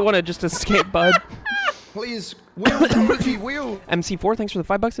Koji. You might want to just escape, bud. Please, wheel, Koji, wheel. MC4, thanks for the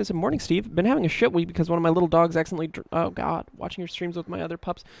 $5. I said, morning, Steve. Been having a shit week because one of my little dogs accidentally. Oh God, watching your streams with my other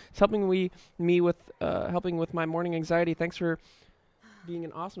pups. It's helping me with helping with my morning anxiety. Thanks for being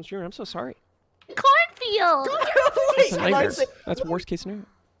an awesome streamer. I'm so sorry. Cornfield. That's a nightmare. That's worst case scenario.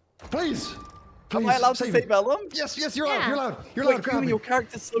 Please. Am I allowed to save save me. Ellum? Yes, you're Yeah. allowed. You're allowed. You're Wait, allowed to grab Gumi, me. your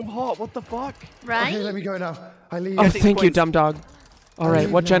character's so hot. What the fuck? Right? Okay, let me go now. I leave. Oh, Getting thank you, points. DumbDog. All right,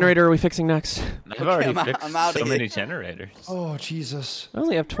 what generator are we fixing next? I've already I'm fixed outta so here. many generators. Oh, Jesus. I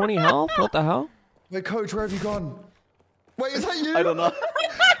only have 20 health. What the hell? Wait, Coach, where have you gone? Wait, is that you? I don't know.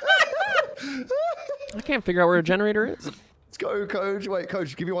 I can't figure out where a generator is. Let's go, Coach. Wait,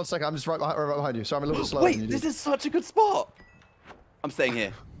 Coach, give me 1 second. I'm just right behind you, so I'm a little bit slower than Wait, you this do. is such a good spot. I'm staying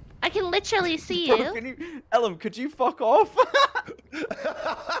here. I can literally see Bro, you. can you, Ellum, could you fuck off?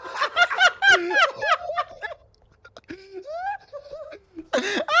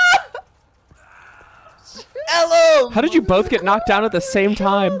 Ellum! How did you both get knocked down at the same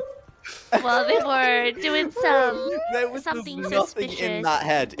time? Well, they were doing There was something just nothing in suspicious. that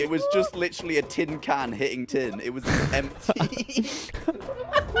head. It was just literally a tin can hitting tin. It was empty.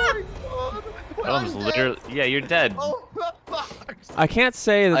 Ellum's literally. Yeah, you're dead. Oh, fuck. I can't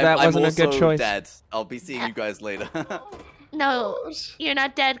say that wasn't a good also choice. Dead. I'll be seeing you guys later. No, you're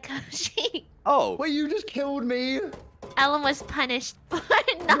not dead, Koji. Oh. Wait, you just killed me? Ellen was punished for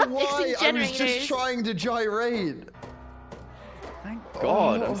not Why? fixing I was generators. just trying to gyrate. Thank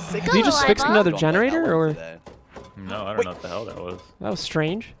God. I'm sick Have you Go, just fixed Eyeball. another Don't let generator, Ellum or do that. No, I don't know what the hell that was. that was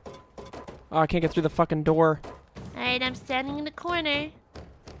strange? Oh, I can't get through the fucking door. Alright, I'm standing in the corner.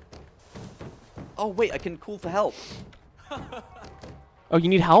 Oh wait, I can call for help. Oh, you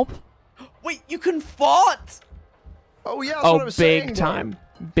need help? Wait, you can fart! Oh, yeah, that's what I Oh, was big saying, time.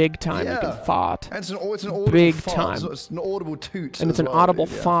 Big time. You Yeah. can fart. And it's an audible Big fart. time. It's an audible toot. And as it's an well, audible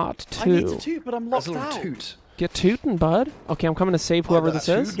dude, yeah. fart, I need to too. toot, but I'm That's locked a little out. toot. Get tootin', bud. Okay, I'm coming to save whoever that this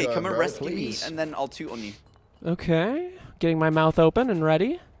is. toot. Okay, come and Bro, rescue please. me, and then I'll toot on you. Okay. Getting my mouth open and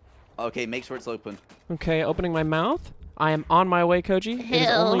ready. Okay, make sure it's open. Okay, opening my mouth. I am on my way, Koji. It is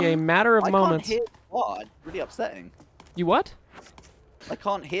Ew. only a matter of I moments. can't hear the fart. It's really upsetting. You what? I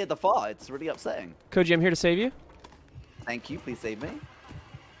can't hear the fart. It's really upsetting. Koji, I'm here to save you. Thank you. Please save me.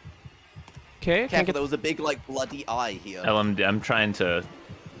 Okay, Careful, there was a big, like, bloody eye here. Ellum, I'm trying to.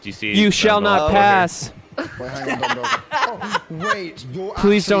 Do you see? You shall not over pass. Wait, hang on, DumbDog. Oh, wait, you're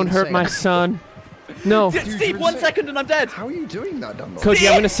Please don't actually hurt my insane. son. No. Steve, you're 1 insane. second and I'm dead. How are you doing that, DumbDog? Koji,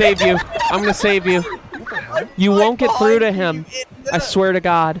 I'm gonna save you. I'm gonna save you. You won't get through to him. I swear to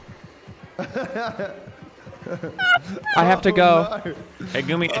God. I have to go. No. Hey,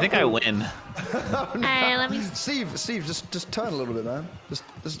 Gumi, I think I win. Alright, let me. Steve, just turn a little bit, man. Just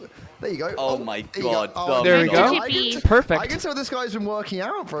there you go. Oh my there you go. God, Oh, There we my go. God. I can Perfect. tell this guy's been working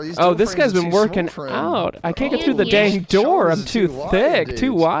out, bro. These Oh, door this guy's frames are been too working small for him. out. I can't get Oh, through the His dang door. shoulders I'm are too wide, thick, dude.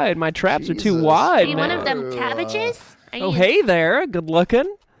 too wide. My traps are too Jesus. wide, Are you man. one of them cabbages? Are Oh, you- hey there. Good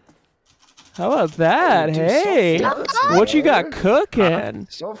looking. How about that? Dude, Hey. stop flirting, What you bro. got cooking?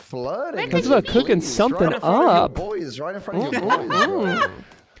 Stop flirting. That's about dude, cooking please. something right in front of your up. boys, right in front of your boys.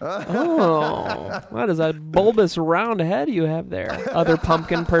 bro. Oh, what is that bulbous round head you have there? Other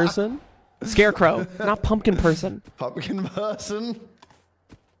pumpkin person? Scarecrow, not pumpkin person. Pumpkin person.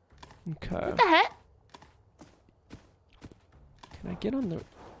 Okay. What the heck? Can I get on the...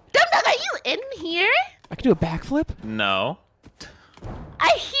 DumbDog, are you in here? I can do a backflip? No. I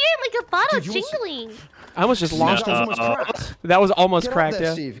hear like a bottle Dude, you also- jingling. I almost just launched That him. was almost cracked. That was almost Get up cracked, there,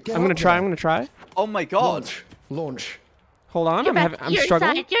 yeah. Steve. Get I'm gonna up try, there. I'm gonna try. Oh my God. Launch. Hold on, You're, I'm you're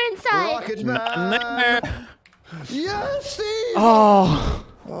struggling. inside. You're inside. Rocket man. Yes, Steve. Oh,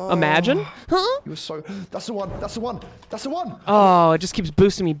 imagine? Huh? You were so. That's the one. That's the one. That's the one. Oh, it just keeps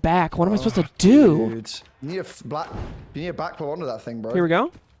boosting me back. What am I supposed to do? Dude, you need a black. You need a backflow onto that thing, bro. Here we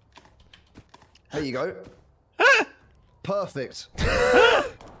go. There you go. Perfect.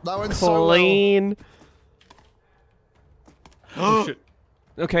 That went so well. Clean. Oh shit.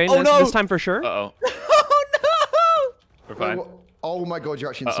 Okay, Oh, this, no. this time for sure. Uh-oh. Oh no! We're fine. Oh my god, you're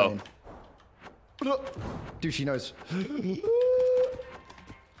actually Uh-oh. insane. Dude, she knows.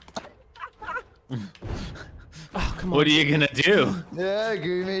 Oh, come on. What are you gonna do? Yeah,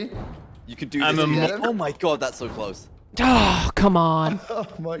 Gumi. You can do I'm this. a again. mo- Oh my God, that's so close. Oh, come on. Oh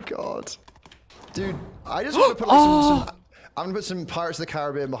my god. Dude, I just want to put like, some I'm gonna put some Pirates of the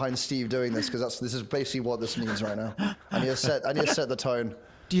Caribbean behind Steve doing this because this is basically what this means right now. I need to set the tone.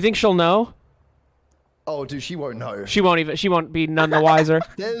 Do you think she'll know? Oh, dude, she won't know. She won't be none the wiser.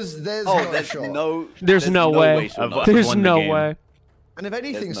 There's Oh, no there's shot. no. There's no way. she'll I've- know. There's won the no game. way. And if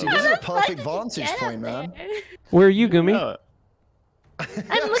anything, There's Steve, no this is a How the fuck perfect did you vantage get point, up man. there? Where are you, Gumi? No.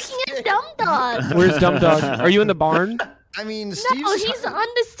 I'm looking at DumbDog. Where's DumbDog? Are you in the barn? I mean, No, Steve's he's on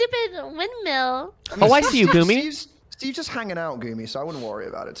the stupid windmill. Oh, I see you, Gumi. Steve's just hanging out, Gumi, so I wouldn't worry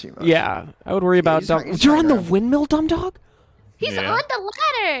about it too much. Yeah, I would worry about he's Dumb. he's You're on the hanging out. windmill, DumbDog? He's Yeah. on the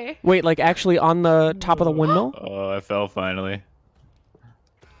ladder. Wait, like actually on the top of the windmill? Oh, I fell finally.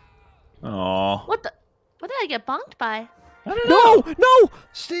 Oh. What the? What did I get bonked by? No, no!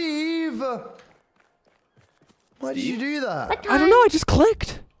 Steve! Why did you do that? What time? I don't know. I just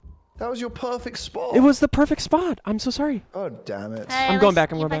clicked. That was your perfect spot. It was the perfect spot. I'm so sorry. Oh, damn it. Hey, I'm going let's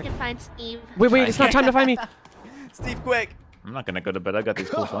back, I'm see going if back. I can find Steve. Wait, it's not time to find me. Steve, quick. I'm not gonna go to bed. I got these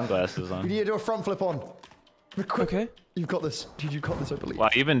cool sunglasses You on. need to do a front flip on. Quick. Okay. You've got this. Dude, you've got this, I believe. Wow,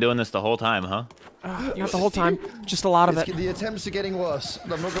 you've been doing this the whole time, huh? Not the whole time. Just a lot of it. The attempts are getting worse. I'm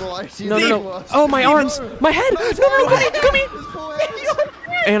not gonna lie to you. No, they're no, getting no. worse. Oh, my arms. No. My head. No, Gummy. Gummy.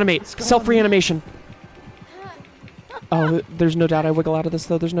 Animate. Self-reanimation. Oh, there's no doubt I wiggle out of this,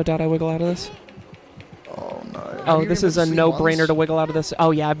 though. There's no doubt I wiggle out of this. Oh, no. Oh, this is a no-brainer to wiggle out of this.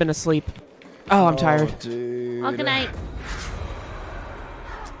 Oh, yeah, I've been asleep. Oh, I'm tired. Dude. Well, good night.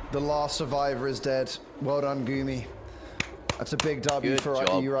 The last survivor is dead. Well done, Gumi. That's a big W Good for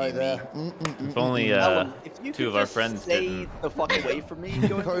job, you right Gumi. there. If only Ellum, if you two could of our just friends stay didn't. the fuck away from me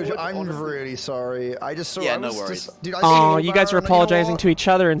going Coach, forward, I'm honestly. really sorry. I just saw. Yeah, I no was worries. Just, dude, I Oh, saw you guys are Baron, apologizing to each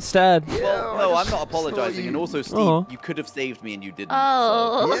other instead. Well, I no, I'm just not thought apologizing. you- And also, Steve, Oh. you could have saved me and you didn't.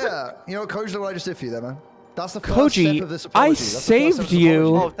 Oh. Yeah, you know what, Coach, look what I just did for you there, man. That's the first step Koji, of this I apology. That's the first step saved of this you.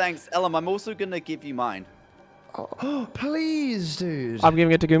 Oh, apology. thanks, Ellum. I'm also gonna give you mine. Oh, please, dude. I'm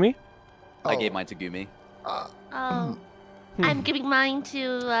giving it to Gumi. I Oh. gave mine to Gumi. Oh. I'm giving mine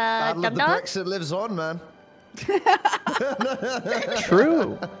to Battle of the DumbDog. Brexit lives on, man.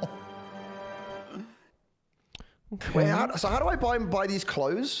 True. Wait, so how do I buy these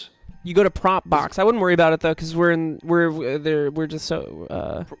clothes? You go to prop box. I wouldn't worry about it though, because we're just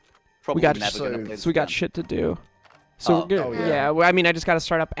so Probably got never gonna so play we got this shit to do. So we're good. oh, yeah. Yeah, well, I mean, I just got to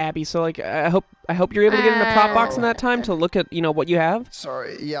start up Abby. So like, I hope you're able to get into prop box in that time to look at what you have.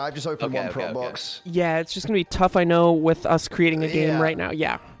 Sorry, yeah, I've just opened one Okay, prop okay. box. Yeah, it's just gonna be tough. I know with us creating a game Yeah. right now.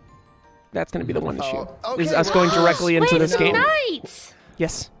 Yeah, that's gonna be the one issue. okay, Is us well, going directly into Wait, this game. night.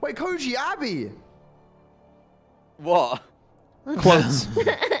 Yes. Wait, Koji, Abby. What? Quotes.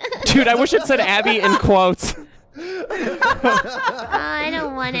 Dude, I wish it said Abby in quotes. I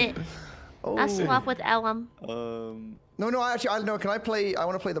don't want it. I'll swap with Ellum. No, actually, I know. Can I play? I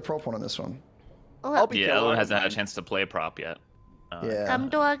want to play the prop one on this one. Oh, be Yeah, killer, Ellum hasn't had a man. chance to play prop yet. Yeah.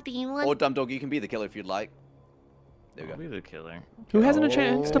 DumbDog, do you want? Or DumbDog, you can be the killer if you'd like. There we I'll go. be the killer. Who hasn't a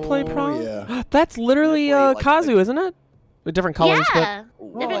chance to play pro? Yeah. That's literally Play, like, Kazu, isn't it? With different colors. Yeah,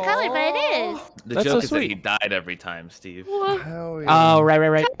 different color, but it is. The That's joke so is that sweet. he died every time, Steve. Hell yeah. Oh,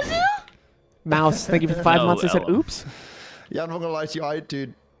 right. Mouse, thank you for 5 No, months. I said, Ellum. oops. Yeah, I'm not gonna lie to you,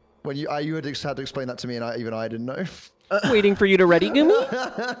 dude. When you had to explain that to me, and I didn't know. Waiting for you to ready,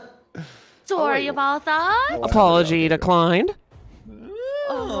 Gumi. Sorry about that. Apology declined.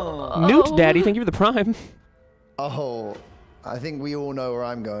 Oh. Newt, Daddy, thank you for the prime. Oh, I think we all know where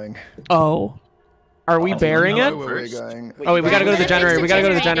I'm going. Oh. Are we bearing I it? know where we're First? going. Oh, wait, we gotta go to the Fix generator. the We gotta go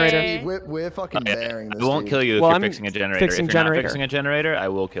to the generator. generator. We're fucking bearing this. I won't dude. kill you if Well, you're I'm fixing a generator. fixing if you're generator. not fixing a generator, I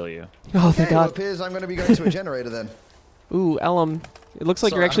will kill you. Oh, thank Okay, well, it God. appears I'm going to be going to a generator then. Ooh, Ellum. It looks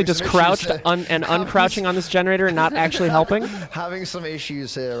like Sorry, you're actually having just some crouched issues and uncrouching on this generator and not actually helping. Having some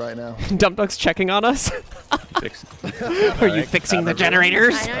issues here right now. DumbDog's checking on us. Fix. Are you fixing the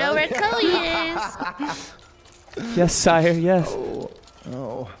generators? I don't know where Koji is. Yes, sire, yes.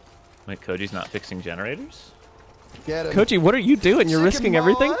 Oh, Wait, Koji's not fixing generators? get him. Koji, what are you doing? You're Sick risking him,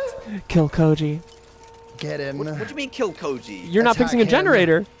 everything? boy. Kill Koji. Get him. What do you mean kill Koji? You're not Attack fixing a him.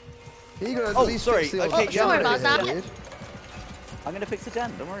 generator. You gotta at Oh, least sorry, fix the okay, old yeah, sorry about generator, that. dude. I'm gonna fix the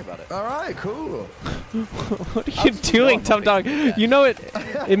gen. Don't worry about it. All right, cool. What are you doing, I'm not fixing DumbDog? You know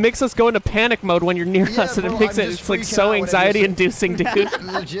it makes us go into panic mode when you're near Yeah, us, and bro, it makes I'm it just it's like freaking so out whenever anxiety you- inducing, dude.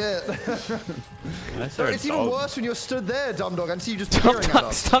 Legit. That's It's even worse when you're stood there, DumbDog, and see you just peering at DumbDog,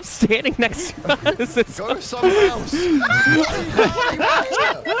 us. stop standing next to us. It's Go somewhere else.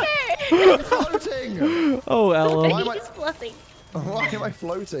 I'm floating. oh, Ellum. Why am I- He's bluffing. Why am I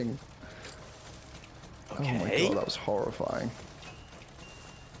floating? Oh my Okay. god, that was horrifying.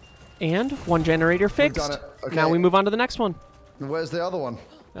 And one generator fixed. done it. Okay. Now we move on to the next one. Where's the other one?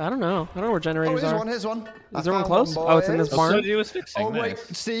 I don't know. I don't know where Oh, generators here's are. one, here's one. Is there one close? Oh, it's in this barn. Koji was fixing. Oh wait,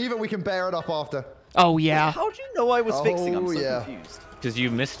 Nice. Steve, and we can bear it up after. Oh yeah. How do you know I was fixing? I'm Oh, so yeah. confused. Because you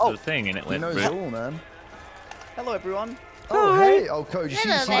missed Oh. the thing and it He went. knows rip. it all, man. Hello, everyone. Oh, Hi. hey. Oh, Koji,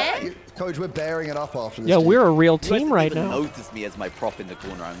 Hello there. Koji, we're bearing it up after this. Yeah, dude. we're a real You guys team didn't right even now. notice me as my prop in the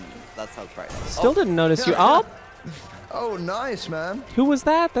corner. That's how cracked I was. Still didn't notice you. Oh, Oh, nice, man. who was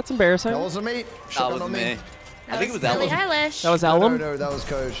that? That's embarrassing. That wasn't me. That Should've was on me. I think it was Billie Ellum. Eilish. That was No, Ellum. no, that was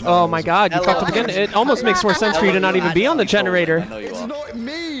Koji. No, Oh that my wasn't- God, you Ellum. fucked up again. It almost makes more sense for you to not even be on the generator. I know you It's are. not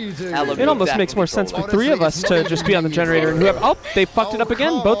me, dude. Ellum, It almost Definitely makes more sense for trolling. three of us Honestly, to it's just be on the not generator and whoever. Oh, they fucked it Oh, up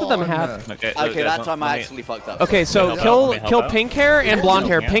again. Both of them come have. on. Okay, Okay, that time I let me- actually fucked up. Okay, so Let me kill help kill out. pink hair and blonde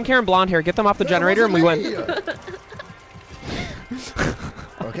hair. Yeah. Pink hair and blonde hair. Get them off the generator and we win.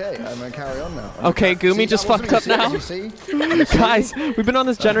 Okay, I'm gonna carry on now. Okay, Gumi See, just that wasn't fucked up me. now. You see? Guys, we've been on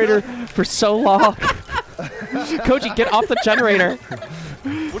this generator for so long. Koji, get off the generator.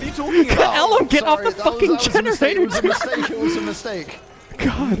 What are you talking about? Ellum, get off Sorry, the that was- fucking that was a mistake. generator. It was a mistake. It was a mistake.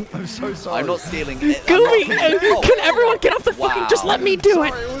 God. I'm so sorry. I'm not stealing it. Gumi, Oh, can everyone get off the fucking... Just let me do it.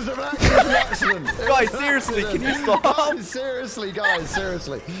 Sorry, it was an accident. It was Guys, an seriously, accident. can you stop? Guys,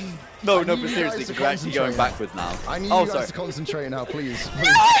 seriously. No, I no, need but you seriously, guys to because we're actually going concentrate. backwards now. I need Oh, you guys sorry. to concentrate now, please.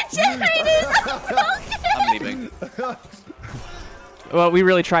 I'm leaving. Well, we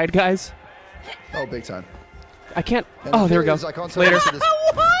really tried, guys. Oh, big time. I can't... And Oh, the there we thing go. is, I can't turn Later. into this.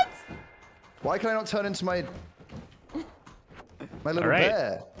 What? Why can I not turn into my little All right.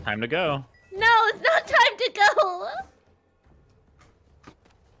 bear? Time to go. No, it's not time to go.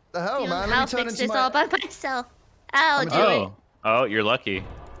 The hell, man? Let I'll me turn fix into this all my. by myself. I'll do it. Oh. Oh, you're lucky.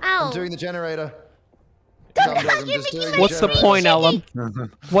 Ow. I'm doing the generator. Don't I'm fucking just make doing me What's the generator. point, Ellum?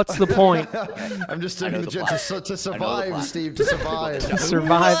 What's the point? I'm just I doing know the the gen plan. to I know the survive, plan. Steve. To survive.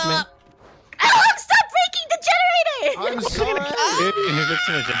 Survive, man. Ellum, stop breaking the generator! I'm sorry. You're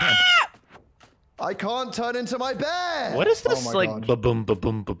fixing a generator. I can't turn into my bear. What is this Oh my like God. ba-boom,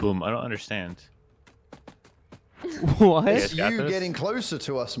 ba-boom, ba-boom? I don't understand. What? It's You guys got you this? getting closer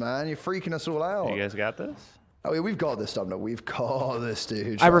to us, man. You're freaking us all out. You guys got this? Oh, yeah, we've got this, DumbDog. We've got this,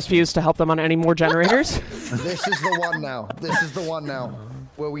 dude. I Trust me. refuse to help them on any more generators. This is the one now. This is the one now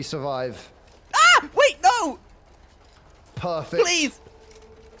where we survive. Ah! Wait, no! Perfect. Please!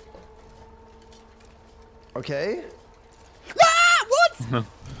 Okay. Ah! What?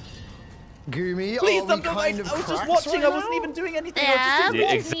 Gumi, Please, are we DumbDog, kind of I was just cracks watching. right I wasn't now? even doing anything. Yeah,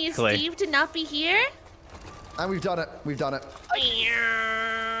 Yeah, me exactly. Steve to not be here. And we've done it. We've done it.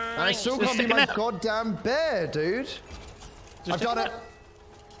 And I still can't be my goddamn bear, dude. I've done it.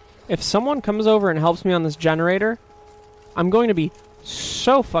 If someone comes over and helps me on this generator, I'm going to be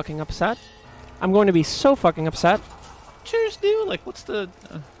so fucking upset. I'm going to be so fucking upset. Cheers, dude. Like, what's the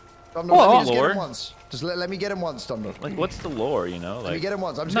DumbDog, just get lore? him once. Just let me get him once, DumbDog. Like, what's the lore? You know, like. Let me get him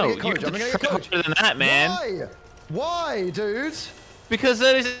once. I'm just No, gonna get you're Koji. I'm gonna get harder Koji. than that, man. Why? Why, dude? Because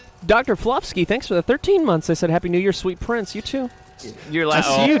that is. Dr. Flopsky, thanks for the 13 months. I said Happy New Year, sweet prince. You too. You're I like.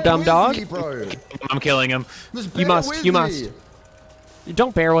 see you, dumb dog. Me, bro. I'm killing him. Just You bear must. with You me. must. You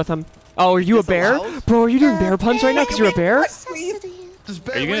don't bear with him. Oh, are you a Is this bear? allowed? Bro, are you doing bear puns right now because you're a bear? Necessity. Just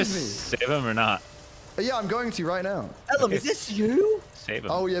bear Are you gonna with me. save him or not? Yeah, I'm going to right now. Ellum, is this you? Save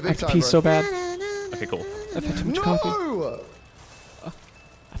him. Oh yeah, I big have to time, pee bro. so bad. Okay, cool. I've had too much No! coffee.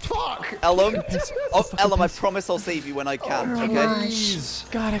 Fuck! Ellum, Ellum, I promise I'll save you when I can. Oh, Okay. my Please.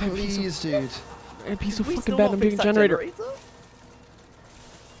 God, I gotta pee so, Please, dude. I gotta pee so We fucking still bad. not I'm doing a fixed that generator.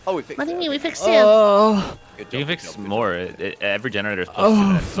 Oh, we fixed What do you it. mean? We fixed you. Oh, Good job, You can good fix job, good more. Every generator is supposed to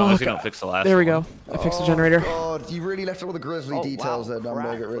do that, as long as you don't fix the last there we one. go. I fixed the generator. God, you really left all the grisly Oh, details wow. there,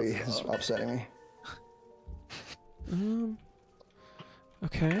 DumbDog. It really Crap. is upsetting me.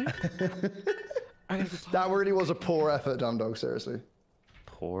 Okay. I gotta go. That really was a poor effort, DumbDog. Seriously.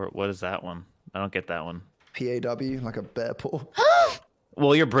 Poor. What is that one? I don't get that one. PAW, like a bear paw.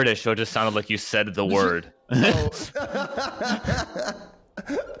 Well, you're British, so it just sounded like you said the word.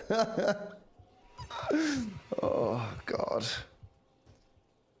 Oh God.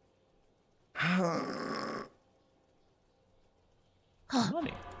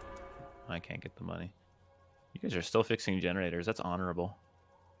 Money. I can't get the money. You guys are still fixing generators. That's honorable.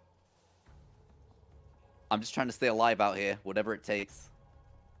 I'm just trying to stay alive out here, whatever it takes.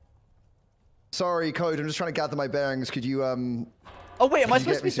 Sorry, Code. I'm just trying to gather my bearings. Could you Oh wait, am I Could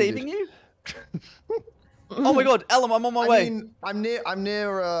you supposed to be get me saving you? Oh my god, Ellum, I'm on my way. I mean, I'm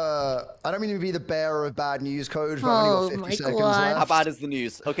near. I don't mean to be the bearer of bad news, Code. But Oh I've only got 50 my seconds God. left. How bad is the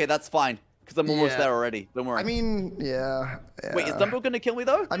news? Okay, that's fine, because I'm almost Yeah. there already. Don't worry. I mean, yeah. Wait, is DumbDog gonna kill me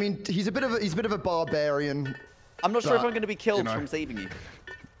though? I mean, he's a bit of a barbarian. I'm not sure if but, I'm gonna be killed know. from saving you.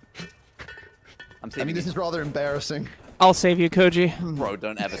 I'm I saving mean, this you. is rather embarrassing. I'll save you, Koji. Bro,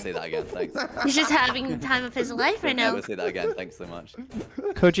 don't ever say that again. Thanks. He's just having the time of his life right Don't now. ever say that again. Thanks so much.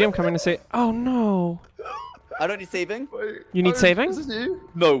 Koji, I'm coming to say. Oh no. I don't need saving. You need Code, saving? Is this you?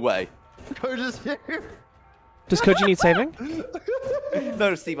 No way. Code is you. Does Koji need saving?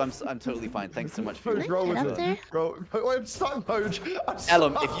 No, Steve, I'm totally fine. Thanks so much for Code, your... roll Get with up it. there. Roll. Wait, I'm stuck, Code. I'm stuck.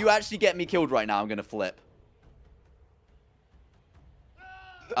 Ellum, if you actually get me killed right now, I'm gonna flip.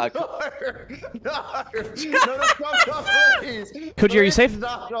 No, stop, please. Koji, are you safe?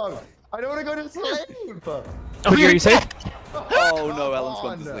 Stop, dog. I don't want to go to sleep. Koji, are you safe? Oh no, Ellen's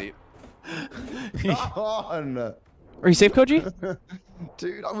gone to on. sleep. Come on. Are you safe, Koji?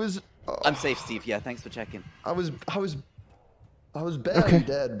 Dude, I was I'm safe, Steve. Yeah, thanks for checking. barely Okay.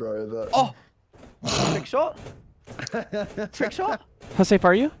 dead, bro. But Oh! Trick shot? Trick shot? How safe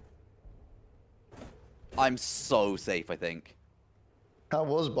are you? I'm so safe, I think. that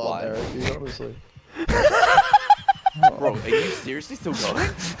was barbaric, dude, honestly. Bro, are you seriously still going?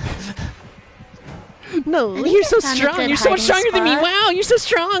 No, think you're so I found a strong. good You're so much hiding stronger than me. spot. Wow, you're so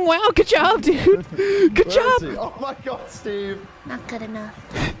strong. Wow, good job, dude. Good Where is job. he? Oh my God, Steve. Not good enough.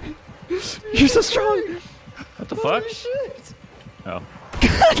 You're so strong. What the fuck? Shit. Oh.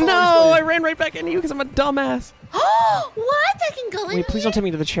 No, I ran right back into you because I'm a dumbass. Oh, what? I can go in Wait, please don't take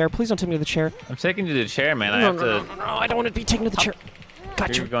me to the chair. Please don't take me to the chair. I'm taking you to the chair, man. I No, have no, to. no, no, I don't want to be taken to the chair.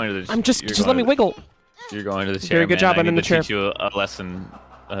 Got You're you. going to the. I'm just you're let going me to the- wiggle. You're going to the chair. Very good man. job, I I'm in need the to chair. teach you a lesson.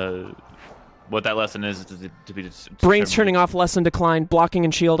 What that lesson is to be. Brains turning off, lesson decline, blocking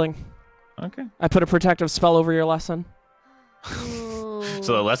and shielding. Okay. I put a protective spell over your lesson. Ooh.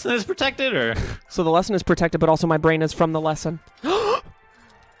 So the lesson is protected, or So the lesson is protected, but also my brain is from the lesson.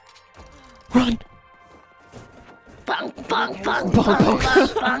 Run! Bonk, bonk, bonk, Bonk, bonk, bonk. bonk,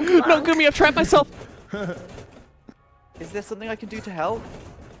 bonk, No, bonk. Gumi, I've trapped myself. Is there something I can do to help?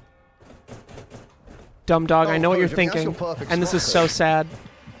 Dumb dog, I Oh, know what you're Coach, I mean, that's thinking. your perfect And this is spot, so sad.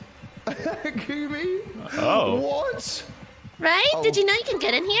 Gumi? oh, What? Right? Oh. Did you know you can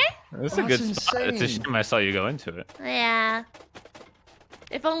get in here? that's a That's good spot. It's a insane. shame I saw you go into it. Yeah.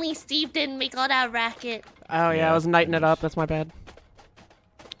 If only Steve didn't make all that racket. Oh, yeah, Yeah, I was nighting it up. That's my bad.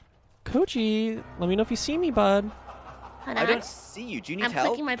 Koji, let me know if you see me, bud. Hold I on. don't see you. Do you need I'm help?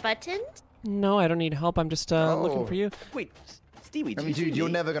 clicking my buttons. No, I don't need help. I'm just looking Oh. for you. Wait, Stevie, do I you mean, see dude, you're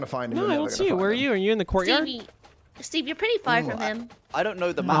me? never gonna find him. No, You're I never don't gonna see you. find Where are him. you? Are you in the courtyard? Steve, you're pretty far Ooh, from him. I don't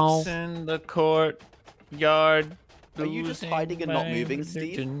know the No. maps. In the courtyard. Are you just hiding and not moving,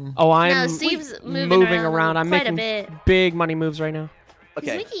 Steve? Oh, I'm No, Steve's moving around. I'm quite a making bit. big money moves right now.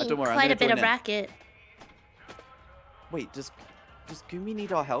 Okay, He's making don't worry, I'm quite gonna a bit join of in. racket. Wait, does Gumi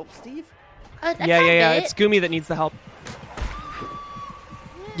need our help, Steve? A Yeah. bit. It's Gumi that needs the help.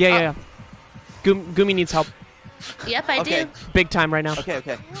 Yeah. Gumi needs help. Yep, I Okay. do. Big time right now.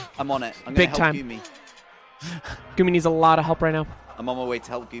 Okay. I'm on it. I'm Big gonna help time. Gumi. Gumi needs a lot of help right now. I'm on my way to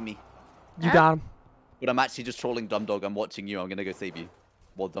help Gumi. You Huh? got him. But I'm actually just trolling DumbDog. I'm watching you. I'm gonna go save you.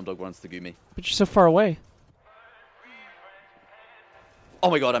 While DumbDog runs to Gumi. But you're so far away. Oh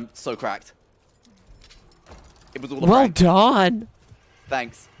my god, I'm so cracked. It was all a Well prank. done.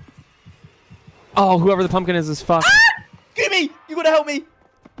 Thanks. Oh, whoever the pumpkin is fucked. Gumi! You gotta help me!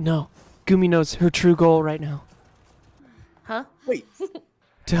 No. Gumi knows her true goal right now. Huh? Wait.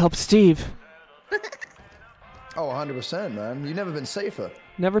 To help Steve. Oh, 100%, man. You've never been safer.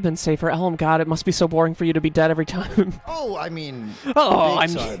 Never been safer. Ellum, God, it must be so boring for you to be dead every time. Oh, I mean, Oh, big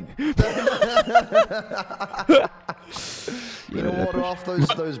I'm- time. You know what? Off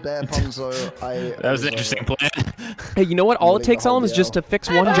those bear puns, though. That was an interesting plan. Hey, you know what? All it Really takes, hold Ellum, is the just L. to fix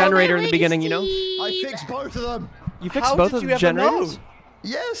one Oh, generator wait, in the wait, beginning, you know? Steve. I fixed both of them. You fixed How both did of you the ever generators? know?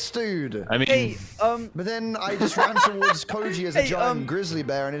 Yes, dude. I mean, Hey, But then I just ran towards Koji as a Hey, giant grizzly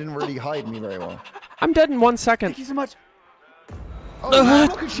bear, and it didn't really hide me very well. I'm dead in 1 second. thank you so much. Oh, there's a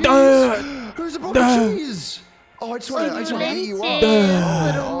block of cheese! Who's a block of cheese? Oh, I just want to eat you up.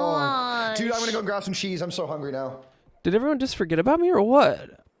 Little Oh. Mosh. Dude, I'm gonna go and grab some cheese. I'm so hungry now. Did everyone just forget about me or what?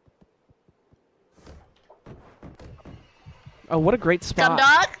 Oh, what a great spot.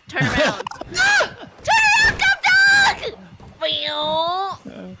 DumbDog, turn around. Turn around, DumbDog!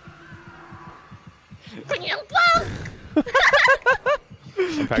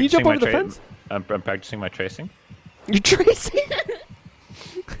 Can you jump over the fence? I'm practicing my tracing. You're tracing?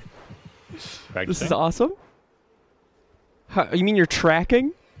 Practicing. This is awesome. You mean you're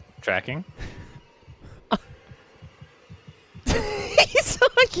tracking? Tracking. He saw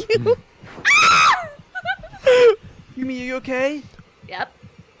you. Gumi, are you okay? Yep.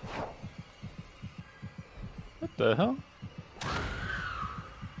 What the hell?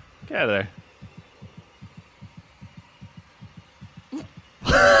 Get out of there.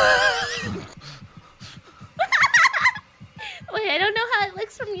 Wait, I don't know how it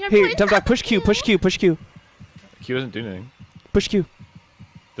looks from your Hey, point. DumbDog, push Q, push Q, push Q. Q doesn't do anything. Push Q.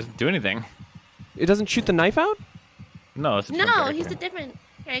 Doesn't do anything. It doesn't shoot the knife out? No, it's a different No, character. he's a different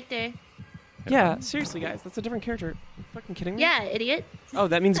character. Yeah, seriously, guys, that's a different character. Are you fucking kidding me? Yeah, idiot. Oh,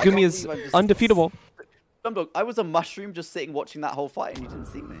 that means Gumi is believe I'm just- undefeatable. DumbDog, I was a mushroom just sitting watching that whole fight and you didn't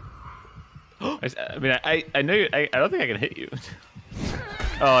see me. I mean, I know you. I don't think I can hit you.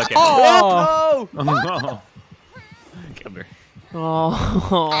 Oh, okay. Oh! No! Oh. Come here. I'm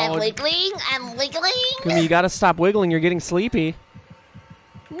Oh, wiggling. I'm wiggling. Gumi, you gotta stop wiggling. You're getting sleepy.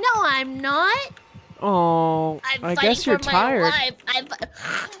 No, I'm not. Oh, I'm I fighting guess you're for my tired. life.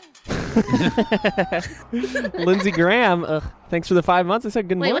 Lindsey Graham, thanks for the 5 months. I said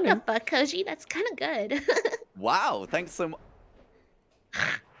good Wait, what morning. the fuck, Koji? That's kind of good. Wow, thanks so much.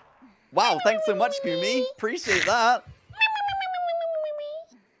 Wow, thanks so much, Gumi. Appreciate that.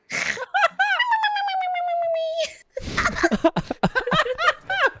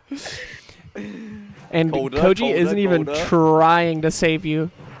 And Colder, Koji colder, isn't even colder. trying to save you.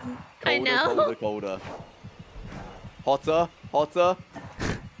 I know. Colder, colder. Hotter, hotter.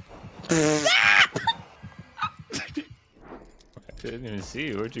 I didn't even see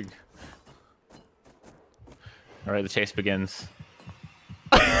you. Where'd you? All right, the chase begins.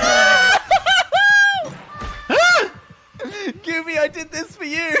 Gumi, I did this for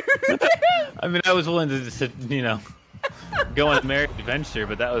you. I mean, I was willing to just, go on a merry adventure,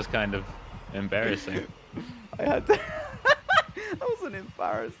 but that was kind of embarrassing. I had to. That wasn't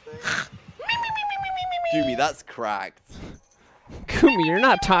embarrassing. Gumi, that's cracked. Gumi, you're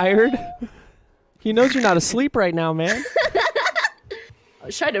not tired. He knows you're not asleep right now, man. I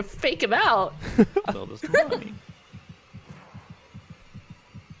was trying to fake him out. Build us money.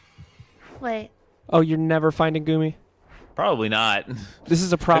 Wait. Oh, you're never finding Gumi. Probably not. This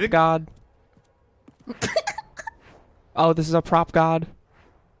is a prop think- god. Oh, this is a prop god.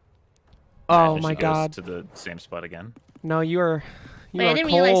 Oh It my should go god. To the same spot again. No, you are Wait, I didn't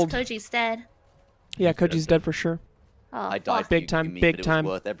cold. realize Koji's dead. Yeah, Koji's dead for sure. Oh, I died fuck. for Big you, time, Gumi, big but it was time.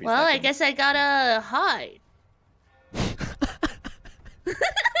 worth every Well, I second. guess I gotta hide.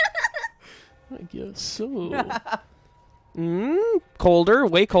 I guess so. Colder,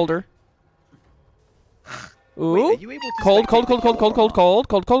 way colder. Ooh, Wait, are you able to cold, spectate cold, the cold, cold, cold, kill? cold,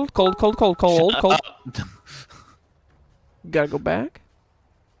 cold, cold, cold, cold, cold, cold, cold, cold. Gotta go back.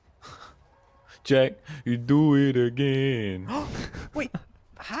 Jack, you do it again. Wait,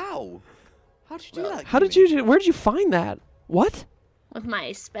 how? How did you do that? How did Gumi? you? Where did you find that? What? With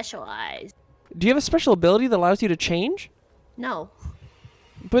my special eyes. Do you have a special ability that allows you to change? No.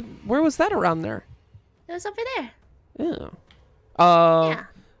 But where was that around there? It was over there. Yeah. Yeah.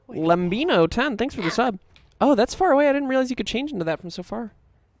 Lambino 10, thanks for the sub. Oh, that's far away. I didn't realize you could change into that from so far.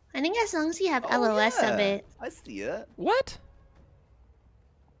 I think as long as you have LOS of it. I see it. What?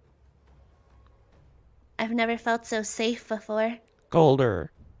 I've never felt so safe before.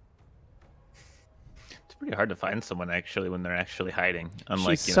 Golder. It's pretty hard to find someone actually when they're actually hiding.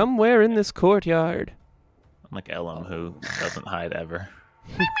 Unlike She's somewhere in this courtyard. unlike Ellum, who doesn't hide ever.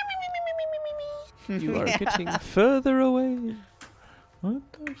 You are getting further away. What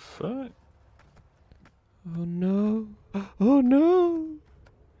the fuck? Oh no. Oh no.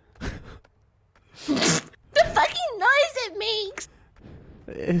 The fucking noise it makes!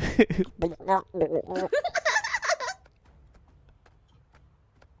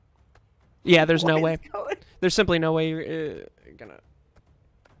 Yeah, there's no way. There's simply no way you're gonna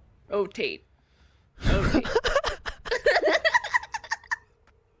Rotate.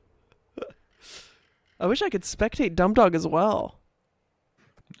 I wish I could spectate DumbDog as well.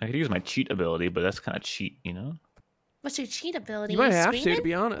 I could use my cheat ability, but that's kind of cheat, you know? What's your cheat ability? You might have Screaming? to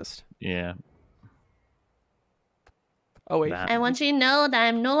be honest. Yeah. Oh wait. That. I want you to know that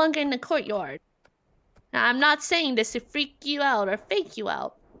I'm no longer in the courtyard. Now, I'm not saying this to freak you out or fake you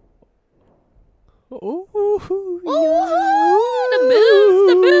out. Ooh,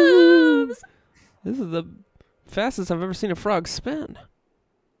 The moves! This is the fastest I've ever seen a frog spin.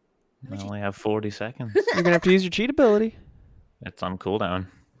 I only have 40 seconds. You're gonna have to use your cheat ability. It's on cooldown.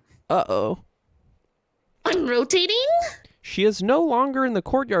 Uh-oh. I'm rotating? She is no longer in the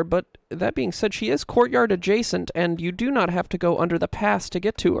courtyard, but that being said, she is courtyard adjacent, and you do not have to go under the pass to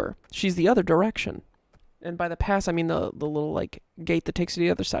get to her. She's the other direction. And by the pass, I mean the little, like, gate that takes you to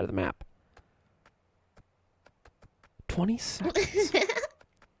the other side of the map. 20 seconds.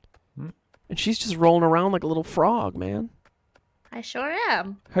 And she's just rolling around like a little frog, man. I sure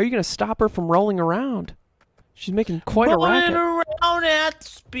am. How are you going to stop her from rolling around? She's making quite a racket. around at the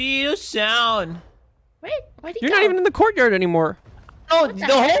speed of sound. Wait, where'd he You're go? not even in the courtyard anymore. Oh, the the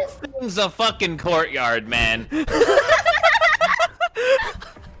heck? whole thing's a fucking courtyard, man.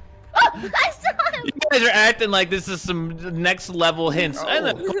 I saw him! You guys are acting like this is some next level hints. In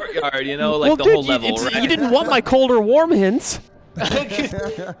the courtyard, you know, like well, the dude, whole level, right? you didn't want my cold or warm hints.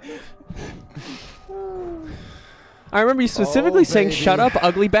 I remember you specifically saying, baby. shut up,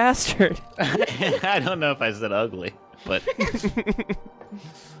 ugly bastard. I don't know if I said ugly, but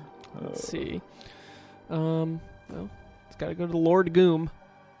Let's see. Well, it's got to go to Lord Goom.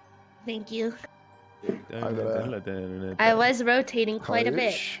 Thank you. I I was rotating quite a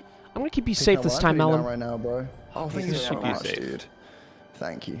bit. Coach. I'm going to keep you safe this time, Ellen. Ellen. Right now, bro. Oh, thank you so keep you much, safe. dude.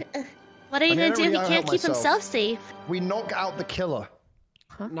 Thank you. What are you I mean, gonna do if I you don't can't help keep myself. himself safe? We knock out the killer.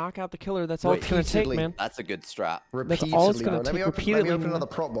 Knock out the killer. That's all it's going to take, Repeatedly. man. That's a good strat. Repeatedly, all it's gonna bro. take Let me repeatedly, open man. another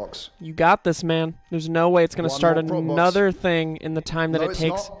prop box. You got this, man. There's no way it's going to One start more prop box. another thing in the time that No, it it's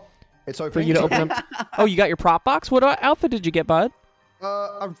takes not. It's open. for you to open them. Oh, you got your prop box? What outfit did you get, bud?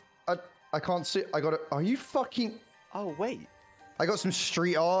 I can't see. I got it. Are you fucking? Oh, wait. I got some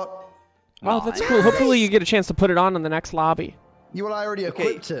street art. Oh, that's Nice. cool. Hopefully you get a chance to put it on in the next lobby. You and I already Okay.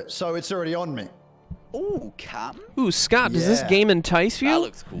 equipped it, so it's already on me. Ooh, Cam. Ooh, Scott, does this Yeah. game entice you? That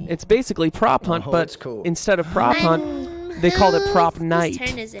looks cool. It's basically Prop Hunt, Oh, but it's cool. instead of Prop Hunt, they called it Prop Night. Whose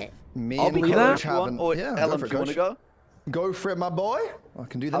turn is it? Me I'll and be believe Coach that. coach. You want? haven't. Or Yeah, Ellum, go do for you it, want to Coach. go? Go for it, my boy. I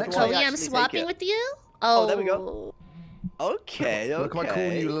can do the How next do I one. Chloe, I'm actually take swapping it? with you? Oh, there we go. Okay, okay. Look at my cool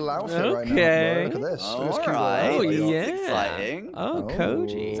new little outfit right now. Okay. Bro. Look at this. Look at this All cute little right. Oh, outfit. This is yeah. exciting. Oh,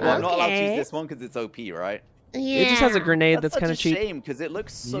 Koji. Well, I'm not allowed to Okay. use this one because it's OP, right? Yeah. It just has a grenade that's such kind a of cheap. shame because it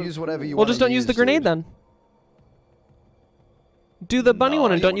looks so Use whatever you Well, want. just don't use the grenade then. Do the bunny No,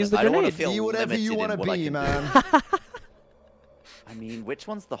 one I and don't don't use the wanna- I don't wanna grenade. feel Be whatever you limited want in to what I be, can do. man. I mean, which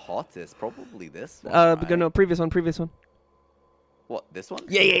one's the hottest? Probably this one. Go right? no, previous one. What, this one?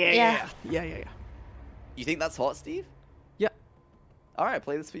 Yeah. Yeah. You think that's hot, Steve? Yeah. All right,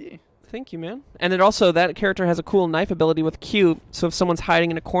 play this for you. Thank you, man. And it also, that character has a cool knife ability with Q, so if someone's hiding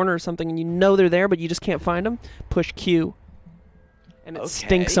in a corner or something and you know they're there but you just can't find them, push Q. And it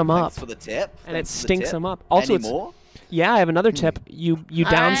stinks them up. Thanks for the tip. And it Thanks for the stinks tip. them up. Also, Any it's more? yeah, I have another tip. You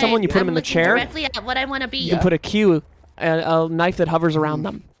down someone, you put them in the chair, Directly at what I want to be. you put a Q, a knife that hovers around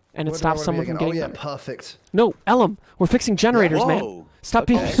them, and it What do I stops wanna someone be from again? getting Oh, yeah, them. perfect. No, Ellum, we're fixing generators, man. Whoa. Stop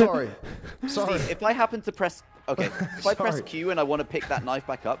Okay. being... Sorry. Sorry. Steve, if I happen to press... Okay, if I press Sorry. Q and I want to pick that knife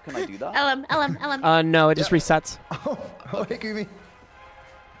back up, can I do that? Ellum. no, it just resets. Oh, hey, Gumi.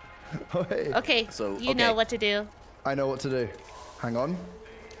 Oh, hey. Okay, So, you know okay. what to do. I know what to do. Hang on.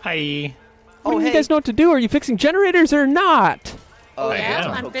 hi. What do you hey. guys know what to do? Are you fixing generators or not? Oh, Yeah,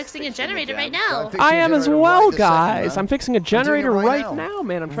 am. I'm fixing a generator right I'm now. fixing I a am as generator well, right this second, guys. man. I'm fixing a doing it generator right right now. now,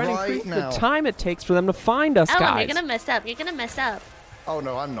 man. I'm trying Right to increase now. the time it takes for them to find us, Ellum, guys. you're gonna mess up. You're gonna mess up. Oh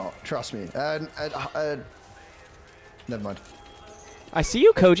no, I'm not. Trust me. Never mind. I see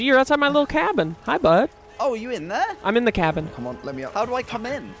you, Koji. You're outside my little cabin. Hi, bud. Oh, are you in there? I'm in the cabin. Come on, let me up. How do I come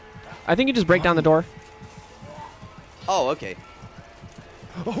in? I think you just break down the door. Oh, okay.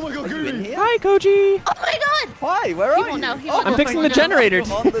 Oh my god, Are you in Goody! here? Hi, Koji. Oh my god! Hi, where are He you? won't know, he Oh won't I'm know. fixing the no. generators.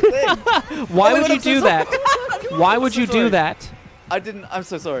 I'm on the thing. Why Oh, would wait, you I'm so do sorry. that? Why would so you do sorry. that? I didn't. I'm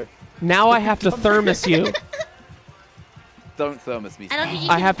so sorry. Now I have to thermos you. Don't thermos me. I don't think you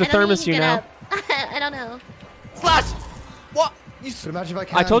I can, have to I don't think thermos you can now. get up. I don't know. Slash! What? But imagine if I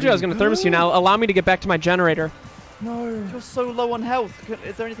can. I told you I was dude. going to thermos you now. Allow me to get back to my generator. No. You're so low on health.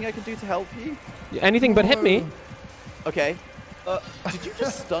 Is there anything I can do to help you? Anything but hit me. Okay. Did you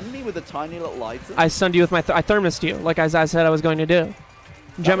just stun me with a tiny little item? I stunned you with my... I thermosed you, like as I said I was going to do.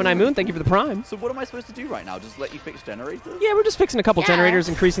 Gemini Moon, thank you for the prime. So what am I supposed to do right now? Just let you fix generators? Yeah, we're just fixing a couple Yeah. generators,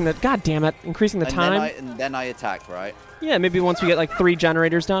 increasing the... God damn it. Increasing the time. And then I attack, right? Yeah, maybe once we get like 3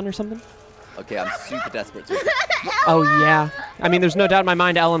 generators done or something. Okay, I'm super desperate to. Oh, yeah. I mean, there's no doubt in my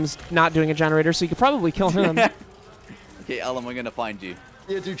mind Ellum's not doing a generator, so you could probably kill him. Okay, Ellum, we're gonna find you.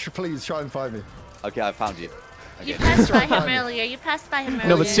 Yeah, dude, please try and find me. Okay, I found you. You Okay. passed by him earlier. You passed by him earlier.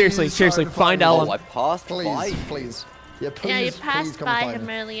 No, but seriously, Please seriously, try to find find me. Ellum. Oh, I passed Please, by. please. Yeah, please. Yeah, you please passed come by and find him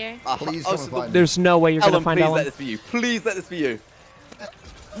me. earlier. Please oh, come so and the- find me. There's no way you're going to Ellum, find please Ellum. let this be you. Please let this be you.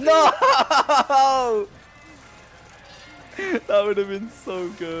 No! That would have been so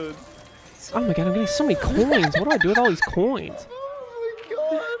good. Oh my god, I'm getting so many coins. What do I do with all these coins? Oh my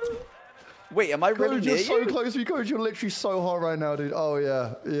god. Wait, am I really Coach, near you're so you? close to me, Coach. You're literally so hot right now, dude. Oh,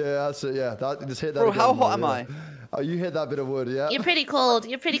 yeah. Yeah, that's it. Yeah, that, just hit that Bro, again, how hot bro, am yeah. I? Oh, you hit that bit of wood, yeah? You're pretty cold.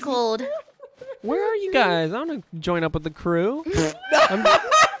 You're pretty cold. Where are you guys? I want to join up with the crew. Is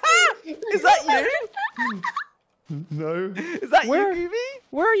that you? No. Is that Where? you, Gooby?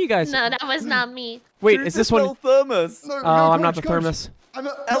 Where are you guys? No, that was not me. Wait, Dude, is it's this one? a thermos. No, Oh, no, I'm not the Coach, Coach. thermos. I'm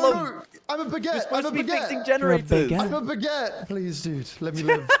a, Ellum, no, no, I'm a baguette. You're I'm supposed a to be fixing baguette. generators. baguette. I'm a baguette. Please, dude, let me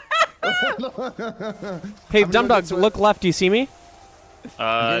live. Hey, I'm gonna DumbDog, get to look left. Do you see me?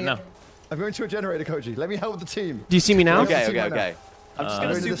 No. I'm going to a generator, Koji. Let me help the team. Do you see me now? Okay. Okay, okay, okay. I'm just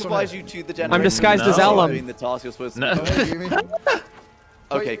gonna Maybe this one supervise here. you to the generator. I'm disguised as No. Ellum. Doing the task you're supposed to No. be doing. Oh, you mean?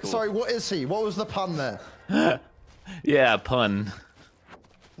 Okay, Wait, cool. Sorry, what is he? What was the pun there? Yeah, pun.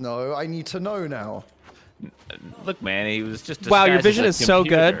 No, I need to know now. Look, man, he was just. Wow, your disguised vision as is a so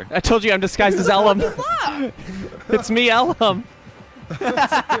good. computer. I told you I'm disguised as Ellum. It's me, Ellum.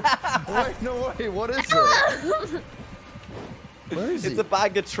 Wait, no, wait, what is it? Where is It's he? a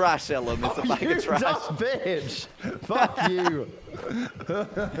bag of trash, Ellum. It's a bag You of trash. dumb bitch! Fuck you!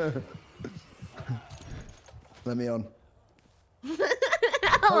 Let me on.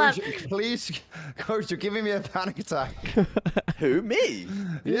 Coach, please, Coach, you're giving me a panic attack. Who? Me?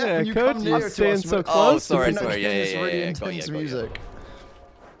 Yeah, when you Coach, come you're near to staying us so with- close. Oh, to sorry, me. We're not sorry. getting Yeah, this yeah, really yeah. intense Got you. music.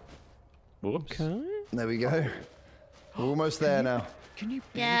 Whoops. Okay. There we go. We're almost there now. Can you?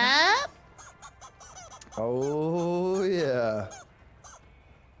 Yeah. Oh yeah.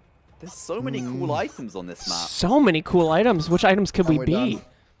 There's so many cool items on this map. So many cool items. Which items could And we we're be? done.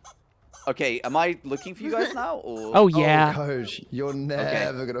 Okay, am I looking for you guys now, or Oh yeah. Oh, Coach, you're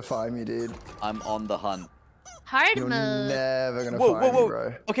never gonna find me, dude. I'm on the hunt? Hard You're mode. never gonna Whoa, find whoa, me, whoa.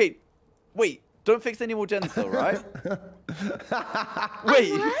 bro. Okay, wait. Don't fix any more gens though, right?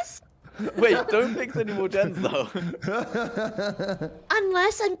 Wait, Unless, wait. Don't fix any more gens though.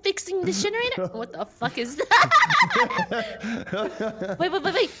 unless I'm fixing the generator. What the fuck is that? Wait.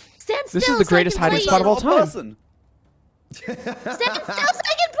 Stand still. This is the so I greatest can hiding play. spot of all Wrong time. person. Stand still so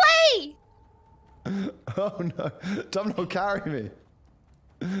I can play. Oh no. DumbDog, carry me.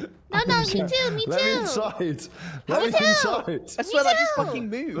 No, me too. Let me inside. Let me too. inside. I swear that just too. fucking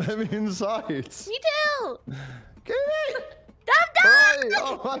moved. Let me inside. Me too. Give me. DumbDog. Hey,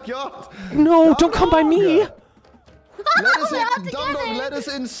 oh my god. No, don't come by me. Let us We're all in, together. DumbDog, let us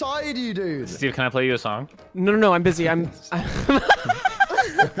inside you, dude. Steve, can I play you a song? No, I'm busy.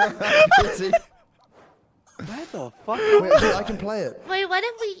 Busy. Where the fuck? Wait, dude, I can play it. Wait, what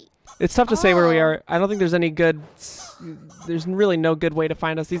if we? It's tough to say where we Oh. are. I don't think there's any good. There's really no good way to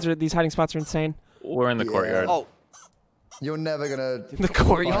find us. These hiding spots are insane. We're in the Yeah. courtyard. Oh, You're never gonna. The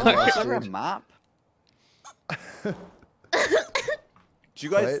courtyard. find us, is there a dude. map? Do you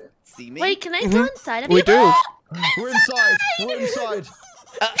guys Wait. see me? Wait, can I go inside of We you? do. We're inside. We're inside.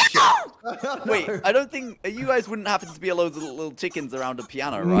 Wait, I don't think you guys wouldn't happen to be loads of little chickens around a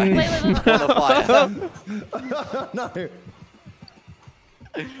piano, right? Wait. On a fire. No.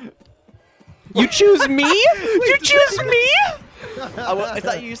 You choose me? You choose me? Is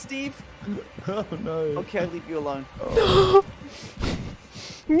that you, Steve? Oh no. Okay, I'll leave you alone.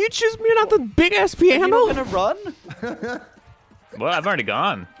 You choose me, not the big ass You're piano? not gonna run? Well, I've already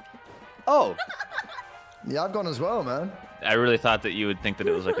gone. Oh. Yeah, I've gone as well, man. I really thought that you would think that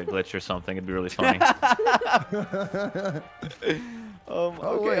it was like a glitch or something. It'd be really funny.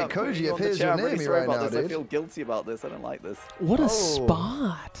 Oh, wait, Koji appears I'm near really me sorry right about now, this. I dude. feel guilty about this. I don't like this. What a Oh.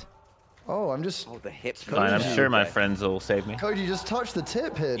 spot. Oh, I'm just... Oh, the hips. Fine, I'm Koji. sure my friends will save me. Koji, just touch the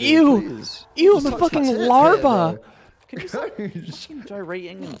tip here, dude, Ew. please. Ew, Just I'm a touch the fucking tip here, larva. Can you stop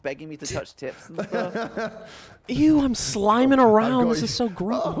gyrating and begging me to touch tips and stuff? Ew, I'm sliming around. got This you. is so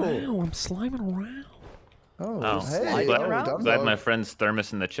gross. Oh. Wow, I'm sliming around. Oh, Oh, hey. glad, DumbDog. glad my friends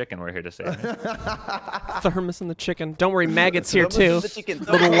Thermos and the chicken were here to save me. Thermos and the chicken. Don't worry, maggots here Thermos too. and the chicken.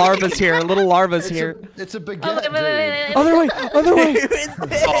 Little larvas here. Little larvas here. It's a Oh, baguette, wait, wait, wait, dude. wait, wait. Other way. Other way. Who is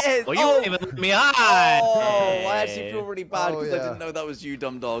this? Oh, well, you won't even let me on. Oh, I actually feel really bad Oh, because I yeah. didn't know that was you,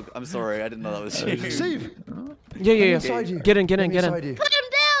 DumbDog. I'm sorry, I didn't know that was you. Steve, Yeah, yeah, inside yeah. you. Get in, get Let in, me get in. inside you. Put him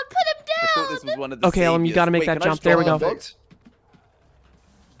down! Put him I thought down! this was one of the Okay, Ellum, you saviors. gotta make Wait, that can I jump. just There we drop go. DumbDog? Perfect.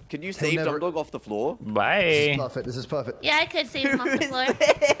 Can you save never- DumbDog off the floor? This Bye. is perfect. This is perfect. Yeah, I could save him off the floor.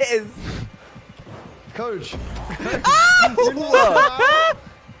 This? Coach.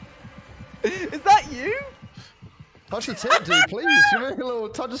 Is that you? Touch the tip, dude, please. Give me a little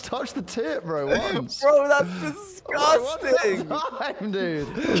just touch the tip, bro. Once. Bro, that's One disgusting. time, dude.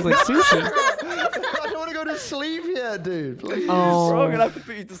 It's like sushi. I don't want to go to sleep yet, dude. Please. Oh. Bro, I'm gonna have to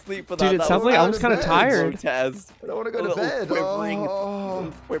put you to sleep for that. Dude, it That sounds was like out Ellum's of kind of bed. tired. Taz. I don't want to go A to little bed. quivering,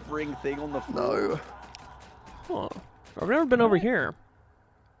 Oh, quivering thing on the floor. no. Oh, I've never been over here.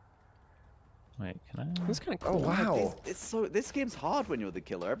 Wait, can I? That's kind of Oh, cool. wow. This game's hard when you're the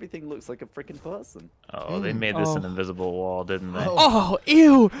killer. Everything looks like a freaking person. Oh, they made this an Oh. invisible wall, didn't they? Oh,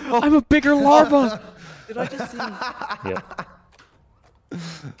 ew! I'm a bigger larva. Did I just see? Yep.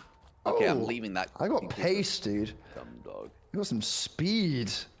 Okay, I'm Oh, leaving that. I got pace, dude. DumbDog. You got some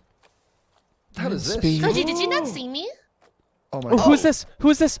speed. What is this? Speed. Koji, did you not see me? Oh my Oh, god. who is this?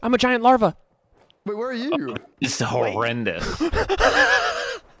 Who is this? I'm a giant larva. Wait, where are you? It's horrendous.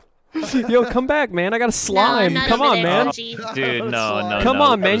 Yo, come back, man. I got a slime. No, I'm not Come over on, there, man. Koji. Dude, no. Come no,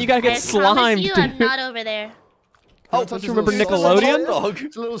 on, that man. was- You gotta I get promise slimed, you, I'm dude. not over there. Oh, don't you remember Nickelodeon?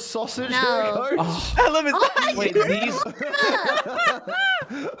 It's a little sausage. No. Here, Coach. Ellum, is that Wait, you? these.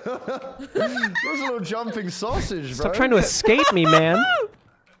 There's a little jumping sausage, bro. Stop trying to escape me, man.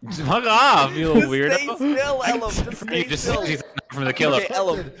 Fuck off, you little Stay weirdo. still, Ellum. Just You stay just still. he's from the killer. Okay,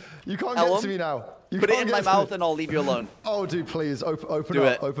 Ellum, You can't Ellum, get to me now. You put it can't in my get to me. mouth and I'll leave you alone. Oh, dude, please open Do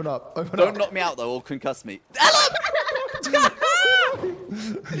up, it. open up, open Don't up. knock me out though, or concuss me. Ellum!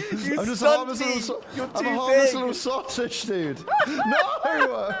 You I'm just a stunned harmless me. little, You're I'm a too harmless big. little sausage, dude.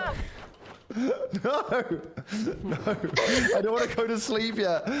 No! No! No! I don't want to go to sleep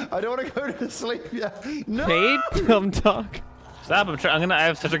yet. I don't want to go to sleep yet. No! Hey, DumbDog. Stop! I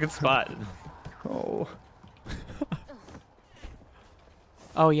have such a good spot. Oh.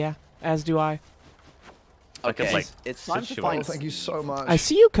 Oh yeah, as do I. Okay, like, it's time to situation. find. Oh, thank you so much. I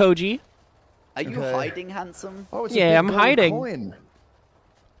see you, Koji. Are you Okay. hiding, handsome? Oh, it's a Yeah, big I'm gold hiding. Coin.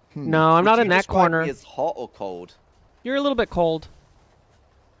 No, I'm not Would in you that describe corner. Me as hot or cold? You're a little bit cold.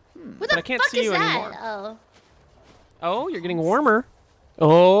 Who the I can't fuck see is you that? anymore. Oh. Oh, you're getting warmer.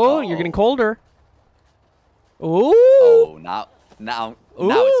 Oh, you're getting colder. Ooh. Oh, now it's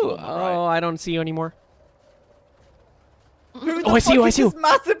Ooh. warmer, Oh, right? I don't see you anymore. Who the Oh, I see you, fuck I is see you. this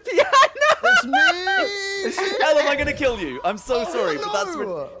massive piano! It's me! Ellum, I'm gonna kill you. I'm so Oh, sorry, but that's no.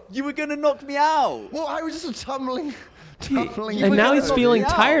 what you were gonna knock me out. Well, I was just tumbling. And were now gonna he's knock me feeling out.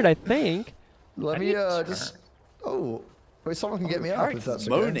 tired, I think. Let me just. Oh, wait, someone can get me up if that's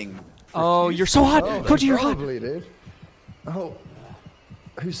okay. Moaning. Oh, you're so hot. Oh, Koji, you're hot. probably, dude. Oh,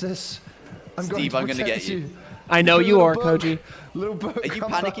 who's this? I'm Steve, I'm gonna get you. I know you Little are, bug. Koji. Little bug. Are you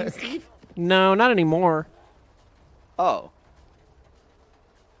come panicking, back. Steve? No, not anymore. Oh.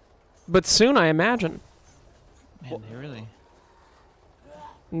 But soon, I imagine. Man, they really.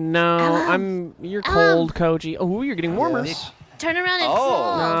 No, You're cold, Koji. Oh, you're getting warmer. Yes. Turn around and Oh.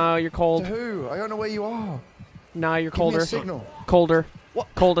 crawl. No, you're To cold. who? I don't know where you are. No, you're Give me colder. a signal. Colder. What?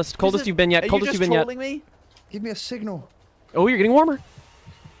 Coldest. Coldest This is- you've been yet. Are Coldest you you've just been yet. trolling me? Give me a signal. Oh, you're getting warmer.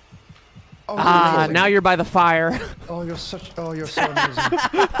 Oh, Ah, amazing. now you're by the fire. Oh, you're such. Oh, you're so amazing.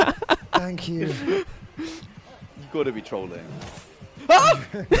 Thank you. You've got to be trolling.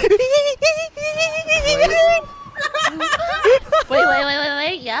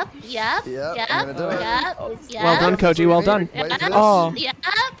 Wait. Yep. Yep, I'm gonna do it. Yep. Well done, Koji. Well done. Wait for this. Oh. Yep.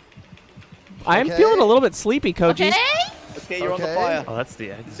 I am Okay. feeling a little bit sleepy, Koji. Okay. Okay, you're on the Okay. fire. Oh, that's the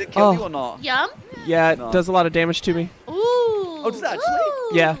Does exit. it kill Oh. you or not? Yum. Yeah, it No. does a lot of damage to me. Ooh. Oh, does it actually?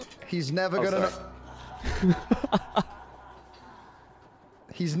 Ooh. Yeah. He's never Oh, gonna. sorry. Know.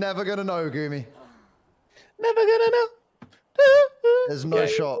 He's never gonna know, Gumi. Never gonna know. There's no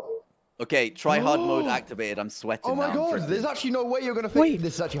shot. Okay, try hard mode activated. I'm sweating Oh my now. god, there's actually no way you're gonna Wait, fit.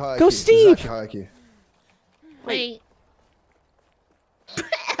 This is actually high IQ. go This is Steve! actually high IQ. Wait.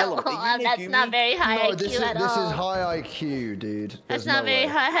 Ellum, Oh, are you that's not Negumi? very high No, IQ this is at all. high IQ, dude. That's There's not no very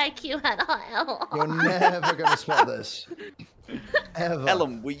way. high IQ at all. You're never gonna spot this. Ever.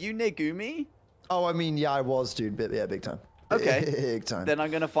 Ellum, were you Negumi? Oh, I mean, yeah, I was, dude. Yeah, big time. Okay. Big time. Then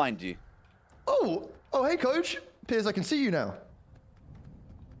I'm gonna find you. Oh, hey, coach. Appears I can see you now.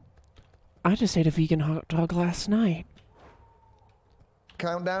 I just ate a vegan hot dog last night.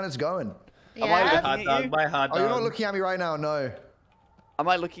 Countdown is going. Am I Yeah. looking Hot at dog, you? my hot Oh, dog. you're not looking at me right now. No. Am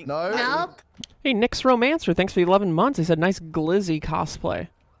I looking? No. Nope. Hey, Nick's Romancer, thanks for the 11 months. He said, nice glizzy cosplay.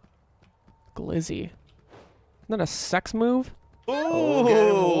 Glizzy. Isn't that a sex move? Ooh,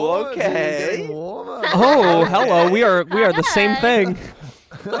 Getting warmer, dude, okay. getting warmer. Oh, hello. We are the same thing.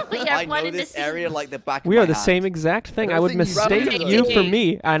 We I are know wanting to this see. area like the back of We my are the hand. same exact thing. I I don't would think you mistake really you do. for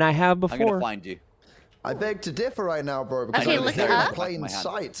me, and I have I'm gonna before. find you. I beg to differ right now, bro. Because Okay, I'm look hidden up. in plain My hand.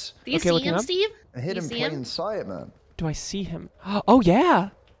 sight. Do you Okay, see looking him, up. Steve? I hid You in see plain him? sight, man. Do I see him? Oh, yeah.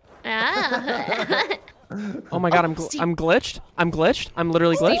 Ah. Oh my god, Steve. I'm glitched. I'm glitched. I'm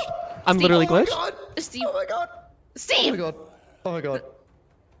literally glitched. I'm literally Oh my glitched. god. Steve. Oh my god. Oh my Steve. god. Oh my god.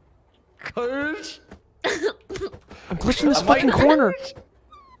 Coach. I'm glitched in this fucking corner.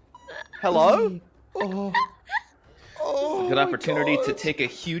 Hello? Oh. Oh. Good my opportunity to God. take a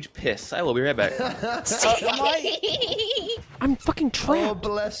huge piss. I will be right back. I'm fucking Oh, trapped.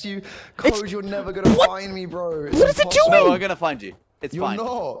 bless you. Coach, you're never gonna find me, bro. It's What is it impossible. doing? No, I'm gonna find you. It's You're fine.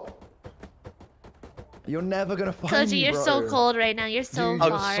 not. You're never gonna find Koji, me, you're bro. so cold right now. You're so Dude,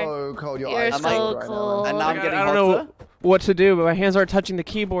 you're far. so cold. Your You're eyes so cold right cold. now. And now I'm getting I don't know hotter. what to do, but my hands aren't touching the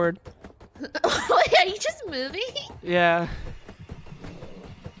keyboard. Wait, are you just moving? Yeah.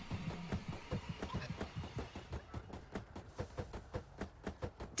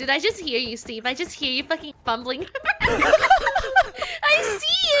 Did I just hear you, Steve? I just hear you fucking fumbling. I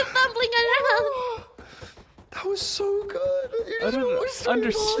see you fumbling around. That was so good. You I just walked don't straight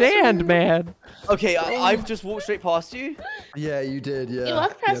understand, past me. man. Okay, I've just walked straight past you. Yeah, you did. Yeah. You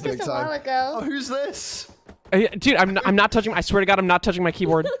walked past yeah, us big a while time. ago. Oh, who's this? Dude, I'm not touching. I swear to God, I'm not touching my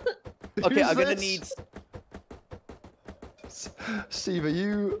keyboard. Okay, Who's I'm gonna this? need. Steve, are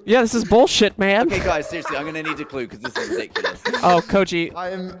you? Yeah, this is bullshit, man. Okay, guys, seriously, I'm gonna need a clue because this is ridiculous. Oh, Koji,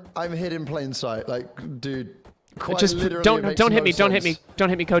 I'm hid in plain sight. Like, dude. Quite just literally, it don't makes hit no me, don't hit me, sense. don't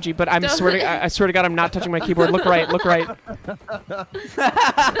hit me, Koji. But I Don't- swear to God, I'm not touching my keyboard. Look right, look right.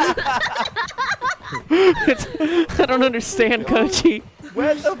 I don't understand, Koji.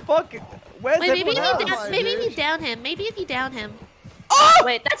 Where the fuck? Where's Wait, maybe if everyone you else? down, maybe if you down him. Maybe if you down him. Oh!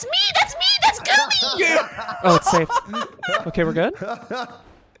 Wait, that's me! That's me! That's Gumi! Oh, it's safe. Okay, we're good. Oh,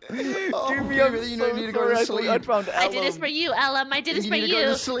 Gumi, I'm you know, you need to so go to sorry. I sleep. thought I'd found I did this Ellum. for you, Ellum. I did this You for need to go you.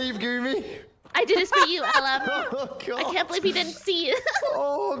 to sleep, Gumi. I did this for you, Ellum. Oh god. I can't believe you didn't see it.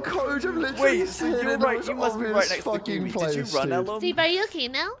 Oh, Coach, I'm literally Wait, so sitting you're in the right. most You must be right obvious next to fucking Gumi. place, Did you run, dude. Ellum? Steve, are you okay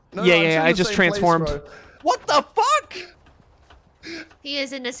now? No, Yeah, I'm yeah, still in I the just same place, transformed. bro. What the fuck? He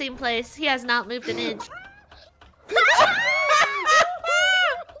is in the same place. He has not moved an inch.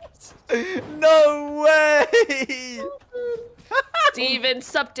 No way! Steven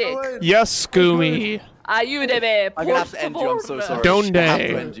Suptic. Oh, wait. Yes, Scoomy. Ayúdeme, I'm por gonna have to end you. I'm so favor. sorry. Don't I have they?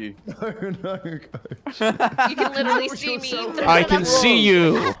 to end you. No, Coach. You can literally Push see me. yourself through I the can see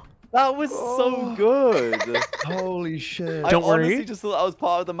room. you. That was so good. Holy shit. Don't I worry. honestly just thought I was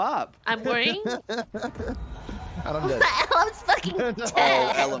part of the map. I'm worrying. And I'm dead. Ellum's fucking Oh,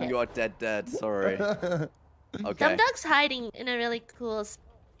 dead. Ellum, you are dead. Sorry. Okay. DumbDog's hiding in a really cool.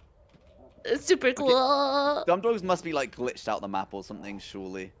 It's super cool. DumbDogs must be like glitched out the map or something,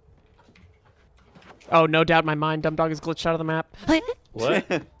 surely. Oh, no doubt in my mind, DumbDog is glitched out of the map. What?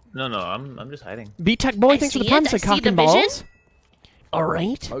 No, I'm just hiding. B-Tech Boy, I thanks for the see puns. it, I Say cock see the and vision. balls. All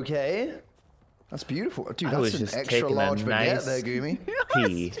right. Okay. That's beautiful. Dude, I was that's an just extra taking a large baguette nice- there, Gumi.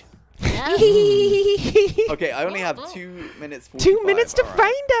 Pee. Yeah. Okay, I only have 2 minutes. 2 45, minutes to alright.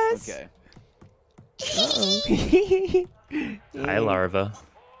 find us. Okay. Hi, larva.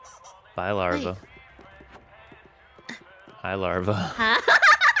 Bye, larva. Hi, larva. Huh?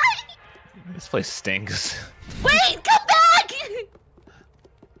 This place stinks. Wait, come back!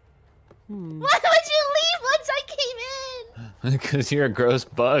 Why would you leave once I came in? Because you're a gross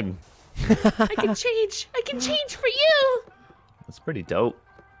bug. I can change. I can change for you. That's pretty dope.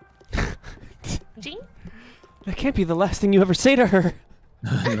 Jean? That can't be the last thing you ever say to her.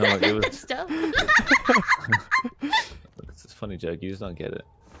 No, it was. That's dope. It's a funny joke. You just don't get it.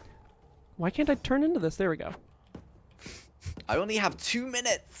 Why can't I turn into this? There we go. I only have 2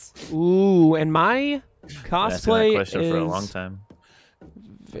 minutes. Ooh, and my I've been asking that cosplay question is for a long time.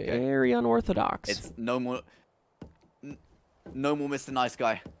 Very unorthodox. It's no more Mr. Nice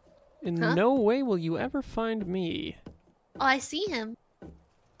Guy. In Huh? no way will you ever find me. Oh, I see him.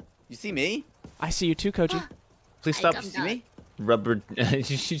 You see me? I see you too, Koji. Please Hi, stop. DumbDog. See me? Rubber. You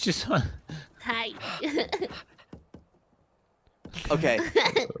just. Hi. Okay.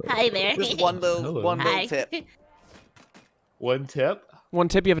 Hi there. Just one little Hi. tip. One tip. One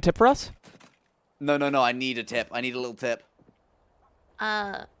tip. You have a tip for us? No, I need a tip. I need a little tip.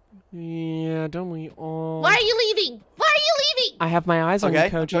 Yeah, don't we all? Why are you leaving? Why are you leaving? I have my eyes on Okay,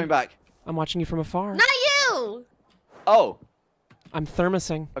 you, I'm Koji. coming back. I'm watching you from afar. Not you. Oh. I'm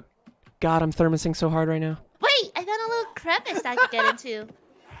thermosing. Okay. God, I'm thermosing so hard right now. Wait, I found a little crevice I could get into.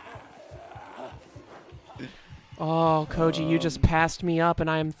 Oh, Koji, you just passed me up, and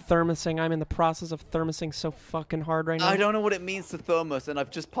I am thermosing. I'm in the process of thermosing so fucking hard right now. I don't know what it means to thermos, and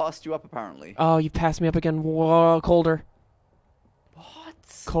I've just passed you up, apparently. Oh, you passed me up again. Whoa, colder. What?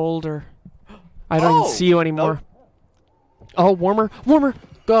 Colder. I don't even Oh, see you anymore. Oh, warmer. Warmer.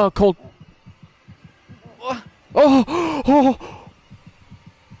 Oh, cold. What? Oh, oh.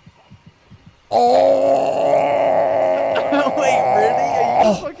 Oh. Wait, really?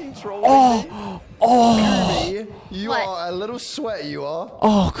 Are you fucking trolling me? Kirby, you What? are a little sweaty, you are.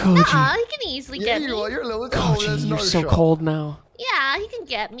 Oh, Koji. Nuh-uh, he can easily Yeah, get you me. are. You're a little cold. Koji, There's you're no so shot. cold now. Yeah, he can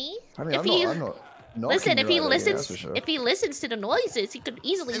get me. I mean, if I'm he not knocking listen, you if he right listens, that's for sure. if he listens to the noises, he could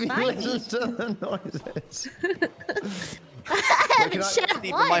easily If he find me. listens to the noises. I haven't Can I- shut up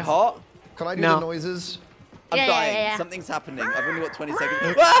Deep in my once. heart? Can I do No. the noises? I'm Yeah, dying. yeah. Something's happening. I've only got 20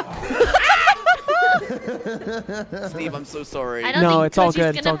 seconds. Steve, I'm so sorry. I don't No, think it's all Koji's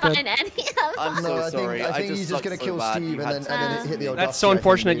good, it's gonna all good. find any of I'm them. so No, I sorry. think just he's just sucked gonna so kill bad. Steve You and had then to hit the me. Audacity. That's so I think,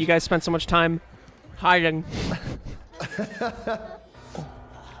 unfortunate. dude. You guys spent so much time hiding.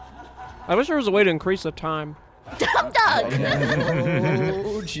 I wish there was a way to increase the time. DumbDog.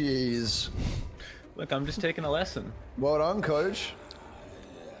 Oh, jeez. Look, I'm just taking a lesson. Well done, coach.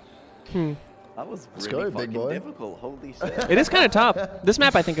 That was Let's really go, big fucking boy. difficult. Holy shit. It is kind of tough. This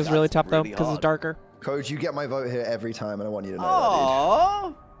map, I think, is really That's tough, though, really because it's hard. darker. Coach, you get my vote here every time, and I want you to know Aww.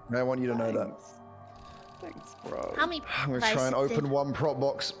 that, dude. I want you to know that. Thanks, bro. How many? I'm gonna try and open one prop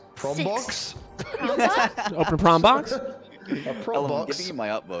box. Prom Six. box? Open prom box? A prop Ellum, I'm box? giving you my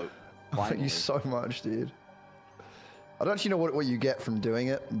upvote. Thank Finally. you so much, dude. I don't actually know what you get from doing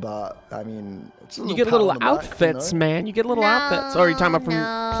it, but I mean, it's a You little get pat little on the back, outfits, you know? man. You get little outfits. Oh, are you talking about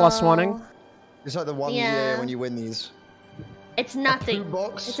from plus oneing? It's like the one Yeah. when you win these. It's A nothing. poo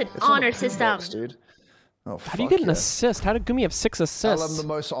box? It's an not a honor poo system. box, dude. Oh, How do you get an yeah. assist? How did Gumi have 6 Ellum assists? the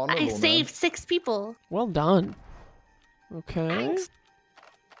most honorable, I man. saved 6 people. Well done. Okay. Thanks.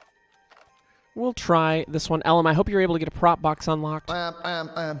 We'll try this one. Ellum, I hope you're able to get a prop box unlocked. I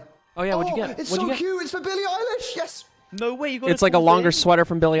am. Oh, yeah, what'd you get? It's What'd so you get? cute. It's for Billie Eilish. Yes. No way, you got It's like a cool longer thing? sweater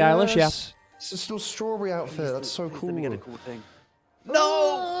from Billie Eilish, yeah. Yes. It's a little strawberry outfit. That's so Please let me get a cool. cool thing.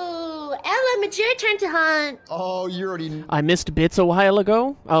 No! Ellum, it's your turn to hunt. Oh, you already. I missed bits a while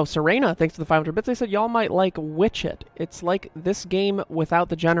ago. Oh, Serena, thanks for the 500 bits. They said y'all might like Witch It. It's like this game without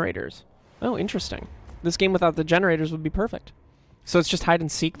the generators. Oh, interesting. This game without the generators would be perfect. So it's just hide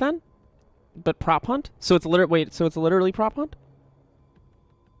and seek then? But prop hunt? So it's literally prop hunt?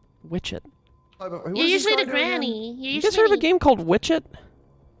 Witch It. You're usually the granny. You're You guys heard of a game called Witch It?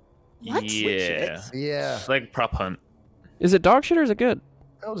 What? Yeah. Yeah. It's like prop hunt. Is it dog shit or is it good?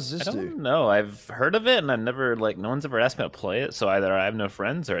 How does I this don't do? know. I've heard of it, and I've never no one's ever asked me to play it. So either I have no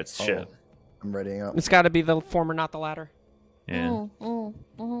friends or it's shit. I'm readying up. It's got to be the former, not the latter. Yeah.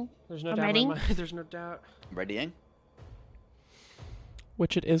 There's no I'm doubt. ready. in my- There's no doubt. Readying?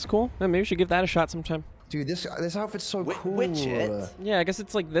 Witch It is cool. Yeah, maybe we should give that a shot sometime. Dude, this outfit's so cool. Witch It? Yeah, I guess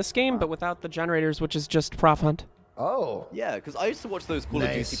it's like this game, but without the generators, which is just prop hunt. Oh. Yeah, because I used to watch those Call of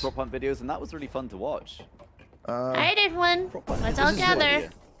Duty Nice. prop hunt videos, and that was really fun to watch. I did one. Let's all This is gather. idea.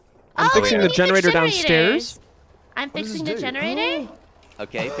 I'm Oh, fixing we the need generator generators. downstairs. I'm does fixing this the do? generator.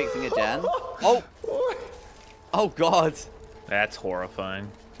 Okay, fixing a gen. Oh! Oh, God. That's horrifying.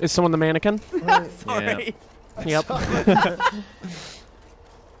 Is someone the mannequin? Sorry. Yep.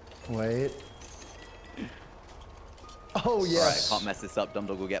 Wait. Oh, Alright, yes. can't mess this up.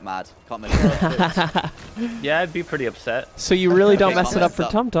 DumbDog will get mad. Can't mess this up. Yeah, I'd be pretty upset. So you really don't Okay, mess it up for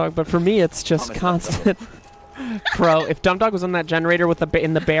comment DumbDog, but for me it's just Comment constant. Bro, if DumbDog was on that generator with the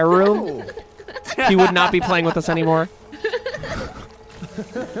in the bear room, he would not be playing with us anymore.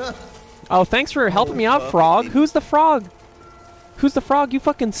 Oh, thanks for helping me out, Frog. Who's the frog? Who's the frog? You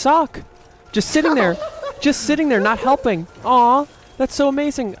fucking suck. Just sitting there. Just sitting there, not helping. Aw, that's so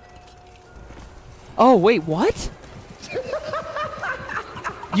amazing. Oh, wait, what?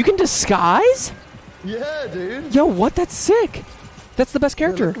 You can disguise? Yeah, dude. Yo, what? That's sick. That's the best Yeah,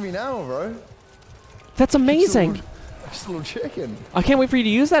 character. look at me now, bro. That's amazing. Just a little chicken. I can't wait for you to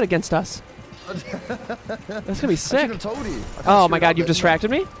use that against us. That's gonna be I sick. should have told you. Oh my god, you've distracted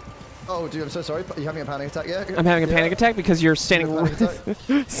me. Oh, dude, I'm so sorry. You having a panic attack? Yeah. I'm having a panic attack because you're standing.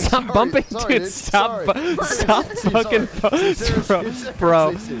 Stop bumping, sorry, dude. dude. Stop. Sorry. Stop fucking.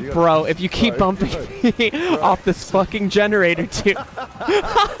 Seriously, Bro, if you keep bumping me off this fucking generator, dude.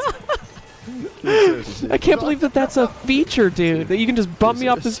 I can't believe that that's a feature, dude. That you can just bump me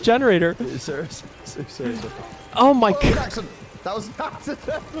off this generator. Seriously. Oh my Oh, god. Jackson. That was an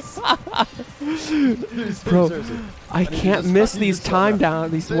accident. Bro, Seriously. I can't miss these time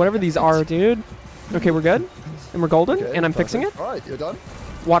down. These whatever these are, dude. Okay, we're good. And we're golden. Okay, And I'm fixing it. All right, you're done.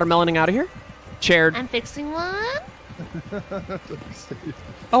 Watermeloning out of here. Chaired. I'm fixing one.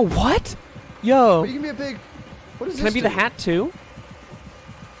 Oh, what? Yo. You can be a big. What is Can I this be the do? hat too?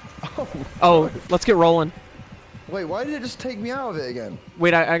 Oh, Oh, let's get rolling. wait, why did it just take me out of it again?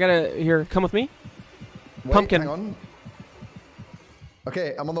 Wait, I gotta. Here, come with me. Wait, Pumpkin. Hang on.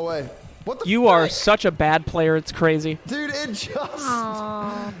 Okay, I'm on the way. What the You are frick? such a bad player. It's crazy. Dude, it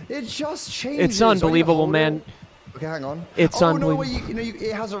Aww. just changes. It's So I need to unbelievable, hold man. it. Okay, hang on. It's oh, unbelievable. No, wait,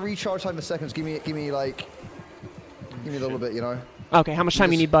 it has a recharge time for seconds. Give me like, give me a little bit, you know. Okay, how much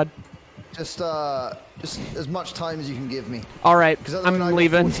time you need, bud? Just as much time as you can give me. All right, Because I'm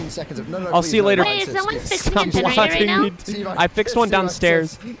leaving. 14 seconds of, no, I'll see you later. Wait, is someone fixing Stop a generator right blocking now? me. I fixed one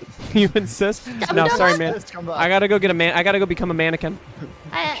downstairs. You insist? No, sorry, man. Come back. I gotta go get a man. I gotta go become a mannequin.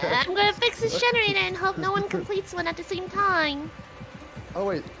 I'm gonna fix this generator and hope no one completes one at the same time. Oh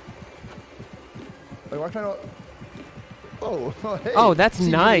wait. Wait, why can I not? Oh, hey. Oh, that's So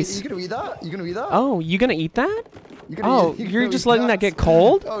nice. You gonna eat that? You gonna eat that? Oh, you gonna eat that? You gonna Oh, eat, you you're gonna just eat letting that get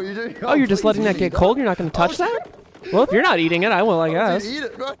cold? Oh, you're doing. Oh, you're just please, letting you that gonna get eat cold? You're not gonna touch Oh, that? Well, if you're not eating it, I will, I Oh, guess. dude, eat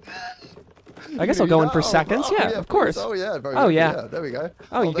it, bro. I guess You I'll go eat in that? for Oh, seconds. oh, Yeah, of course. Oh yeah, very Oh, good. yeah. There we go.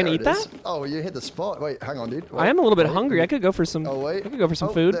 Oh, you gonna there eat it is. that? Oh, you hit the spot. Wait, hang on, dude. I am a little bit Wait. hungry. I could go for some. Oh wait. I could go for some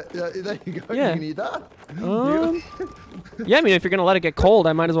Oh, food. There you go. Yeah. You can eat that. Yeah, I mean, if you're gonna let it get cold,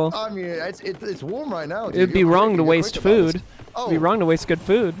 I might as well. I mean, it's warm right now. Dude. It'd be You're wrong quick- to you're waste quick about this. food. Oh. It'd be wrong to waste good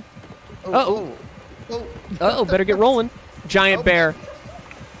food. Oh. Oh. Uh-oh, better get rolling. Giant Oh. bear.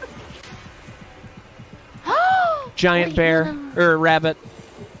 Giant Wait, bear. Or rabbit.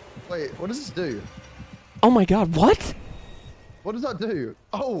 Wait, what does this do? Oh my god, what? What does that do?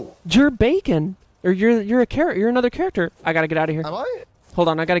 Oh, You're bacon. Or you're a character. You're another character. I gotta get out of here. am I? Hold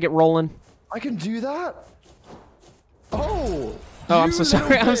on, I gotta get rolling. I can do that? Oh. Oh, I'm you so sorry.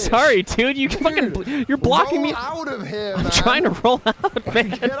 little I'm bitch. sorry, dude. You fucking. You're blocking Roll me. out of here, I'm man. trying to roll out, man.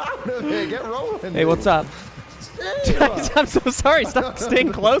 Get out of here. Get rolling. Hey, what's up? Steve. I'm so sorry. Stop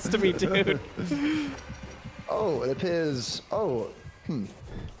staying close to me, dude. Oh, it appears. Oh.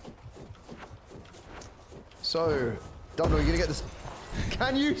 So, Donald, you're gonna get this.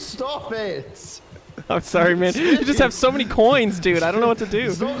 Can you stop it? I'm sorry, man. You just have so many coins, dude. I don't know what to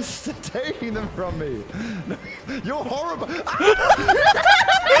do. Stop taking them from me. No, you're horrible.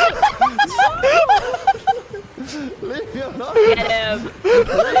 Leave me alone. Get him.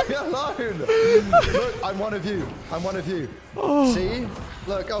 Leave me alone. Look, I'm one of you. I'm one of you. See?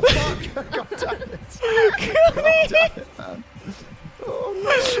 Look. Oh fuck. God damn it. God damn it, man. Oh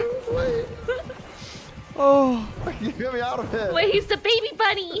no. Wait. Oh, Get me out of here. Wait, he's the baby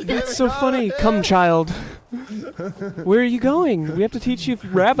bunny. that's so funny. Come, child. Where are you going? We have to teach you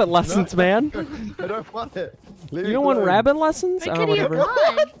rabbit lessons, man. I don't want it. Leave You me don't want alone. rabbit lessons? Where Oh, could he have whatever.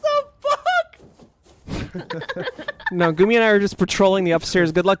 gone? No, Gumi and I are just patrolling the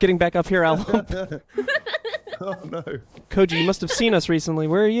upstairs. Good luck getting back up here, Ellum. Oh no. Koji, you must have seen us recently.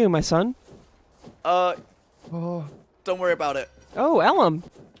 Where are you, my son? Oh. Don't worry about it. Oh, Ellum.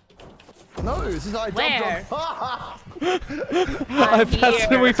 No, this is I Where? I'm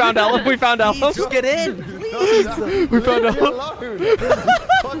here. We found Ellum. We found Ellum. Just get in. We found Leave me Ellum. alone!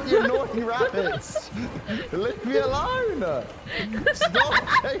 Fuck you annoying rabbits! Leave me alone! Stop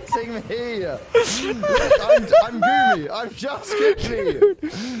chasing me! Look, I'm Gumi! I'm just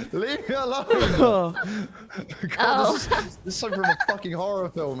Gumi! Leave me alone! Oh. God, this is something from a fucking horror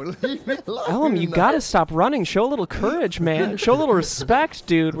film. Leave me alone! Ellum, you gotta stop running. Show a little courage, man. Show a little respect,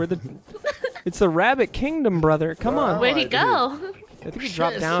 dude. It's the Rabbit Kingdom, brother. Come on. Where'd he go? I think he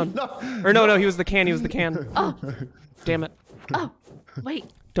dropped Yes, down. no. Or no, he was the can. He was the can. Oh, Damn it. oh, wait.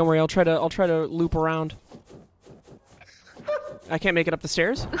 Don't worry. I'll try to loop around. I can't make it up the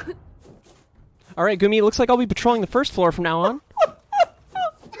stairs. All right, Gumi. It looks like I'll be patrolling the first floor from now on.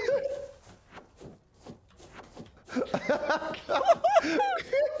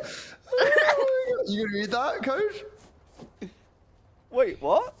 You gonna eat that, Coach? Wait,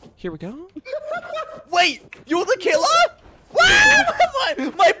 what? Here we go. Wait, you're the killer?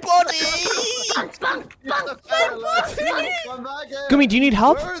 My body! Come back here. Gumi, do you need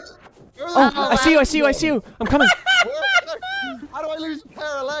help? Where's Oh, I see you, I see you, I see you. I'm coming. How do I lose a pair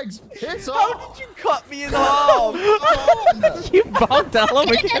of legs? It's How off. did you cut me in half? You bumped Ellum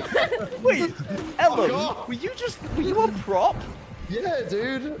again. Wait, Ellum, off. were you on prop? Yeah,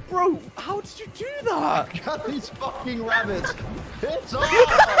 dude. Bro, how did you do that? Got these fucking rabbits. It's off.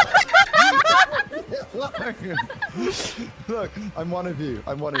 Look, I'm one of you.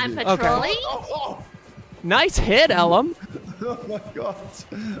 I'm one of I'm you. patrolling. Oh, Nice hit, Ellum. oh my god.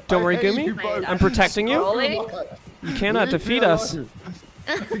 Don't worry, I hate Gumi. you both. I'm protecting you. Rolling. You cannot Leave me defeat us. alone.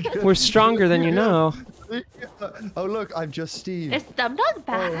 We're stronger than you know. Oh look, I'm just Steve. Is DumbDog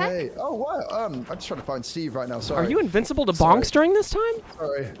back? Oh hey. Oh wow. I'm just trying to find Steve right now. Sorry. Are you invincible to Sorry. bonks during this time?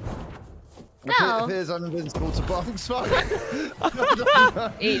 Sorry. No. Appears I'm invincible to bombs.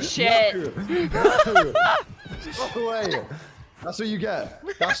 Eat shit. No. Stop away. That's what you get.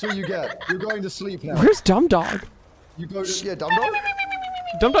 That's what you get. You're going to sleep now. Where's DumbDog? You go to DumbDog?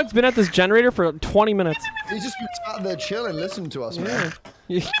 DumbDog's been at this generator for 20 minutes. He's just been sat there chilling, listening to us, man.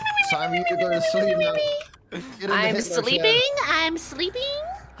 Yeah. It's time for you to go to sleep now. Get in the I'm hypno sleeping. chair. I'm sleeping.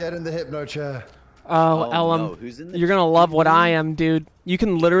 Get in the hypno chair. Oh, Ellum, no, who's in the you're gonna love what I am, dude. You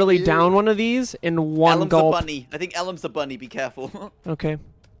can literally down one of these in one Ellum's gulp. a bunny. I think Ellum's a bunny. Be careful. Okay.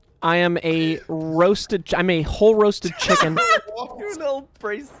 I am a I'm a whole roasted chicken. You're a little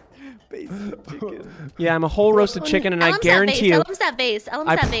base chicken. Yeah, I'm a whole roasted chicken, and I Ellum's guarantee you, Ellum's that base. Ellum's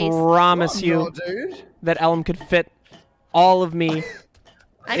I that base. promise No, you dude. that Ellum could fit all of me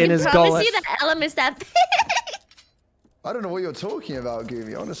I in can his promise gullet. you that Ellum is that base. I don't know what you're talking about,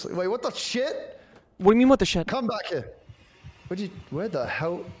 Gumi, honestly. Wait, what the shit? What do you mean, what the shit? Come back here. Where the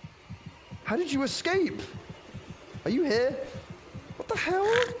hell? How did you escape? Are you here? What the hell?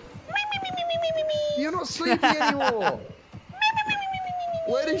 You're not sleeping anymore.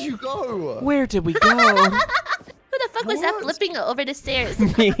 Where did you go? Where did we go? Who the fuck was that What? flipping over the stairs?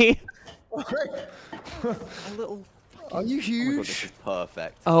 Me? A little. Are you Oh my god, this huge? is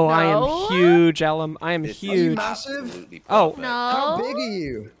perfect. Oh, I No. am huge, Ellum. I am This is huge. massive? absolutely Oh. perfect. How No. big are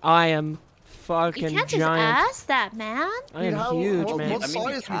you? I am You fucking can't just giant. ask that, man. I am How- huge, what, man. What I mean, you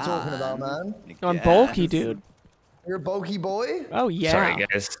size are we talking about, can. man? I I'm bulky, guess. dude. You're a bulky boy? Oh, yeah. Sorry,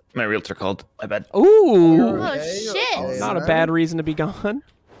 guys. My realtor called. I bet. Ooh. Oh, Okay, shit. okay, Not a man. bad reason to be gone.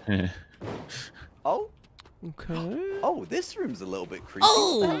 Oh, Okay. oh, this room's a little bit creepy.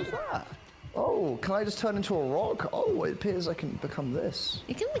 Oh. What the hell's that? Oh, can I just turn into a rock? Oh, it appears I can become this.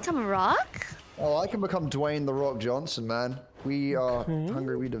 You can become a rock? Oh, I can become Dwayne the Rock Johnson, man. We are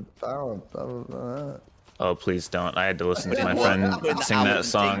hungry, we devour. Blah, blah, blah. Oh, please don't. I had to listen to my What? friend When the sing hour that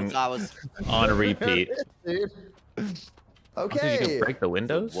song sings hours. on repeat. Dude. Did you Okay. break the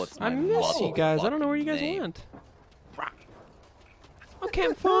windows? What's I my miss you guys. I don't know where you guys name? went. I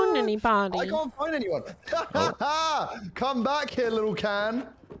can't find anybody. I can't find anyone. Come back here, little can.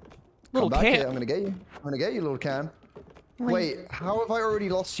 Little Come back can. here. I'm gonna get you. I'm gonna get you, little can. Wait, how have I already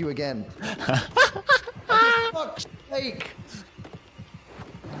lost you again? For fuck's sake.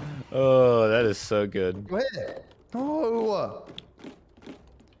 Oh, that is so good. Where? No.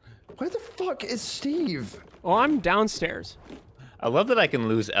 Where the fuck is Steve? Oh, I'm downstairs. I love that I can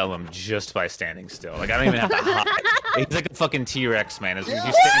lose Ellum just by standing still. Like, I don't even have to hide. He's like a fucking T-Rex, man. If you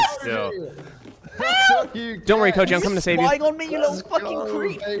stand still. That's what you Don't worry, get. Koji. I'm coming to save you. Spying on me, you little Let's fucking go,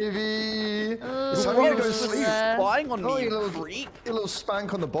 creep. baby. It's time for you to go to sleep. Spying on Oh, me, you you little creep. You little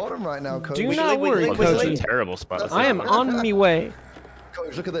spank on the bottom right now, Coach. Do Wait, not wait, worry, wait, Oh, this is Koji. a terrible spot. I am on me way.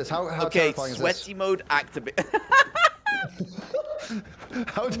 Coach, look at this. How Okay, terrifying is sweaty mode activate. this?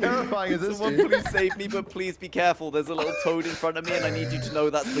 How terrifying is this, Someone dude? please save me, but please be careful. There's a little toad in front of me, and I need you to know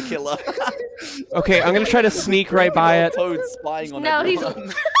that's the killer. Okay, I'm gonna try to sneak right by it. Toad spying on No, he's.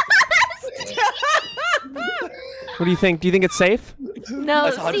 everyone. What do you think? Do you think it's safe? No,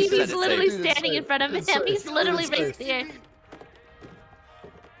 That's 100% Stevie's it's literally safe. standing in front of him. It's safe. He's literally It's right safe.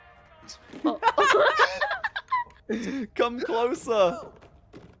 there. Come closer.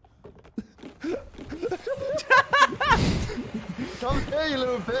 Come here, you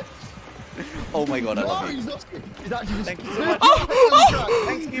little bitch. Oh my god, I No, love you. he's not. He's actually just. Thank you so much. Thanks,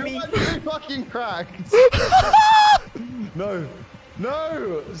 Thanks, You're Gumi. actually fucking cracked. No.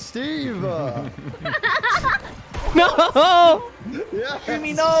 No, Steve. No! Yes.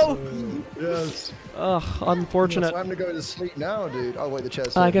 Gumi, no. Yes. Ugh, It's unfortunate. time to go to sleep now, dude. Oh wait, the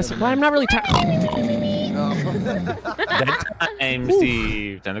chair's. I guess. Well, I'm not really tired. Time,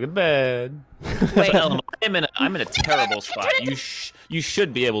 Steve. Time to go to bed. Wait. Ellum, I'm in a terrible spot. You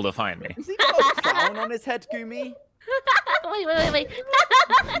should be able to find me. Has he got a crown on his head, Gumi? Wait.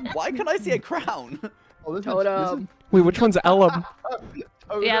 Why can I see a crown? Oh, this Totem. Wait, which one's Ellum?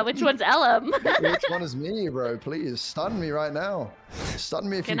 Yeah, which one's Ellum? Which one is me, bro? Please stun me right now. Stun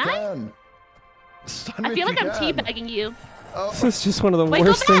me if Can you I? can. Stun me I feel if like you I'm can. teabagging you. This is just one of the Wait, go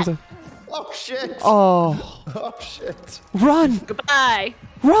worst things. back! Oh shit! Oh, Oh shit! run! Goodbye.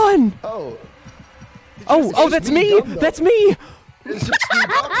 Run! Oh. Oh, It's that's just me! DumbDog. That's me! It's just me,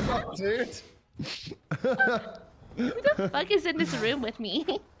 DumbDog, dude. Who the fuck is in this room with me?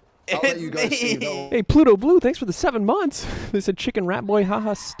 I'll let you guys see. No. Hey, Pluto Blue, thanks for the 7 months. They said chicken rat boy,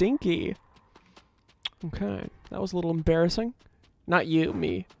 haha, stinky. Okay, that was a little embarrassing. Not you,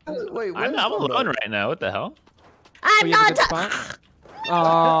 me. Wait, I'm alone right now. What the hell? I'm Oh, you have a not. good spot?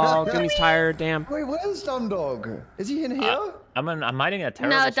 Oh, Gummy's tired, damn. Wait, where's DumbDog? Is he in here? I'm hiding in a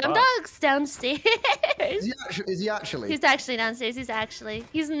terrible No, spot. DumbDog's downstairs. Is he actually? He's actually downstairs.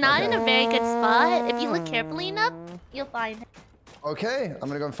 He's not in a very good spot. If you look carefully enough, you'll find him. Okay, I'm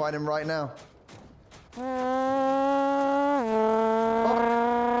gonna go and find him right now.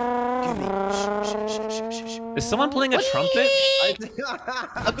 Is someone playing a trumpet? I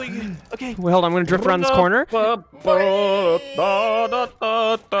got you. Okay. Wait, hold on, I'm gonna drift around this corner. Oh,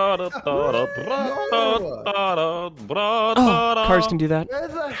 cars can do that. Where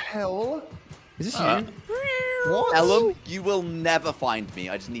the hell? Is this you? What? Ellum, you will never find me.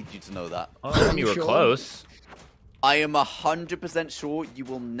 I just need you to know that. Oh, you were Sure. close. I am 100% sure you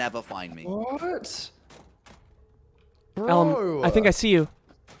will never find me. What? Bro, Ellum, I think I see you.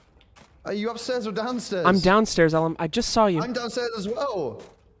 Are you upstairs or downstairs? I'm downstairs, Ellum. I just saw you. I'm downstairs as well.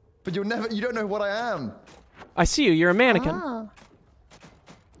 But you don't know what I am. I see you. You're a mannequin. Oh.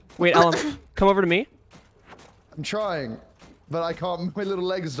 Wait, Ellum, come over to me. I'm trying, but I can't. My little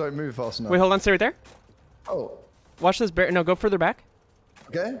legs don't move fast enough. Wait, hold on, stay right there. Oh, Watch this barrel. No, go further back.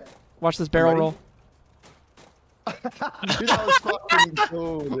 okay. Watch this barrel ready? roll. Dude, that was fucking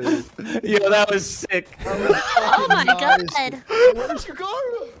cool, dude. Yo, that was sick. Oh my god. Where did you go?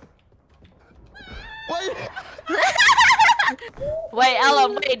 Wait. Wait,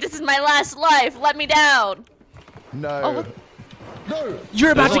 Ellum, wait, this is my last life. Let me down. No. No.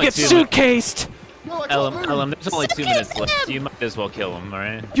 You're about to only get 2 minutes. suitcased. No, I can't Ellum, move. Ellum, there's only 2 minutes left. him! You might as well kill him,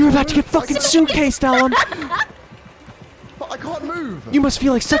 alright? You're about to get fucking suitcased, Ellum. But I can't move. You must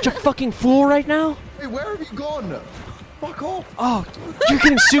feel like such a fucking fool right now. Hey, where have you gone? Fuck off. Oh, you're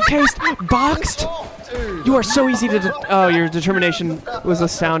getting suitcased, boxed. Oh, dude. You are so easy to. Oh, your determination was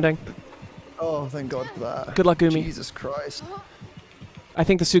astounding. Oh, thank God for that. Good luck, Gumi. Jesus Christ. I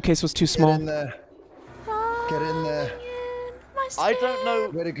think the suitcase was too Get small. in there. Get in there. I don't know.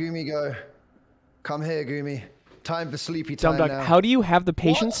 Where did Gumi go? Come here, Gumi. Time for sleepy time DumbDog, now. how do you have the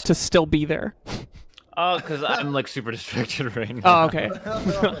patience to still be there? Oh, because I'm like super distracted right now. Oh, okay.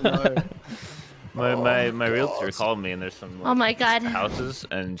 Oh, no. My realtor called me and there's some Oh my god. houses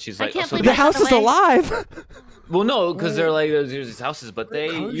and she's I like, can't so believe The I house got is away. alive. well, no, because they're like there's these houses, but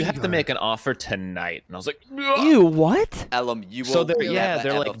Cozy you have to guy. make an offer tonight, and I was like, Ew, what? Ellum, you will so they're never,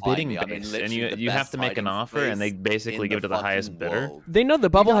 they're ever like find bidding me. I'm in based, and literally the you have best to make an hiding offer, and they place basically in give it to the highest fucking bidder. world. They know the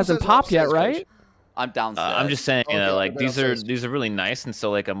bubble hasn't downstairs, popped yet, upstairs, right? I'm downstairs. I'm just saying, Okay, like I'll these go are upstairs. really nice, and so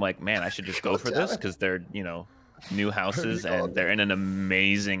like I'm like, man, I should just go for damn this it. because they're new houses God. and they're in an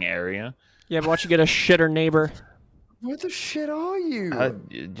amazing area. Yeah, but watch you get a shitter neighbor. Where the shit are you?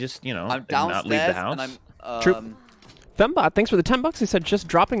 Just I'm not downstairs leave the house. and I'm. True. Fembot, thanks for the $10. He said, just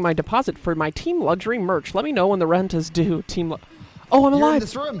dropping my deposit for my Team Luxury merch. Let me know when the rent is due. Oh, I'm You're in alive.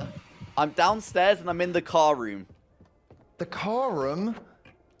 this room. I'm downstairs and I'm in the car room. The car room?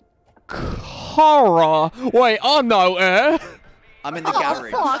 Horror. Wait, I'm no air. I'm in the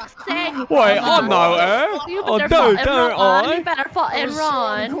garage. Fuck's sake. Wait, I'm no air. You Oh, better don't fucking run. You I? better fucking What's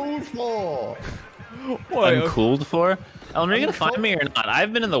run. called for? Wait, Uncooled for? Ellen, are you gonna find me or not?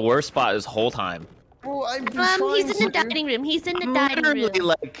 I've been in the worst spot this whole time. Well, I'm He's in the dining room. He's in the I'm dining literally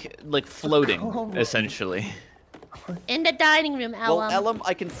room. like floating, essentially. In the dining room, Well, Ellum. Ellum,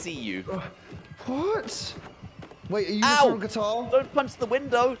 I can see you. What? Wait, are you Ow! the guitar? Don't punch the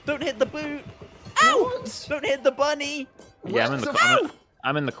window. Don't hit the boot. Ow! What? Don't hit the bunny. Yeah, I'm in the Ow!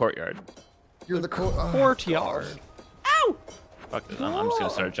 I'm in the courtyard. You're the courtyard. Ow! Fuck this. I'm just gonna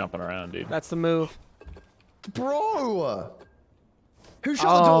start jumping around, dude. That's the move. Bro! Who shut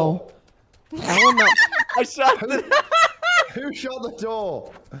the door? Ellum, I shot the. Who shut the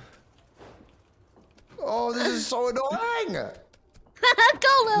door? Oh, this is so annoying! Go,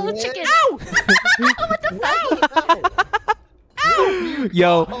 little Yeah. chicken.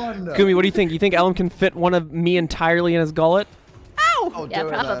 Yo, on. Gumi, what do you think? You think Ellum can fit one of me entirely in his gullet? Oh, Yeah, do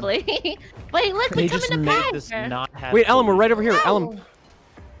it, man. probably. Wait, look, They we come just in the made this bag. not have Wait, Ellum, we're right over here. here. Ellum.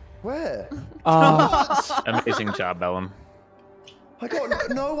 Where? Amazing job, Ellum. I got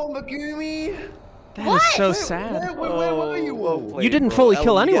no one but Gumi. That is so sad. Where were you all? You didn't fully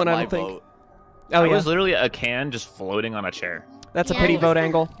kill anyone, I don't think. Vote. Oh, It yeah. was literally a can just floating on a chair. That's a Yeah. pity vote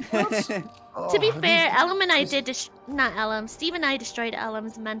angle. To be fair, Ellum and I did not Ellum. Steve and I destroyed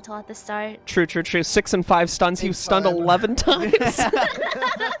Ellum's mental at the start. True. 6 and 5 stuns. He was stunned 11 times.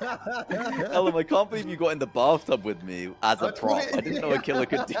 Ellum, I can't believe you got in the bathtub with me as a prop. I didn't know a killer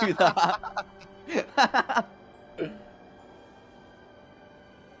could do that.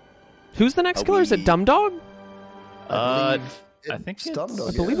 Who's the next killer? Is it DumbDog? I think it's it's-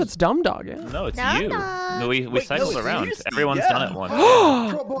 DumbDog. I believe it's DumbDog, yeah. No, it's No, you. no. No, we Wait, cycled no, it's around. you, Steve, Everyone's yeah. done it once.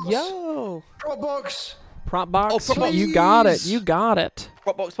 Dropbox. Yo! Dropbox. Prop box. Oh, prop You got it. box. You got it.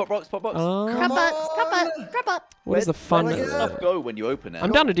 Prop box, prop box, prop box. Prop up, prop up, prop up. What is the fun? Where does Yeah. stuff go when you open it?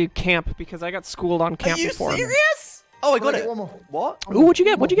 I'm down to do camp because I got schooled on Are camp you before. serious? Oh, I got Get it. one more. What? Ooh, what'd you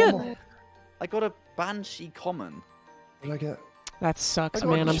get? What'd you One get? more. I got a Banshee common. What did I get? That sucks, I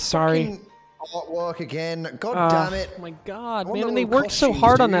got man. I'm this sorry. fucking Artwork again. God Ah, damn it. Oh my god, All man. the And they little worked so costumes,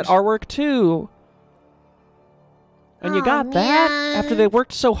 hard on that dude. artwork, too. And you Aw, got that man. after they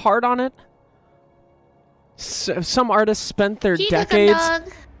worked so hard on it? So, some artists spent their Can you cook a decades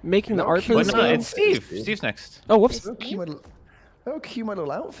dog? making the No, art for Wait, this no, game. it's Steve. Steve's next. Oh, whoops. How cute my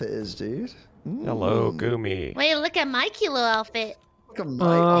little outfit is, dude. Hello, Gumi. Wait, look at my cute little outfit. Look at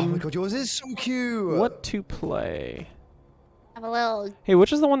my, oh Um, my god, yours is so cute. What to play? I have a little. Hey,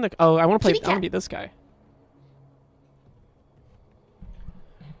 which is the one that... Oh, I want to play... Kitty I want to cat. be this guy.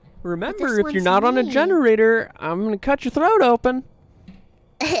 Remember, this if you're one's not on a me. generator, I'm going to cut your throat open.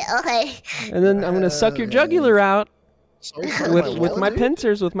 Okay. And then I'm going to suck your jugular out. Sorry for With my wallet,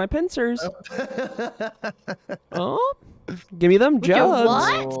 pincers, with my pincers. Oh, give me them your jugs.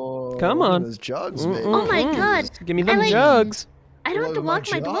 what? dude. Oh, Come on. There's jugs, Mm-mm. mate. Oh my god. Give me them like- jugs. I don't have to walk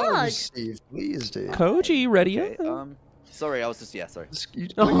my dog. Steve, please, dude. Koji, ready Okay, up? sorry, I was just sorry. You,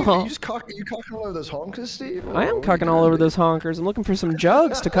 Oh. you just cocking all over those honkers, Steve? I am cucking all over those honkers. I'm looking for some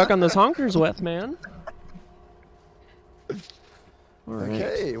jugs to cuck on those honkers with, man. All right.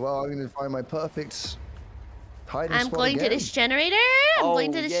 Okay, well, I'm going to find my perfect hiding I'm spot going to again. this generator. I'm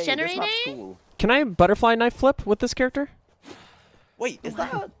going to this generator. Cool. Can I butterfly knife flip with this character? Wait, is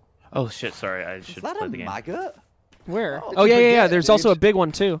that Oh shit, sorry. I is should that play a the game. maggot? Where? Oh, Oh, yeah, yeah, yeah. forget, There's also a dude. big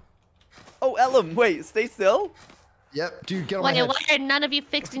one, too. Oh, Ellum, wait, stay still. Yep, dude, get on my Wait, head. why are none of you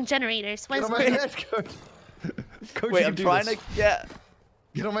fixing generators? Get What's on my head, Coach. Coach, Wait, you I'm can do trying this. to get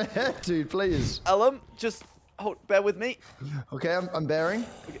Get on my head, dude, please. Ellum. Just bear with me. Okay, I'm bearing.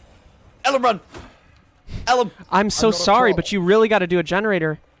 Ellum, run. Ellum, I'm so not a sorry, prop. but you really got to do a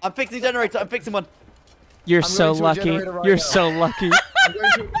generator. I'm fixing generator. I'm fixing one. You're I'm so going to a lucky. generator right You're now. so lucky. I'm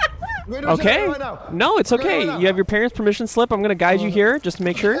going to a Okay. generator right now. No, it's I'm going okay. right now. You have your parents' permission slip. I'm going to guide you here just to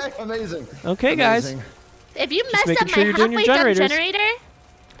make sure. Okay, amazing. Okay, guys. Amazing. If you mess making up sure my you're doing your halfway done generators. generator,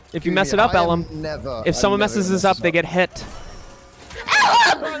 If you mess it up, I am Ellum. Never. If someone messes this up, they get hit.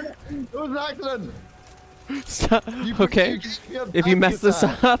 It was an accident. Stop. You- Okay. you If you mess this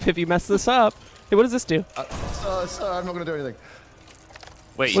attack. up, if you mess this up. Hey, what does this do? Sir, I'm not gonna do anything.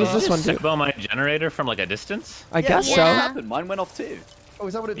 Wait, What you does this just one do? sickball my generator from like a distance? I guess what so. Yeah. happened? Mine went off too. Oh,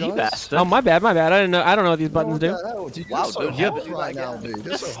 is that what it You does? bastard. Oh, my bad, my bad. I didn't know. I don't know what these buttons do. What the hell? Dude, Wow, you're so don't you ever hot do right that now, again? dude.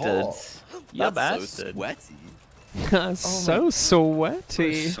 You're so hot. Bastards. You That's so bastard. sweaty. So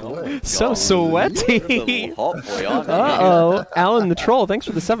sweaty. Sweat. So You're a sweaty. little hot boy, aren't you? Uh-oh. Alan the Troll, thanks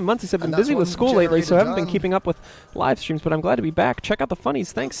for the 7 months. He said, been And that's busy with one school lately, so I haven't been generator keeping up with live streams, but I'm glad to be back. Check out the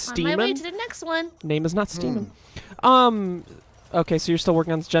funnies. Thanks, on my way Steeman. to the next one. Name is not Steeman. Okay, so you're still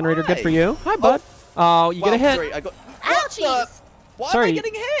working on this generator. Good for Hi. you. Hi, bud. Oh, you get a hit. Sorry, I got. What the- Ouchies! Why Sorry. am I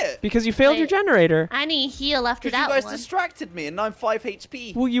getting hit? Because you failed your Wait. generator. I need heal after Because you that guys one. distracted me, and now I'm 5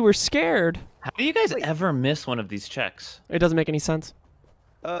 HP. Well, you were scared. How do you guys ever miss one of these checks? It doesn't make any sense.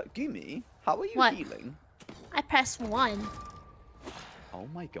 Gumi, how are you What? healing? I pressed 1. Oh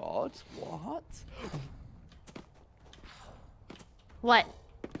my god, what? What?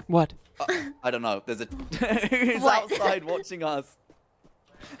 What? I don't know. There's a who's What? outside watching us.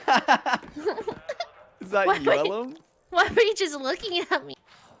 Is that What? you, Ellum? Why were you just looking at me?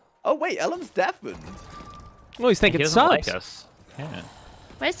 Oh wait, Ellum's deafened. Well, he's He thinking doesn't subs. like us. Yeah.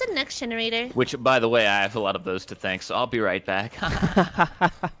 Where's the next generator? Which, by the way, I have a lot of those to thank, so I'll be right back.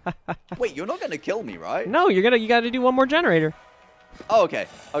 Wait, you're not gonna kill me, right? No, you gotta do one more generator. Oh, okay.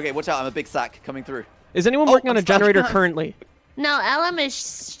 Okay, watch out. I'm a big sack coming through. Is anyone Oh, working on I'm a generator stuck. currently? No, Ellum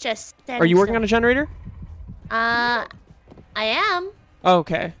is just standing Are you working still. on a generator? I am.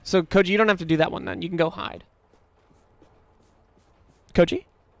 Okay. So, Koji, you don't have to do that one then. You can go hide. Koji?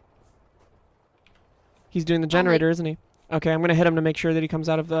 He's doing the generator, isn't he? Okay, I'm going to hit him to make sure that he comes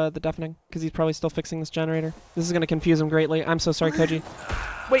out of the deafening, because he's probably still fixing this generator. This is going to confuse him greatly. I'm so sorry, Koji.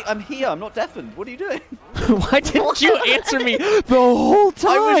 Wait, I'm here. I'm not deafened. What are you doing? Why didn't you answer me the whole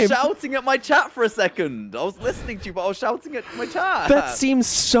time? I was shouting at my chat for a second. I was listening to you, but I was shouting at my chat. That seems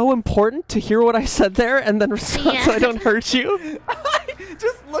so important to hear what I said there and then respond so I don't hurt you.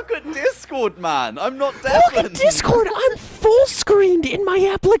 Just look at Discord, man. I'm not deafened. Look at Discord. I'm full screened in my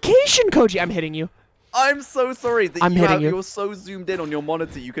application, Koji. I'm hitting you. I'm so sorry that hitting you. you're so zoomed in on your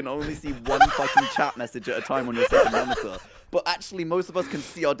monitor you can only see one fucking chat message at a time on your second monitor. But actually, most of us can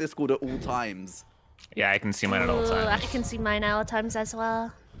see our Discord at all times. Yeah, I can see mine at all Ooh, I times. can see mine at all times as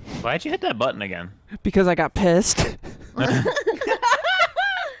well. Why'd you hit that button again? Because I got pissed.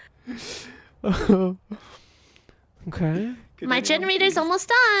 Okay. My generator's almost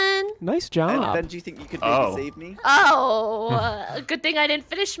done. Nice And job. then do you think you could maybe save me? Oh, good thing I didn't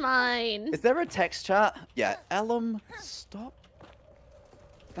finish mine. Is there a text chat? Yeah, Ellum, stop.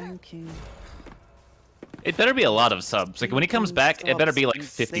 Thank you. It better be a lot of subs. Like when he comes back, it better be like You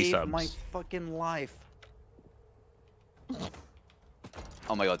 50 saved subs. my fucking life.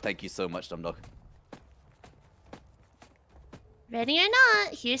 Oh my god, thank you so much, DumbDog. Ready or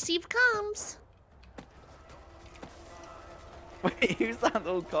not, here Steve comes. Wait, who's that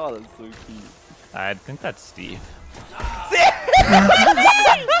little car? That's so cute. I think that's Steve. What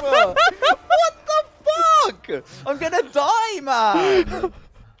the fuck? I'm gonna die, man!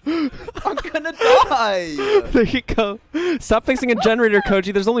 I'm gonna die! There you go. Stop fixing a generator,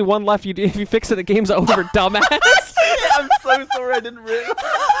 Koji. There's only one left. If you fix it, the game's over, dumbass. I'm so sorry I didn't realize.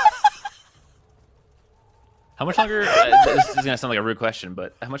 How much longer? This is gonna sound like a rude question,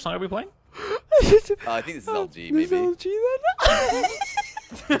 but how much longer are we playing? I think this is LG, maybe. This LG then?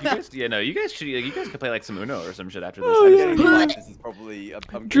 You guys, yeah, no, you guys should. You guys could play like some Uno or some shit after this. Oh, I'm yeah. getting- Getting life, this is probably...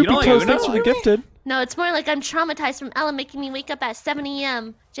 Droopy don't like toes, Uno? thanks for the gifted. No, it's more like I'm traumatized from Ella making me wake up at 7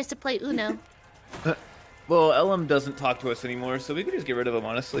 a.m. just to play Uno. Well, Ellum doesn't talk to us anymore, so we could just get rid of him,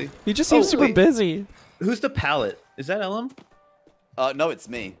 honestly. He just seems super wait. busy. Who's the pallet? Is that Ellum? No, it's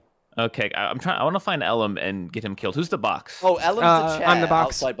me. Okay, I'm trying. I want to find Ellum and get him killed. Who's the box? Oh, Ellum's the chair I'm the box.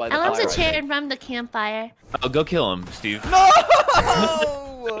 outside by the Ellen's fire, a I chair think. from the campfire. Oh, go kill him, Steve.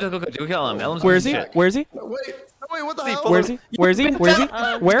 No! Go kill him. Ellum's Where is he? shit. Where is he? Wait, what the See, hell? follow- Where is he? Where is he? Where is he?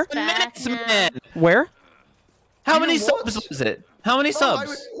 Oh, Where? Zach, no. Man, Where? how You many know what? subs was it? How many Oh,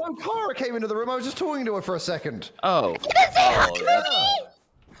 subs? no, Cara came into the room. I was just talking to her for a second. Oh,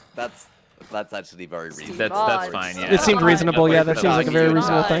 That's actually very reasonable. that's fine. Yeah. It seemed reasonable. Yeah, that seems like a very Steve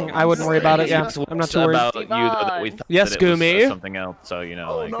reasonable Vaughn. thing. I wouldn't worry about it. Yeah, It's I'm not too worried. about you though, that we thought Yes, that it was, Gumi. something else. So you know,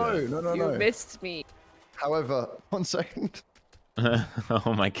 Oh, like. no. You missed me. However, 1 second.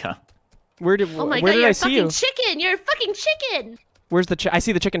 Oh my god. Where did Oh my where god, did you're I a see fucking you? chicken! You're a fucking chicken! Where's the I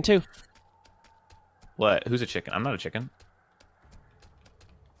see the chicken too. What? Who's a chicken? I'm not a chicken.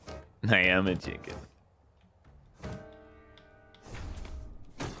 I am a chicken.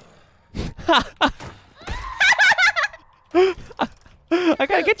 I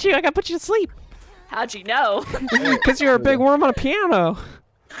gotta get you. I gotta put you to sleep. How'd you know? Because you're a big worm on a piano.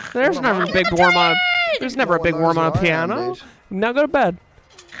 There's never a big worm on. There's never a big worm on a piano. Now go to bed.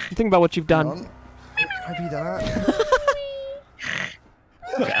 Think about what you've done. Can I be that?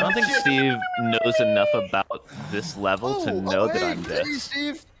 Okay, I don't think Steve knows enough about this level to know that I'm dead. Hey,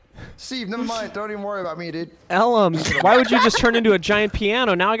 Steve. Steve, never mind. Don't even worry about me, dude. Ellum, why would you just turn into a giant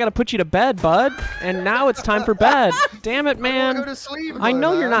piano? Now I gotta put you to bed, bud. And now it's time for bed. Damn it, I wanna go man. to sleep, I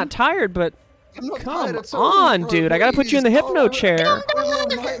know you're man. not tired, but I'm not come tired at all, on, bro. dude. I gotta put you in the Please. hypno chair. Oh,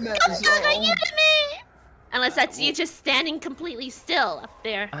 nightmares. Oh. Unless that's you just standing completely still up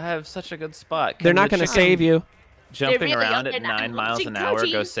there. I have such a good spot. They're Can not the gonna chicken save you. Jumping really around are. at They're not 9 miles watching an hour,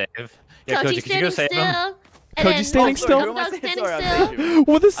 Koji. go save. Yeah, Koji Koji, could you go standing save still. him? And Koji then standing also still? Who am I DumbDog saying? standing Sorry, I'm still. saving you.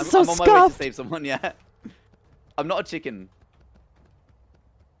 Well, this is so I'm on my way to scuffed. save someone, yeah. I'm not a chicken.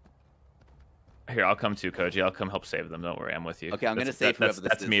 Here, I'll come too, Koji. I'll come help save them. Don't worry, I'm with you. Okay, I'm gonna That's- save that's, whoever this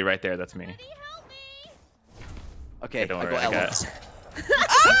That's is. me right there. That's me. Okay, Don't I worry, got I Ellum. got.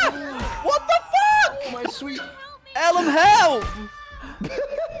 What the fuck? Oh, my sweet. Ellum, help!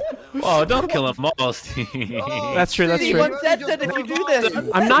 Oh, don't kill them all, Steve. That's true. That's Steve, true. I'm dead if you do this.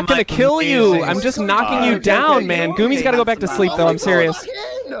 I'm not gonna kill you. I'm just knocking you down, man. Gumi's gotta go back to sleep, though. I'm serious.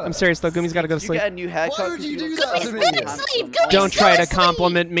 I'm serious, though. Gumi's gotta go to You sleep. get a new haircut. Why would 'cause you do look that so to me? handsome. Sleep, go Don't try to Asleep.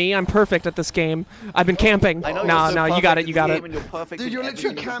 compliment me. I'm perfect at this game. I've been camping. I know No, you're so no, you got perfect it. You got in it. the game and you're perfect Dude, in you're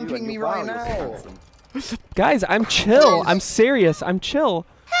everything literally you do, camping and me you're right wow, you're so now. handsome. Guys, I'm chill. I'm serious. I'm chill.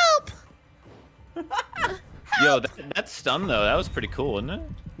 Yo, that stun though, that was pretty cool, wasn't it?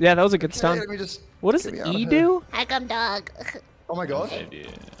 Yeah, that was a good Hey, stun. let me just What does get me out of E here. do? Hi, DumbDog. Oh my gosh. Idea.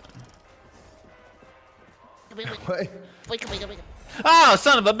 Wait, Wake up. Oh,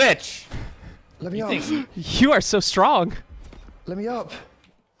 son of a bitch! let me You up. think? You are so strong. Let me up.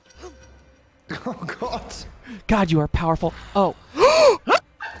 Oh God. God, you are powerful. Oh.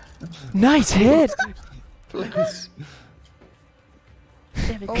 Nice hit. Please.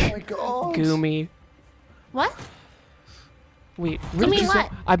 Oh my God. Gumi. What? Wait, where Gumi did you go?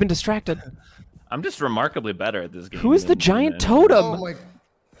 what? I've been distracted. I'm just remarkably better at this game. Who is the than- giant than- totem? Oh my.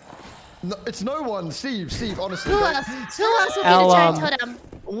 No, it's no one. Steve, honestly. Who don't- else? Who else would be the Ellum. giant totem?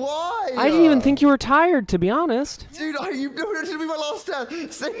 Why? I didn't even think you were tired, to be honest. Dude, you know this should be my last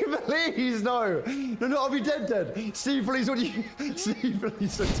stand. Steve, please, no. No, I'll be dead. Steve, please, what do you... Steve,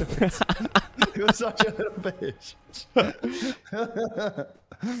 please, don't do it. You're such a little bitch.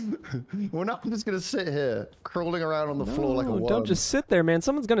 Well, now I'm just going to sit here, crawling around on the floor like a worm. Don't just sit there, man.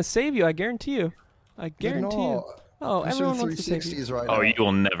 Someone's gonna save you. I guarantee you. I guarantee you. not. Oh, I'm everyone doing wants to save you. 360s right Oh, now. you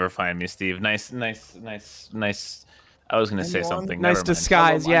will never find me, Steve. Nice. I was gonna say Anyone? something. Nice Never mind.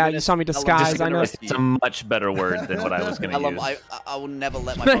 disguise. I'm Yeah, gonna- you saw me Ellum, disguise. just I know. gonna It's a much better word than what I was gonna Ellum, use. I will never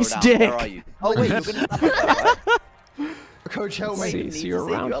let my Nice bow down. dick. Where are you? Oh wait, you're gonna snap my bow, right? Coach, help Let's me. see, so you're need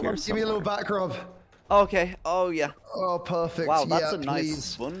to around save you, here Ellum. Give me a little somewhere. back rub. Okay. Oh yeah. Oh, perfect. Wow, that's yeah, a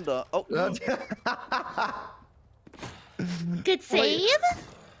nice please. wunder. Oh. Good save?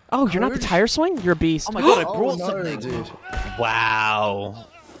 Oh, you're not the Coach? tire swing? You're a beast. Oh my god, I Oh, brought no, something. dude. Wow.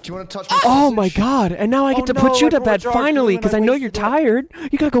 Do you want to touch my Oh my sausage? god, and now I get Oh to no, put you I to brought a bed jar of finally, glue and because I I know you're wasted it. tired.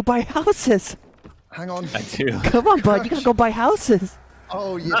 You gotta go buy houses. Hang on. I do. Come on, bud, you gotta go buy houses.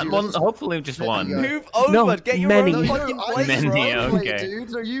 Oh, yeah, Not dude. one, hopefully just There you one. go. Move over, No, get your many. own No, fucking I plate. Many, throw plate, okay. dude.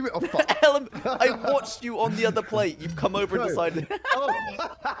 No, you... Oh, fuck. Ellum, I watched you on the other plate. You've come over and No. decided.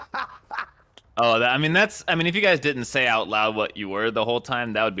 Oh, I mean, if you guys didn't say out loud what you were the whole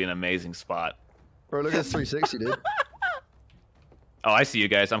time, that would be an amazing spot. Bro, look at this 360, dude. Oh, I see you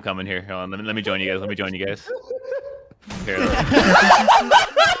guys. I'm coming here. Hold on, let me join you guys. Here,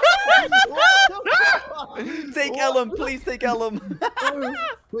 Take Ellum, please take Ellum.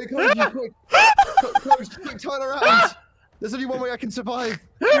 Wait, Coach, Coach, quick, turn around. There's only one way I can survive.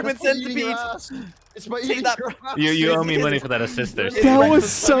 Human That's by eating your centipede. ass. It's by Take eating that- your ass. you owe me money for that assist there. Steve. That was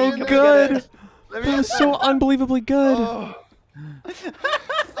breakfast. so Let me in, good. let me That in. was so unbelievably good. Oh.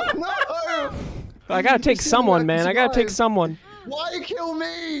 No! I gotta take There's no way someone, I man. can I gotta take survive. somen Why kill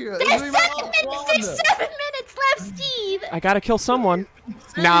me? There's This is my last 7 one. minutes left, Steve. I gotta kill someone.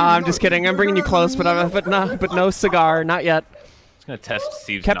 Nah, I'm just kidding. I'm bringing you close, but no cigar, not yet. Just gonna test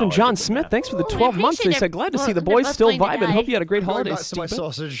Steve's Captain knowledge John of the Smith, map. thanks for the Oh, we 12 months. They appreciate said, it. glad to see the They're boys both still going to vibing. die. Hope you had a great Going holiday, back to my Steve.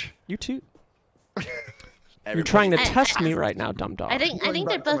 sausage. You too. You're Everybody- trying to I- test me right now, dumb dog. I think Going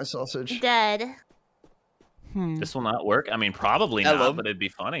they're back to my both sausage. dead. This will not work. I mean, probably not, Ellum. but it'd be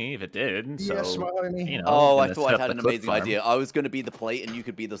funny if it did. So, Yes, my homie. you know. Oh, I gonna thought set I up had the an clip amazing farm. idea. I was going to be the plate and you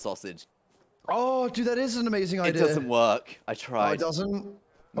could be the sausage. Oh, dude, that is an amazing It idea. doesn't work. I Oh, tried. it doesn't? Oh,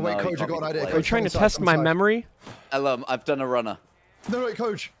 No, wait, you Coach, I can't got be an idea. the Are you Coach, trying to come test inside, my come inside. memory? Ellum, I've done a runner. No, wait,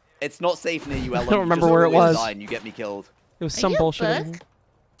 Coach. It's not safe near you, Ellum. don't You remember just where it always was. die and you get me killed. It was Are some you a bullshit. in book?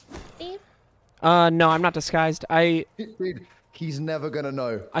 Steve? here. No, I'm not disguised. I Dude, he's never gonna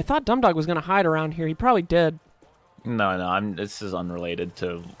know. thought DumbDog was gonna hide around here. He probably did. No, this is unrelated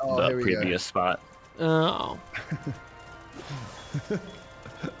to Oh, the here we go. previous spot. Oh.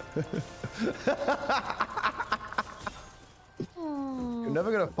 You're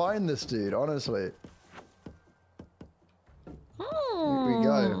never gonna find this dude, honestly. Here we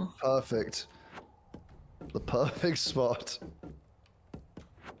go. Perfect. The perfect spot.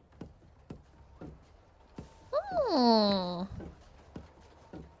 Hmm.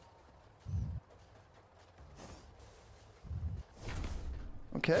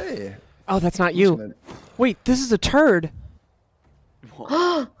 Okay. Oh, that's not you. Wait, this is a turd.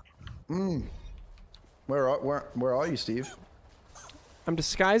 Where are you, Steve? I'm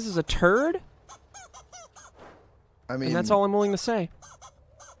disguised as a turd, I mean, and that's all I'm willing to say.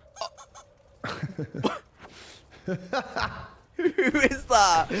 Who is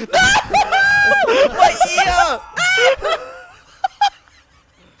that? My ear!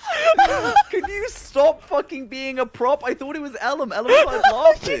 Can you stop fucking being a prop? I thought it was Ellum. Ellum started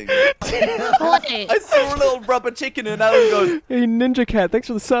laughing. Boy. I saw a little rubber chicken and Ellum goes, Hey, Ninja Cat, thanks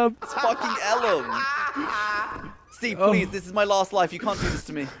for the sub. it's fucking Ellum. Steve, please, this is my last life. You can't do this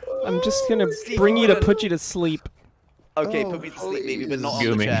to me. I'm just gonna Steve, bring you to Ryan. put you to sleep. Okay, Oh, put me to sleep, maybe, but not on the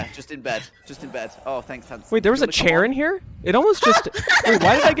Gumi. chair. Just in bed. Just in bed. Oh, thanks, handsome. Wait, there was You a wanna come chair on? in here? It almost just. Wait,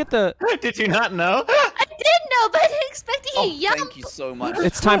 why did I get the? Did you not know? I did know, but I didn't expect to Oh, hear yum. thank you so much.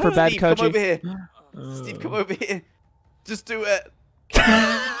 It's time for bed, Steve, come over Koji. here. Steve, come over here. Just do it.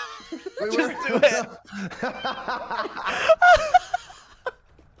 wait, Just do it.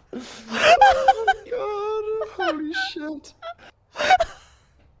 God, holy shit.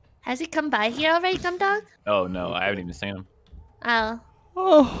 Has he come by here already, DumbDog? Oh no, I haven't even seen him. Oh.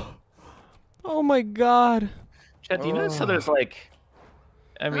 Oh. Oh my god. Chad, do you notice how there's like,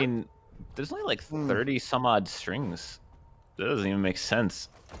 I mean, there's only like 30 some odd strings. That doesn't even make sense.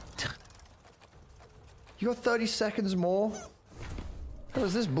 You got 30 seconds more? What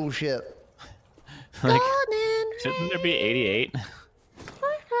is this bullshit? Like, shouldn't there be 88?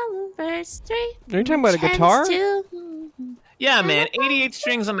 Verse 3. Are you talking about a guitar? Yeah, man, 88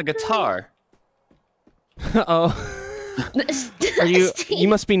 strings on the guitar. Uh-oh. Are you? You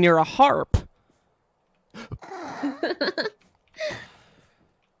must be near a harp.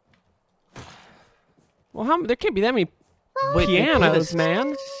 Well, how? There can't be that many pianos,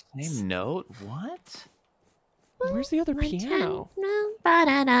 man. Same note? What? Where's the other piano? I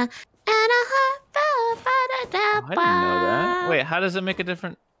didn't know that. Wait, how does it make a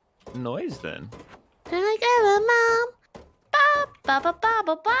different noise then?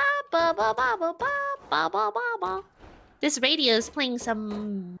 This radio is playing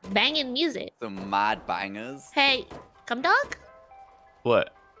some banging music. Some mad bangers. Hey, come dog?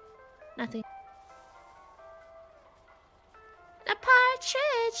 What? Nothing. A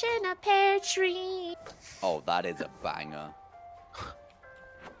partridge in a pear tree. Oh, that is a banger.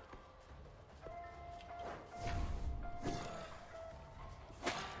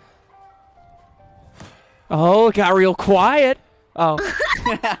 Oh, it got real quiet. Oh.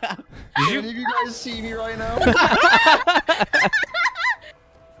 Can any of you guys see me right now?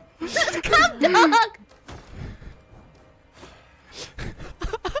 Come dog!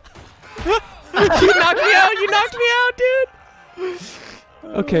 You knocked me out! You knocked me out, dude!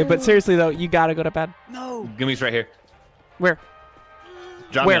 Okay, but seriously though, you gotta go to bed. No. Gummy's right here. Where?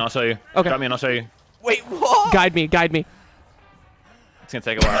 Drop me Where? and I'll show you. Okay. Drop me and I'll show you. Wait, what? Guide me, guide me. It's gonna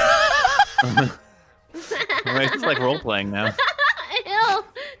take a while. It's like role playing now. Ew.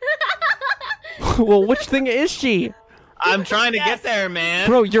 Well, which thing is she? I'm trying to get there, man.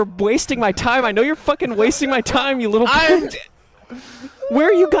 Bro, you're wasting my time. I know you're fucking wasting my time, you little I'm. Where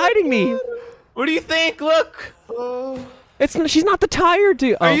are you guiding me? What do you think? Look. She's not the tire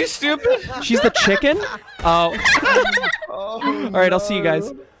dude. Oh, Are you stupid? she's the chicken? Oh. All right, I'll see you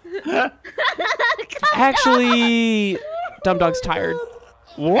guys. Actually, DumbDog's tired.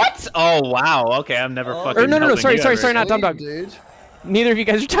 What? Oh wow. Okay, I'm never fucking. Or no, helping sorry, you sorry, ever. sorry, not DumbDog. Dude. Neither of you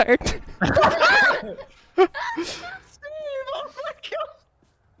guys are tired.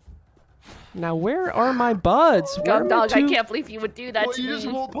 Now, where are my buds? Where are my Dog, I two- can't believe you would do that Well, to you me. just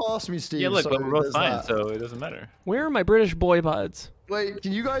walked past me, Steve. Yeah, look, so but we're both there's fine, that. so it doesn't matter. Where are my British boy buds? Wait,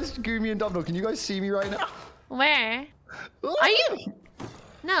 can you guys, Gumi and DumbDog, can you guys see me right now? Where? Are you?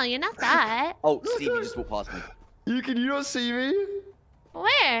 No, you're not that. Oh, Steve, you just walked past me. Can you not see me?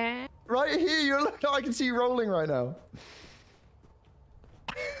 Where? Right here, I can see you rolling right now.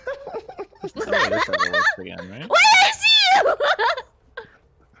 Oh, this ever works again, right? Where I see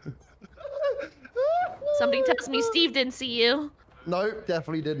you? Something tells me Steve didn't see you. No,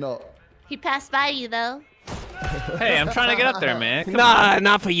 definitely did not. He passed by you though. Hey, I'm trying to get up there, man. Come Nah,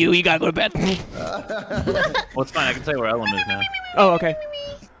 not for you. You gotta go to bed. Well, it's fine. I can tell you where Ellum is now. Oh, okay.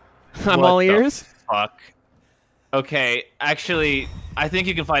 I'm What all the ears. Fuck. Okay, actually, I think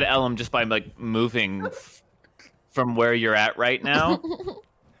you can find Ellum just by like moving from where you're at right now.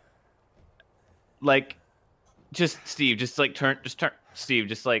 Like, just Steve, just like turn, Steve,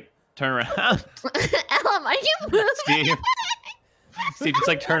 just like turn around. Ellum, are you moving? Steve, just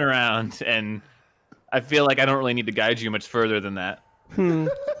like turn around, and I feel like I don't really need to guide you much further than that.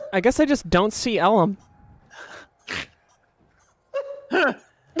 I guess I just don't see Ellum.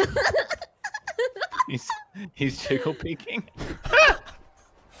 He's jiggle peeking.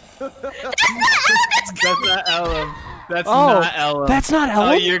 That's not Ellum. That's not Ellum. That's not Oh,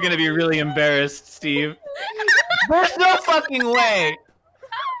 Ellum? you're gonna be really embarrassed, Steve. There's no fucking way.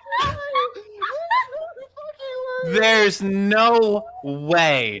 There's no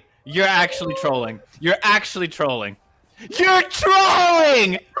way. You're actually trolling. You're actually trolling. You're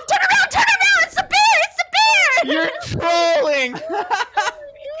trolling! Turn around! Turn around! It's the bear! It's the bear! You're trolling!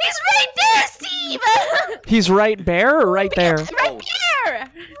 He's right there, Steve! He's right bear or right there? Right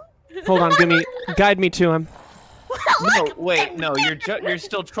there! Hold on, guide me to him. No, wait, no, you're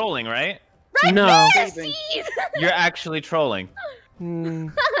still trolling, right? Right No. there, Steve! You're actually trolling.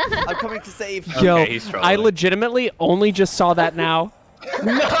 I'm coming to save. Yo, Okay, he's trolling. I legitimately only just saw that now.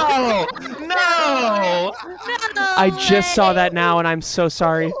 No! No! I just saw that now, and I'm so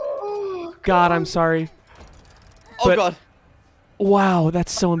sorry. God, I'm sorry. Oh But- god. Wow,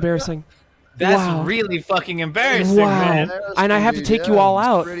 that's so embarrassing. That's Wow. really fucking embarrassing, Wow. man. And I have to Dude, take you yeah, all it's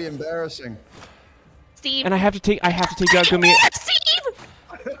out. Pretty embarrassing. Steve! And I have to take you out, Gumi.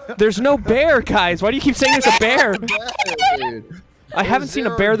 Steve! There's no bear, guys. Why do you keep saying there's a bear? Yeah, dude. I haven't seen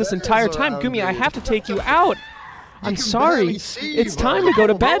a bear this entire time. Gumi, I have to take you out. I'm sorry. It's time to go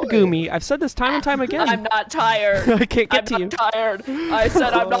to bed, Gumi. I've said this time and time again. I'm not tired. I can't get to you. I'm not tired. I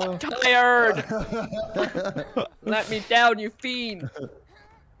said I'm not tired. Let me down, you fiend.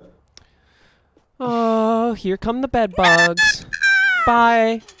 Oh, here come the bed bugs.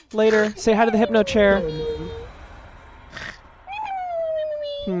 Bye. Later. Say hi to the hypno chair.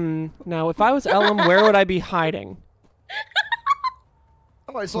 Now, if I was Ellum, where would I be hiding?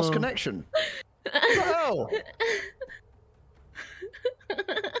 Oh, it's lost connection. What the hell?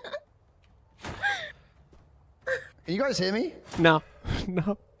 Can you guys hear me? No.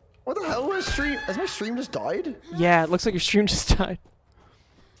 No. What the hell? Has my stream just died? Yeah, it looks like your stream just died.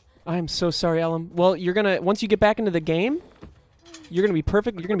 I am so sorry, Ellum. Well, you're gonna, once you get back into the game, you're gonna be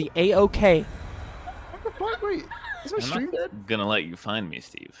perfect. You're gonna be A-OK. What the fuck? Wait, is my stream dead? Gonna let you find me,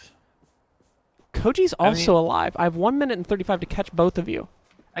 Steve. Koji's also alive. I have 1 minute and 35 to catch both of you.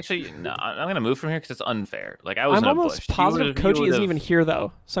 Actually, no, I'm gonna move from here because it's unfair. Like I was I'm in a almost bush. positive Koji isn't even here,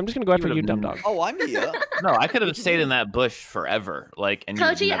 though. So I'm just gonna go after you, DumbDog. Oh, I'm here. No, I could have stayed in that bush forever. Like, and you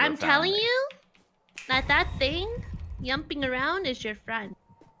Koji, never I'm found telling me. you that thing yumping around is your friend.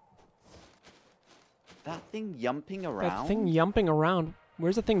 That thing yumping around? That thing yumping around.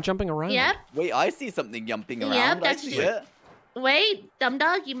 Where's the thing jumping around? Yep. Wait, I see something yumping around. Yep, I that's see true. it. Wait,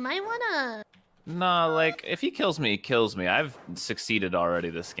 DumbDog, you might wanna. Nah, like if he kills me, he kills me. I've succeeded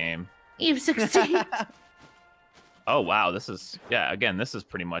already this game. You succeed. Oh wow, this is again, this is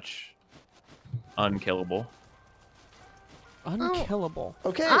pretty much unkillable. Unkillable.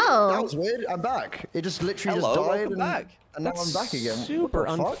 Okay, Oh. that was weird. I'm back. It just literally Hello, just died welcome back. and now I'm back again. Super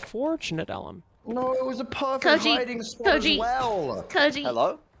What the fuck? unfortunate, Ellum. No, it was a perfect Koji, hiding spot as Koji. well. Koji,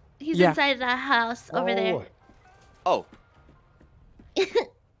 Hello? he's Yeah. inside that house over there. Oh.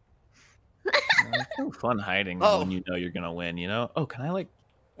 It's so fun hiding when you know you're gonna win. You know? Oh, can I like?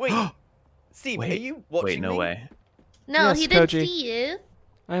 Wait. Steve, are you watching Wait, no me? way. No, Yes, he didn't Koji. see you.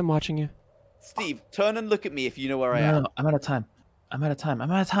 I am watching you. Steve, turn and look at me if you know where I am. No, I'm out of time. I'm out of time.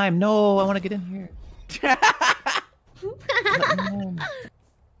 I'm out of time. No, I want to get in here. Let me in.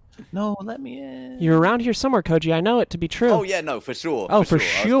 No, let me in. You're around here somewhere, Koji. I know it to be true. Oh, yeah, no, for sure. Oh, for I was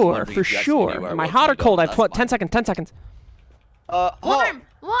just sure, wondering for if you actually knew where sure. I Am I was, hot or you don't, cold? I have that's 10 fine. seconds. 10 seconds. Hot. Warm,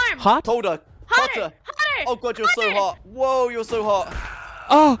 warm. Hot? Colder. Hotter, Hotter. hotter. Oh, God, you're so hotter. hot. Whoa, you're so hot.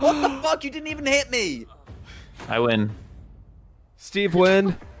 Oh, What the fuck? You didn't even hit me. I win. Steve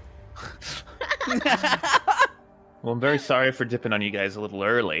win. Well, I'm very sorry for dipping on you guys a little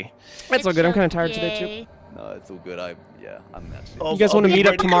early. That's all good. I'm kind of tired today too. Yay. No, it's all good. I'm actually. You guys want to meet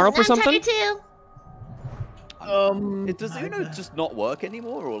up tomorrow for I'm something? tired too. Does Uno just not work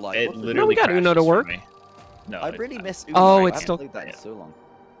anymore, or like? It what's the- literally we got crashes Uno to for work. me. No, I it- really miss Uno. Oh, I it's haven't still- played that in so long.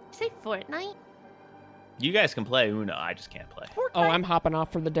 Say Fortnite. You guys can play Uno. I just can't play. Oh, I'm hopping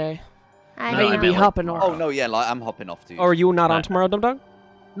off for the day. I No, know. I Maybe mean, like, hopping off. Oh no, yeah, like I'm hopping off too. Oh, are you not on Nah. tomorrow, DumbDog?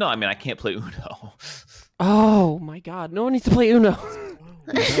 No, I mean I can't play Uno. Oh my God! No one needs to play Uno.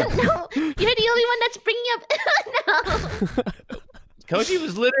 No, you're the only one that's bringing up. No. Koji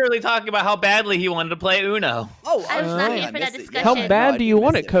was literally talking about how badly he wanted to play Uno. Oh, I was not saying here I for that missed it. discussion. How No, bad I do you miss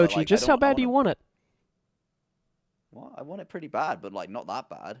want it, it, but, Koji? like, Just I how don't bad do you want it? Well, I want it pretty bad, but like not that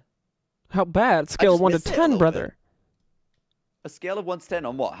bad. How bad? Scale just of 1 to miss it a 10, little brother. A scale of 1 to 10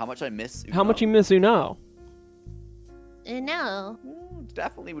 on what? How much I miss? Uno? How much you miss Uno? No.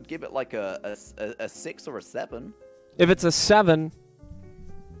 Definitely would give it like a 6 or a 7. If it's a 7,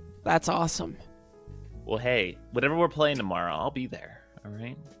 that's awesome. Well, hey, whatever we're playing tomorrow, I'll be there. All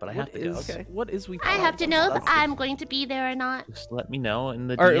right, but I have to go. Okay. What is we? I have to know if that's good. I'm going to be there or not. Just let me know in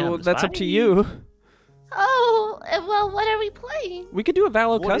the All right, DMs. well, that's up Bye. to you. Oh, well, what are we playing? We could do a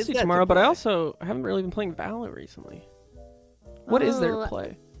Valo What is Custody that to tomorrow, but I play? also haven't really been playing Valo recently. What is there to Oh.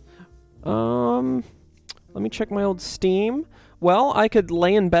 play? Let me check my old Steam. Well, I could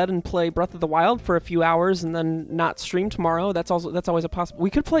lay in bed and play Breath of the Wild for a few hours and then not stream tomorrow. That's always a possible. We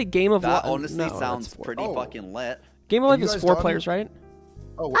could play Game of Life. That honestly no, sounds that's four. pretty Oh. fucking lit. Game of Life you is guys 4 done? players, right?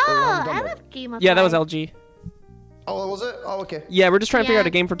 Oh, Oh, done I it? love Game of Yeah, that was Life. LG. Oh, was it? Oh, okay. Yeah, we're just trying to figure Yeah. out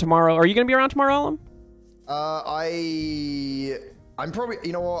a game for tomorrow. Are you gonna be around tomorrow, Ellum? I'm probably,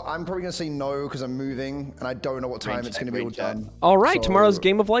 you know what? I'm probably gonna say no because I'm moving and I don't know what time Rain it's check, gonna be all rain check. done. All right, So- tomorrow's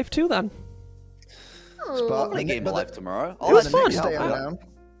Game of Life 2 then. Oh. But I'll play the- Game but of the- Life tomorrow. It was the fun. next day I'm Yeah. down.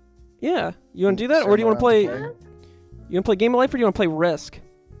 Yeah, you wanna do that, or do you wanna play? Sure. You wanna play Game of Life, or do you wanna play Risk?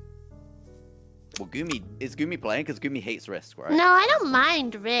 Well, is Gumi playing? Because Gumi hates Risk, right? No, I don't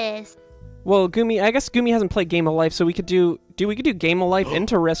mind Risk. Well, Gumi, I guess Gumi hasn't played Game of Life, so we could do Game of Life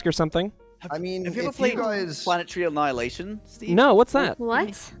into Risk or something. I mean, Have you ever if played you guys... Planetary Annihilation, Steve? No, what's that?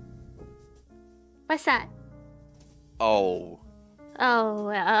 What? What's that? Oh. Oh,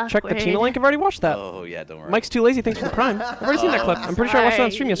 yeah. Check the Tina link. I've already watched that. Oh yeah, don't worry. Mike's too lazy. Thanks for the prime. I've already seen that clip. I'm pretty sure I watched it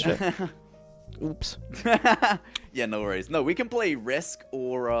on stream yesterday. Oops. Yeah, no worries. No, we can play Risk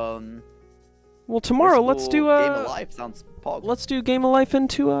or Well, tomorrow Risk let's or do Game of Life. Sounds pog. let's do Game of Life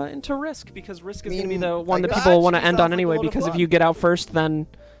into Risk, because Risk is gonna be the one that guess- people want to Actually end sounds on like a anyway. lot of Because if fun. you get out first, then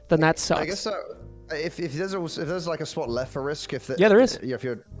that sucks. I guess so. If there's like a spot left for Risk, Yeah, there is. Yeah,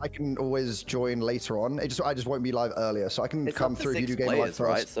 I can always join later on. I just won't be live earlier, so I can It's come up to through if you 6 do Game of Life players, first.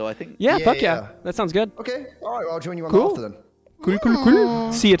 right? So I think. Yeah, Yeah, fuck yeah. yeah. That sounds good. Okay, all right. Well, I'll join you on Cool. that after then.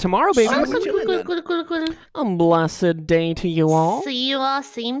 Cool. See you tomorrow, baby. Oh, Cool, chilling cool, then. cool, cool, cool. A blessed day to you all. See you all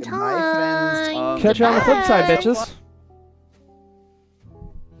same Good night, friends. time. Catch you on the flip side, Goodbye. bitches.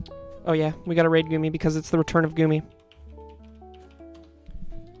 Oh yeah, we gotta raid Gumi because it's the return of Gumi.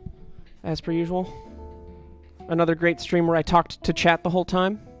 As per usual. Another great stream where I talked to chat the whole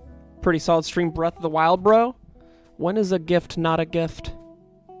time. Pretty solid stream. Breath of the Wild, bro. When is a gift not a gift?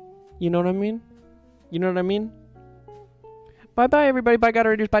 You know what I mean? You know what I mean? Bye-bye, everybody. Bye, God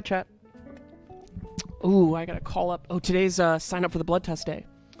Raiders. Bye, chat. Ooh, I gotta call up. Oh, today's sign up for the blood test day.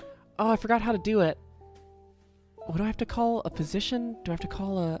 Oh, I forgot how to do it. What do I have to call? A physician? Do I have to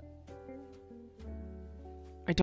call a...